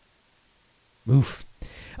 Oof.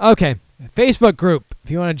 Okay, Facebook group.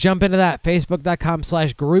 If you want to jump into that,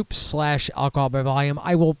 facebook.com/group/alcohol by volume.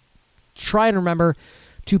 I will try and remember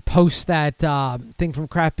to post that thing from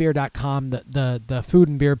craftbeer.com, the food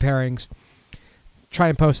and beer pairings. Try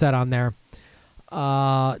and post that on there.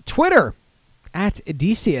 Twitter, at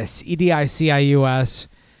Edicius, EDICIUS,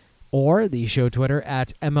 or the show Twitter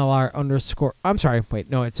at MLR_. I'm sorry, wait,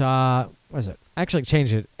 no, it's, what is it? I actually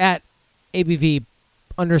changed it. At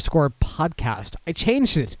ABV_podcast. I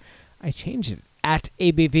changed it. At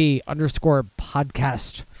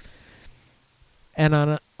ABV_podcast. And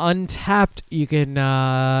on Untapped, you can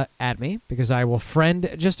add me because I will friend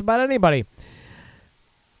just about anybody.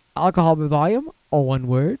 Alcohol by volume, or one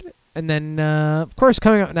word. And then, of course,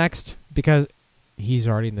 coming up next, because he's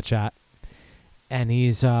already in the chat, and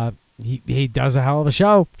he's he does a hell of a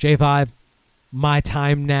show, J5, My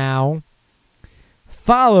Time Now,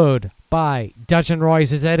 followed by Dutch and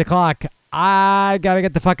Royce. It's 8 o'clock. I got to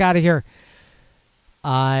get the fuck out of here.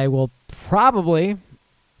 I will probably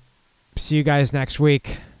see you guys next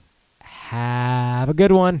week. Have a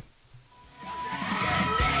good one.